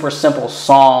a super simple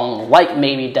song like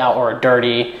maybe Doubt or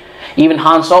Dirty. Even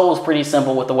Han Solo is pretty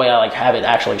simple with the way I like have it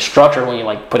actually structured when you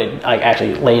like put it like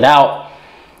actually laid out.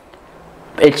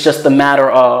 It's just a matter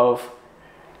of,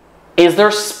 is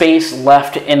there space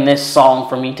left in this song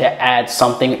for me to add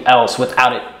something else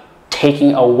without it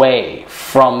taking away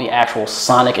from the actual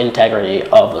sonic integrity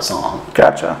of the song?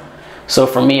 Gotcha. So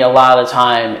for me, a lot of the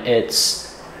time,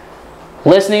 it's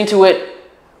listening to it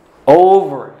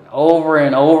over and over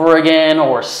and over again,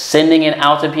 or sending it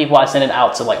out to people. I send it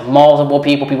out to like multiple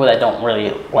people that don't really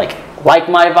like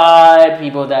my vibe,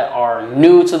 people that are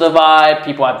new to the vibe,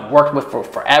 people I've worked with for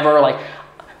forever. Like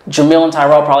Jamil and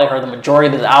Tyrell probably heard the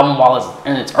majority of the album while it's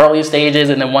in its early stages,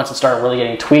 and then once it started really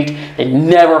getting tweaked, they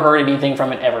never heard anything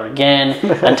from it ever again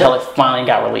until it finally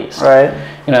got released. Right.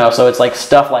 You know, so it's like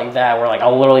stuff like that where like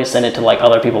I'll literally send it to like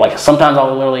other people. Like sometimes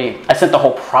I sent the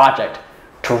whole project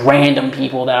to random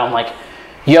people that I'm like,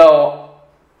 yo,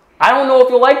 I don't know if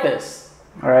you'll like this.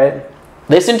 Right.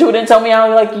 Listen to it and tell me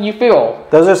how like you feel.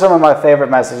 Those are some of my favorite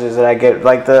messages that I get,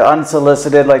 like the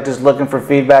unsolicited, like just looking for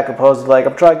feedback, opposed to like,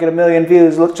 I'm trying to get 1 million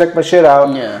views, look, check my shit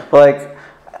out. Yeah. But like,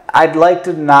 I'd like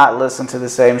to not listen to the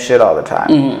same shit all the time.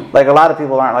 Mm-hmm. Like a lot of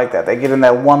people aren't like that. They get in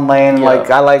that one lane. Yeah. Like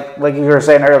I like you were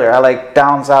saying earlier, I like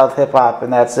down south hip hop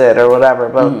and that's it or whatever.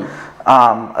 But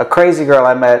a crazy girl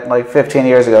I met like 15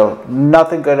 years ago,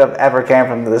 nothing good ever came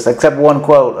from this except one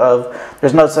quote of,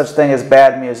 there's no such thing as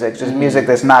bad music, just music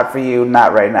that's not for you,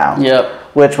 not right now. Yep.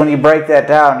 Which when you break that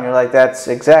down, you're like, that's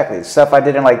exactly stuff I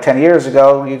did in like 10 years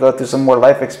ago. You go through some more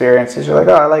life experiences, you're like,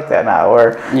 oh, I like that now.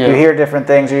 Or you hear different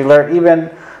things, or you learn. Even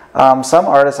some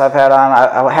artists I've had on,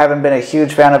 I haven't been a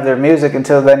huge fan of their music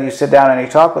until then you sit down and you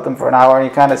talk with them for an hour and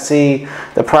you kind of see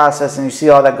the process and you see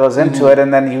all that goes into it,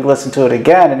 and then you listen to it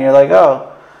again and you're like, oh,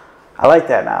 I like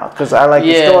that now because I like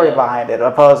the story behind it,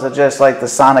 opposed to just like the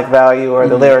sonic value or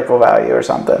the lyrical value or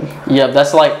something. Yeah,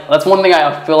 that's one thing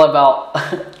I feel about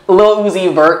Lil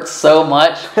Uzi Vert so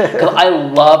much, because I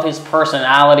love his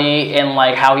personality and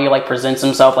like how he like presents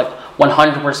himself, like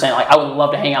 100%. Like I would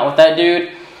love to hang out with that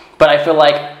dude, but I feel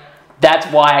like that's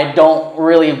why I don't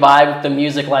really vibe with the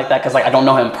music like that, because like I don't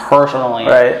know him personally.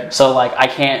 Right. So like I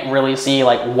can't really see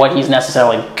like what he's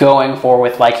necessarily going for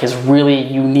with like his really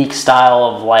unique style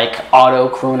of like auto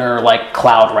crooner, like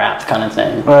cloud rap kind of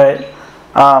thing. Right.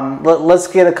 Let's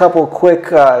get a couple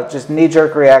quick just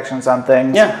knee-jerk reactions on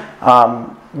things. Yeah.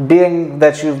 Being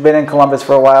that you've been in Columbus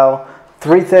for a while,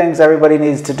 3 things everybody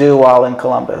needs to do while in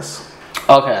Columbus.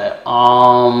 Okay.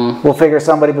 We'll figure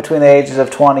somebody between the ages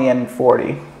of 20 and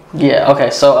 40. Yeah, okay,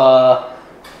 so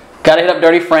gotta hit up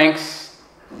Dirty Frank's,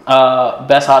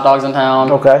 best hot dogs in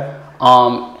town. Okay.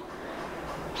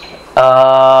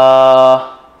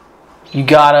 You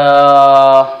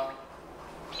gotta,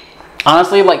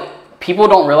 honestly, like, people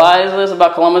don't realize this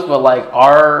about Columbus, but like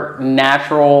our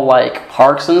natural like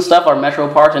parks and stuff, our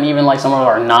metro parks, and even like some of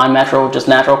our non-metro, just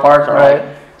natural parks are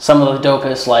like some of the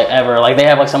dopest like ever. Like they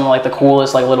have like some of like the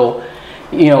coolest like little,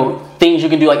 you know, things you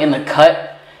can do like in the cut.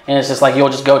 And it's just like you'll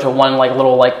just go to one like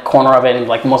little like corner of it and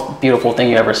like the most beautiful thing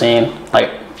you've ever seen,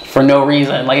 like for no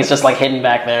reason. Like it's just like hidden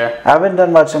back there. I haven't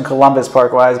done much in Columbus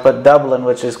park wise, but Dublin,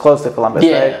 which is close to Columbus,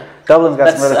 right? Dublin's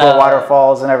got some really cool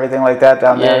waterfalls and everything like that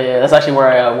down there. Yeah, that's actually where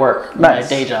I work. Nice.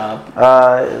 My day job.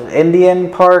 Indian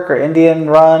Park or Indian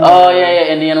Run. Oh yeah,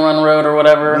 Indian Run Road or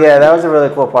whatever. Yeah, that was a really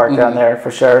cool park down there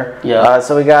for sure. Yeah.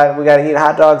 So we got to eat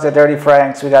hot dogs at Dirty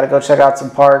Frank's. We got to go check out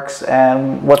some parks.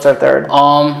 And what's our third?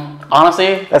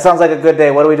 Honestly, that sounds like a good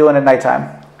day. What are we doing at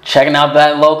nighttime? Checking out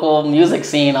that local music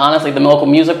scene. Honestly, the local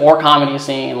music or comedy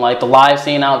scene, like the live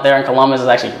scene out there in Columbus, is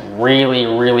actually really,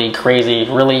 really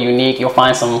crazy, really unique. You'll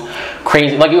find some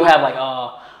crazy, like you have like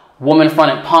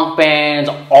woman-fronted punk bands,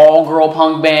 all-girl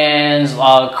punk bands,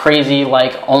 crazy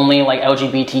like only like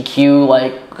LGBTQ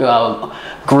like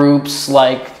groups.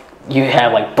 Like you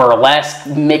have like burlesque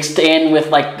mixed in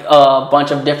with like a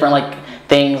bunch of different like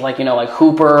things, like, you know, like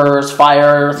hoopers,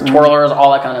 fires, twirlers,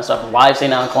 all that kind of stuff. Live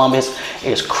scene out in Columbus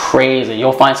is crazy.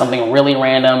 You'll find something really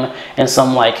random in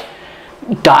some like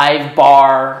dive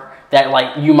bar that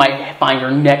like you might find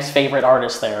your next favorite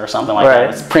artist there or something like that.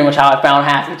 It's pretty much how I found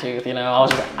Happy Tooth. You know, I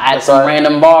was just at some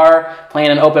random bar playing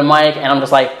an open mic, and I'm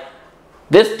just like,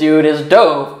 this dude is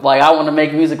dope. Like, I want to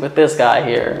make music with this guy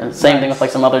here. And same thing with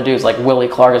like some other dudes. Like Willie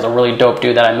Clark is a really dope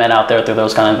dude that I met out there through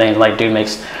those kind of things. Like, dude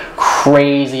makes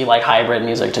crazy like hybrid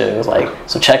music too. It's like,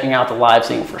 so checking out the live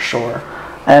scene for sure.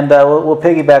 And we'll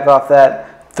piggyback off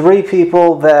that. 3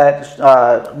 people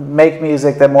that make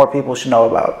music that more people should know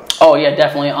about. Oh yeah,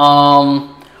 definitely.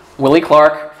 Willie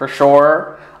Clark for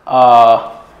sure.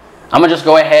 I'm gonna just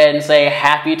go ahead and say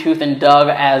Happy Tooth and Doug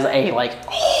as a like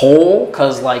whole,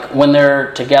 because like when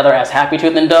they're together as Happy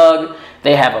Tooth and Doug,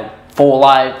 they have a full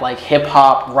live like hip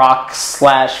hop rock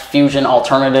 / fusion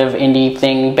alternative indie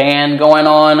thing band going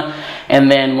on,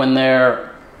 and then when they're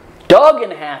Doug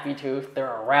and Happy Tooth,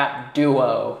 they're a rap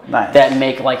duo that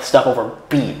make like stuff over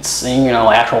beats and, you know,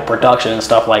 like actual production and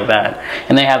stuff like that.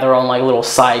 And they have their own like little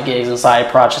side gigs and side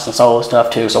projects and solo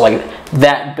stuff too. So like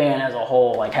that band as a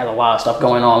whole like has a lot of stuff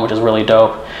going on, which is really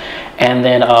dope. And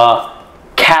then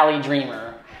Cali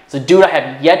Dreamer. It's a dude I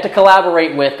have yet to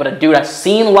collaborate with, but a dude I've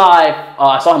seen live.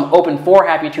 I saw him open for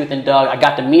Happy Tooth and Doug. I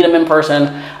got to meet him in person.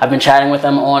 I've been chatting with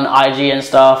him on IG and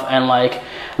stuff, and like,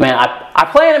 man, I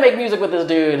plan to make music with this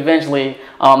dude eventually.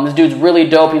 This dude's really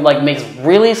dope. He like makes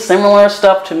really similar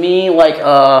stuff to me, like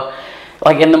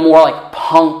in the more like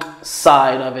punk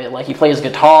side of it. Like he plays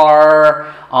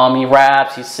guitar, he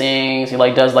raps, he sings, he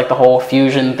like does like the whole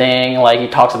fusion thing. Like he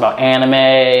talks about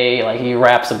anime, like he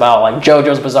raps about like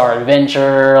JoJo's Bizarre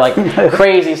Adventure, like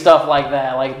crazy stuff like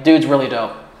that. Like dude's really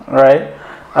dope. All right,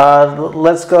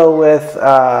 let's go with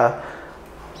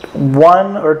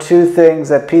 1 or 2 things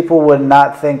that people would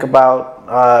not think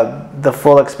about the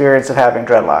full experience of having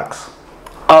dreadlocks.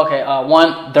 Okay,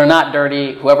 1, they're not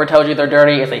dirty. Whoever tells you they're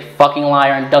dirty is a fucking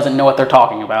liar and doesn't know what they're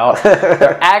talking about.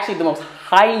 They're actually the most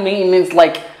high maintenance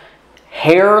like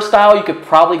hairstyle you could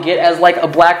probably get as like a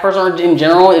black person in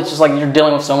general. It's just like you're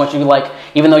dealing with so much. You like,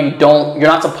 even though you're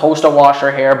not supposed to wash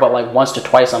your hair, but like once to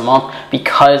twice a month,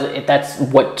 because that's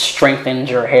what strengthens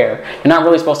your hair. You're not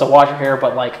really supposed to wash your hair,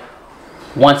 but like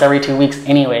once every 2 weeks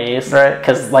anyways, right?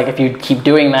 Because like if you keep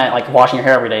doing that, like washing your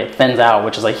hair every day, it thins out,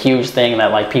 which is a huge thing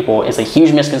that like people, it's a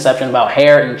huge misconception about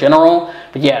hair in general.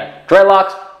 But yeah,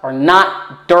 dreadlocks are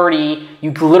not dirty.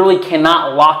 You literally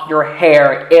cannot lock your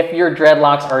hair if your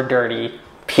dreadlocks are dirty,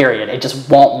 period. It just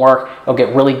won't work. It'll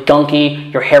get really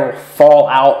gunky. Your hair will fall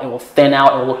out. It will thin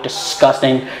out. It will look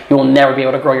disgusting. You will never be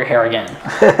able to grow your hair again.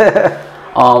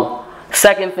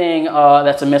 Second thing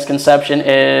that's a misconception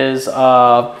is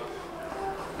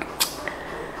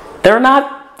they're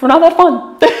not that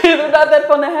fun. They're not that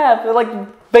fun to have. They're like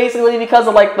basically because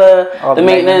of like the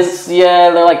maintenance. Yeah,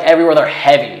 they're like everywhere. They're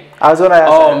heavy. I was going to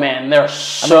ask. Oh man, they're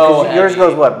so heavy. Yours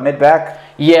goes what, mid back?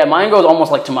 Yeah, mine goes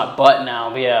almost like to my butt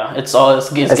now. But yeah, it's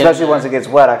especially once it gets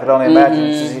wet. I could only imagine.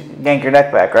 It's just yank your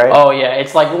neck back, right? Oh yeah,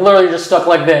 it's like literally just stuck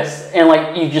like this, and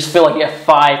like you just feel like you have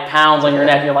 5 pounds on your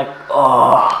neck. You're like,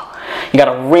 oh. You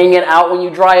gotta wring it out when you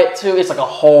dry it too. It's like a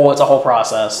whole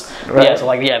process. Right. Yeah, so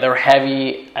like they're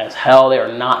heavy as hell. They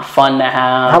are not fun to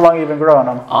have. How long have you been growing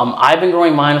them? I've been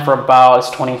growing mine for it's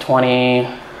 2020,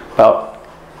 about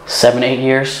 7-8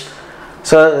 years.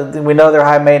 So we know they're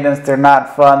high maintenance. They're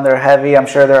not fun. They're heavy. I'm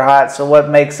sure they're hot. So what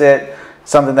makes it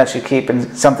something that you keep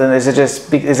and something? Is that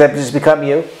just become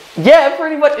you? Yeah,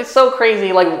 pretty much. It's so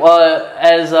crazy. Like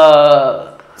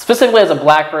specifically as a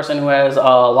black person who has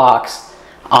locks.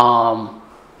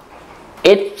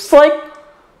 It's like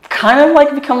kind of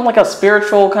like become like a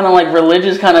spiritual kind of like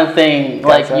religious kind of thing.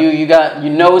 Gotcha. Like you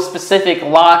know specific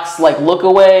locks like look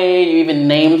away. You even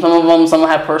name some of them. Some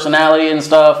have personality and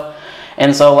stuff.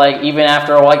 And so like even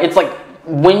after like it's like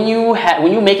when you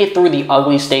make it through the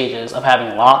ugly stages of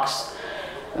having locks,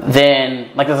 then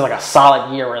like there's like a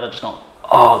solid year where they're just going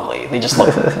ugly. They just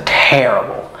look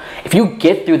terrible. If you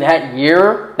get through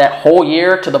that whole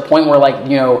year to the point where like,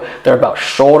 you know, they're about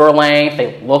shoulder length,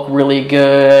 they look really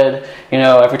good, you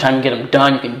know, every time you get them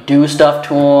done, you can do stuff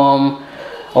to them,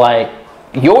 like,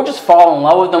 you'll just fall in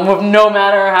love with them with no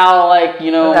matter how, like, you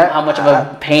know, how much of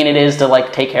a pain it is to,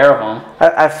 like, take care of them.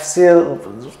 I feel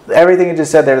everything you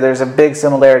just said there's a big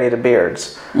similarity to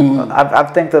beards. Mm-hmm. I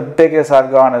think the biggest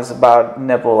I've gone is about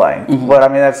nipple length, mm-hmm. But I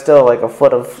mean, that's still like a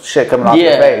foot of shit coming off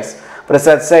your face. But it's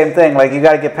that same thing. Like you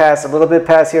got to get past a little bit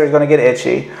past here is going to get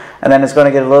itchy, and then it's going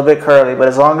to get a little bit curly. But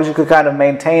as long as you could kind of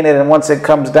maintain it, and once it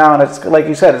comes down, it's like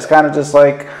you said, it's kind of just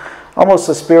like almost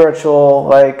a spiritual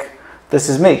like this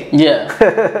is me. Yeah.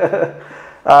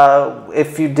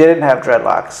 If you didn't have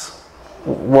dreadlocks,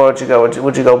 where would you go?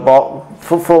 Would you go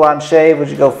full on shave? Would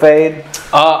you go fade?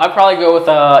 I'd probably go with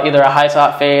either a high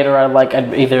top fade or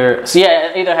I'd either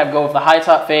go with the high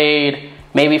top fade.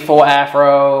 Maybe full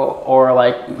afro, or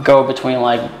like go between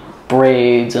like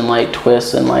braids and like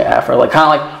twists and like afro, like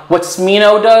kind of like what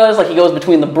Smino does, like he goes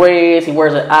between the braids, he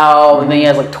wears it out, and then he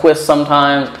has like twists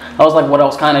sometimes. That was like what I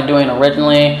was kind of doing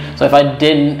originally. So if I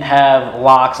didn't have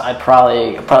locks, I'd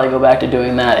probably go back to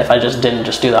doing that if I just didn't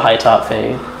just do the high top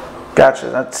fade.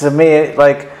 Gotcha. To me,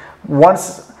 like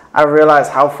once I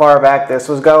realized how far back this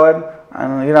was going,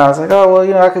 and I was like, oh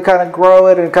well, I could kind of grow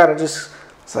it and kind of just.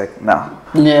 It's like no.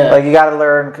 Yeah. Like you got to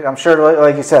learn. I'm sure,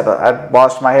 like you said, I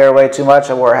washed my hair way too much.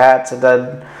 I wore hats and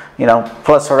then,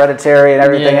 plus hereditary and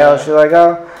everything else. You're like,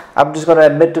 oh, I'm just going to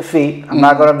admit defeat. I'm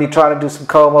not going to be trying to do some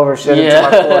comb over shit into my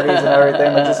 40s and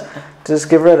everything. But just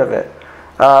get rid of it.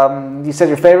 You said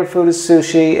your favorite food is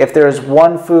sushi. If there is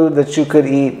one food that you could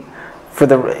eat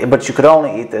but you could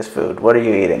only eat this food, what are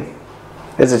you eating?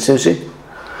 Is it sushi?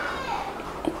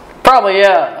 Probably,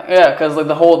 yeah, because like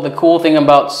the cool thing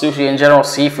about sushi in general,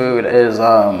 seafood is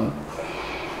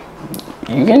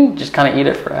you can just kind of eat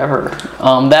it forever.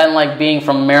 That and like being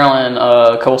from Maryland,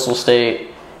 coastal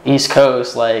state, East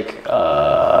Coast, like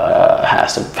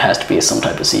has to be some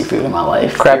type of seafood in my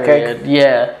life. Crab cake?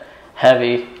 Yeah,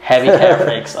 heavy crab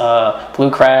cakes,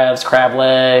 blue crabs, crab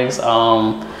legs,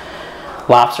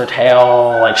 lobster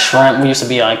tail, like shrimp. We used to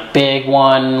be like big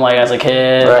one, like as a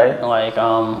kid, right? Like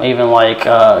even like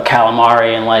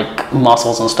calamari and like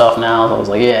mussels and stuff now. So I was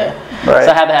like, yeah. Right.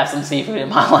 So I had to have some seafood in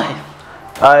my life.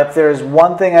 If there's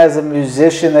one thing as a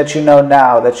musician that you know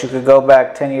now that you could go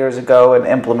back 10 years ago and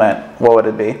implement, what would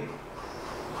it be?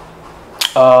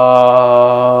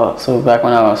 So back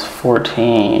when I was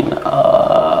 14,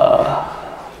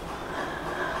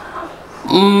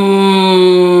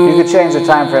 you could change the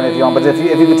time frame if you want, but if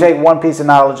you could take one piece of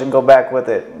knowledge and go back with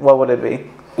it, what would it be?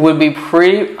 Would be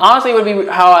pretty, honestly, it would be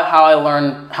how I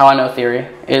learned, how I know theory.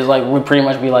 Is like, would pretty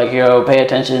much be like, pay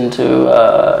attention to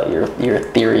your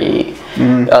theory,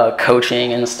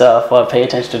 coaching and stuff. Pay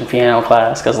attention to the piano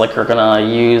class, because like you're gonna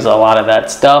use a lot of that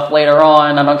stuff later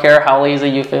on. I don't care how lazy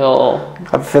you feel.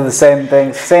 I feel the same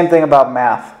thing about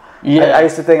math. Yeah. I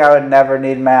used to think I would never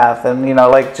need math, and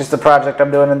like just the project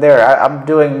I'm doing in there, I'm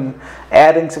doing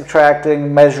adding,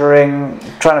 subtracting, measuring,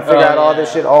 trying to figure out all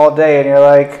this shit all day, and you're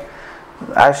like,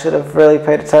 I should have really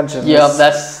paid attention. Yeah,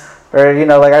 that's... Or,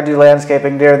 like I do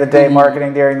landscaping during the day,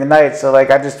 marketing during the night, so like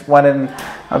I just went in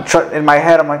my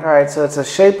head, I'm like, all right, so it's a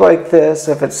shape like this,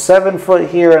 if it's 7 foot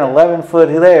here and 11 foot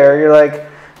there, you're like,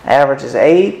 average is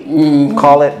 8,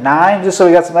 call it 9, just so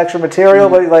we got some extra material,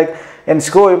 but like, in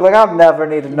school, you're like, I'll never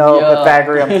need to know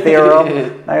Pythagorean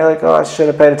theorem. Now you're like, oh, I should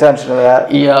have paid attention to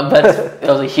that. Yeah, that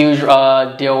was a huge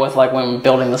deal with like when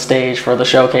building the stage for the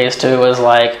showcase too. Was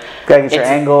like, gotta get your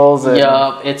angles. And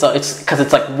it's because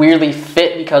it's like weirdly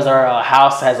fit, because our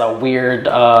house has a weird.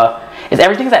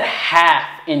 Everything's at ½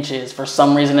 inches for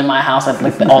some reason in my house.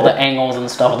 Like all the angles and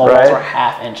stuff, the walls are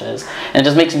 ½ inches, and it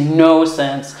just makes no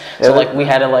sense. So like we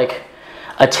had to like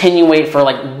attenuate for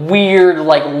like weird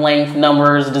like length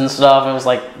numbers and stuff. It was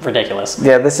like ridiculous.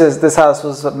 Yeah, this house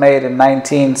was made in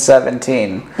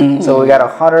 1917, so we got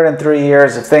 103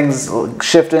 years of things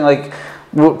shifting, like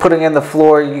putting in the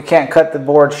floor. You can't cut the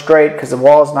board straight because the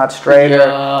wall's not straight.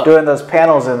 Or doing those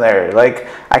panels in there, like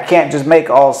I can't just make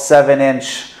all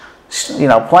 7-inch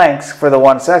planks for the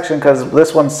one section, because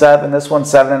this one's 7, this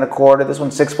one's 7 1/4, this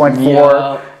one's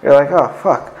 6.4. You're like, oh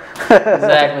fuck.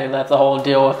 Exactly, that's the whole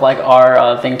deal with like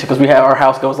our thing too, because our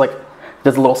house goes like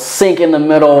there's a little sink in the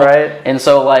middle, right? And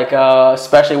so like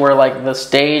especially where like the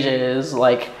stage is,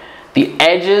 like the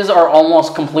edges are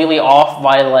almost completely off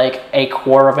by like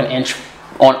 1/4 inch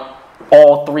on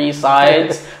all 3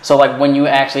 sides. So like when you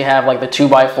actually have like the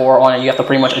 2x4 on it, you have to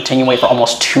pretty much attenuate for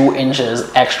almost 2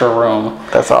 inches extra room.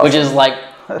 That's awesome. Which is like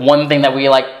one thing that we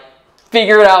like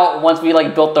figured out once we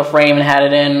like built the frame and had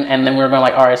it in, and then we were going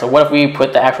like, all right, so what if we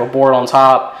put the actual board on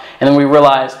top? And then we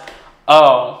realized,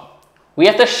 oh, we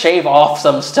have to shave off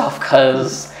some stuff,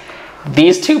 because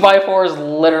these 2x4s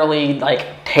literally like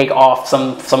take off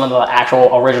some of the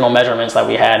actual original measurements that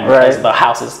we had, because the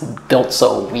house is built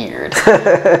so weird.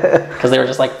 Because they were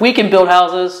just like, we can build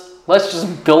houses, let's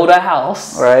just build a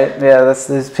house. Right, yeah,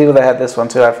 there's people that had this one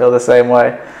too. I feel the same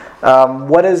way.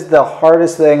 What is the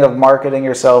hardest thing of marketing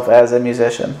yourself as a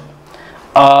musician?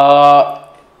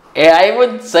 I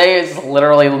would say it's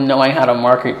literally knowing how to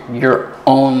market your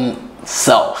own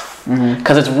self.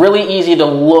 Because it's really easy to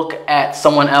look at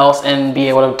someone else and be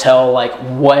able to tell like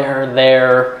where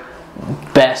their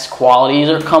best qualities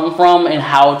are come from, and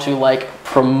how to like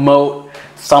promote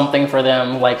something for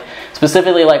them. Like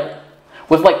specifically like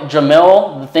with like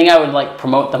Jamil, the thing I would like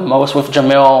promote the most with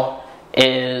Jamil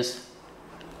is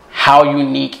how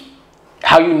unique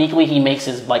how uniquely he makes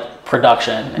his like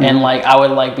production, and like I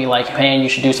would like be like, man, you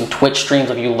should do some Twitch streams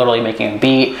of you literally making a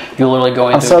beat, you literally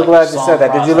going. I'm so glad you said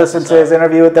that. Did you listen to his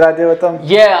interview that I did with him?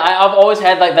 Yeah, I've always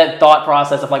had like that thought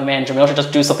process of like, man, Jamil should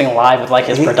just do something live with like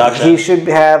his production. He should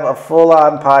have a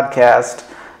full-on podcast,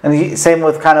 and same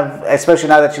with kind of, especially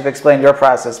now that you've explained your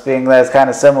process, being that it's kind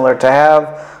of similar, to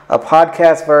have a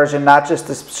podcast version, not just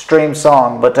the stream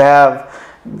song, but to have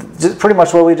just pretty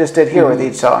much what we just did here with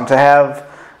each song, to have,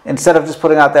 instead of just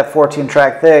putting out that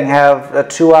 14-track thing, have a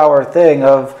 2-hour thing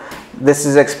of, this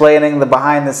is explaining the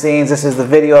behind the scenes, this is the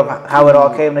video of how it all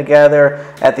came together.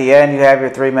 At the end, you have your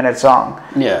 3-minute song.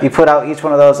 Yeah. You put out each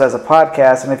one of those as a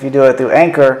podcast, and if you do it through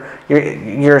Anchor,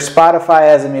 your Spotify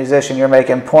as a musician, you're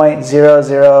making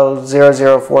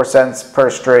 0.00004 cents per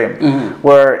stream.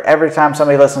 Where every time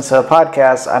somebody listens to a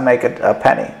podcast, I make a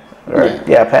penny.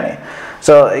 A penny.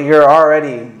 So you're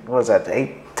already, what was that,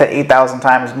 8,000 to 8,000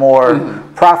 times more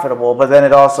profitable, but then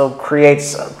it also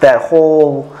creates that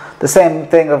whole, the same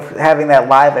thing of having that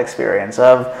live experience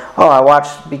of, oh, I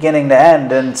watched beginning to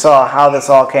end and saw how this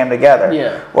all came together.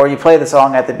 Yeah. Or you play the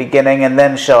song at the beginning and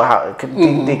then show how it could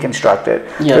deconstruct it.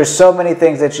 Yeah. There's so many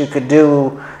things that you could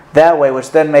do that way,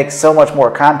 which then makes so much more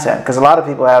content, because a lot of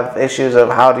people have issues of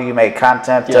how do you make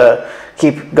content to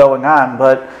keep going on,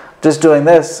 but just doing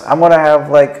this, I'm going to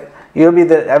have like, you'll be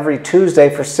there every Tuesday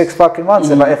for 6 fucking months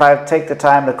if I take the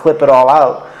time to clip it all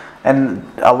out. And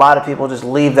a lot of people just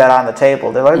leave that on the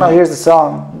table. They're like, no, here's the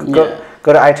song.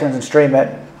 Go to iTunes and stream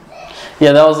it.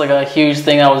 Yeah, that was like a huge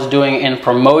thing I was doing in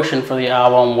promotion for the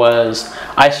album. Was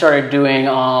I started doing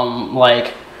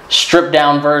like stripped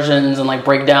down versions and like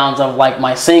breakdowns of like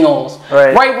my singles.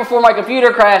 Right before my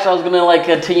computer crashed, I was gonna like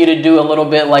continue to do a little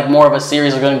bit like more of a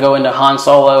series. I was gonna go into Han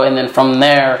Solo, and then from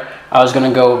there I was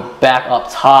gonna go back up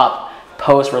top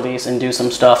post-release and do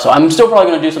some stuff. So I'm still probably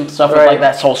going to do some stuff with like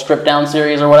that whole stripped down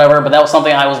series or whatever, but that was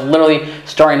something I was literally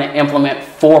starting to implement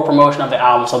for promotion of the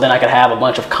album, so then I could have a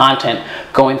bunch of content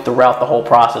going throughout the whole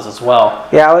process as well.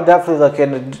 Yeah, I would definitely look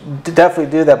into, definitely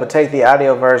do that, but take the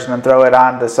audio version and throw it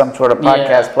onto some sort of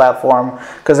podcast platform,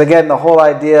 because again, the whole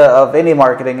idea of any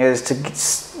marketing is to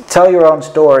tell your own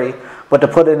story, but to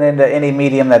put it into any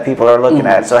medium that people are looking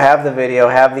at. So have the video,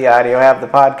 have the audio, have the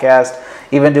podcast,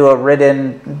 even do a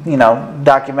written,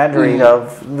 documentary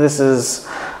of this is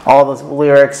all the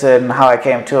lyrics and how I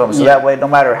came to them. So that way, no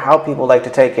matter how people like to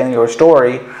take in your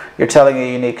story, you're telling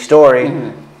a unique story.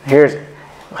 Here's,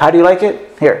 how do you like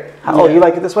it? Here. Oh, you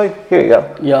like it this way? Here you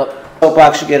go. Yep.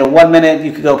 Soapbox, you get a 1 minute.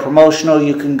 You could go promotional.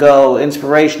 You can go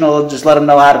inspirational. Just let them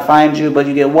know how to find you. But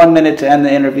you get 1 minute to end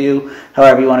the interview,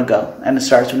 however you want to go. And it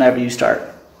starts whenever you start.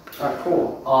 All right,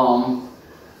 cool.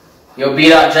 Yo,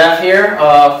 BdotJeff here.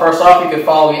 First off, you can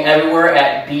follow me everywhere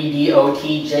at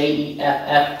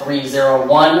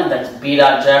BdotJeff301. That's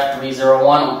BdotJeff301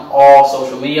 on all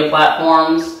social media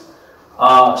platforms.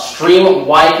 Stream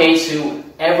YK2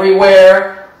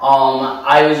 everywhere.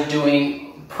 I was doing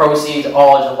proceeds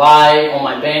all July on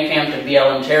my Bandcamp to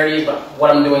BLM charities, but what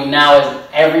I'm doing now is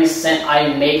every cent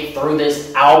I make through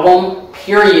this album,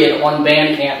 period, on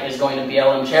Bandcamp is going to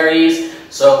BLM charities.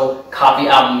 So copy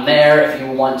album there if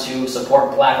you want to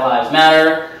support Black Lives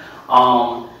Matter.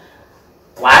 Black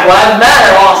Lives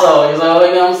Matter also, you know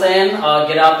what I'm saying?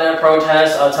 Get out there,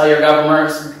 protest, tell your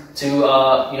governments to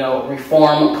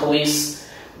reform police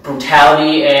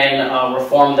brutality and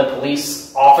reform the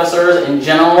police officers in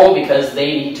general, because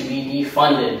they need to be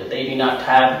defunded. They do not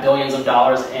have billions of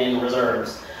dollars in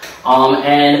reserves.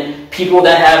 And people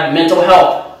that have mental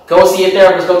health, go see a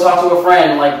therapist, go talk to a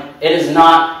friend. Like, it is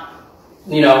not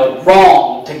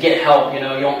wrong to get help. You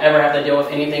don't ever have to deal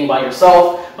with anything by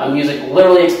yourself. My music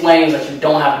literally explains that you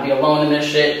don't have to be alone in this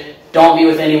shit. Don't be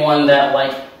with anyone that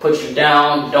puts you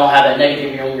down. Don't have that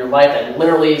negativity in your life. That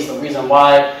literally is the reason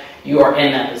why you are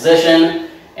in that position.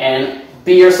 And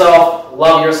be yourself,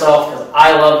 love yourself, because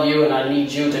I love you and I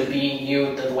need you to be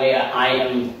you the way I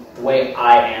am,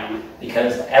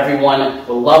 because everyone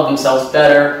will love themselves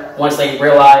better once they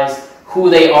realize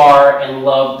who they are and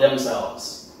love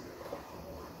themselves.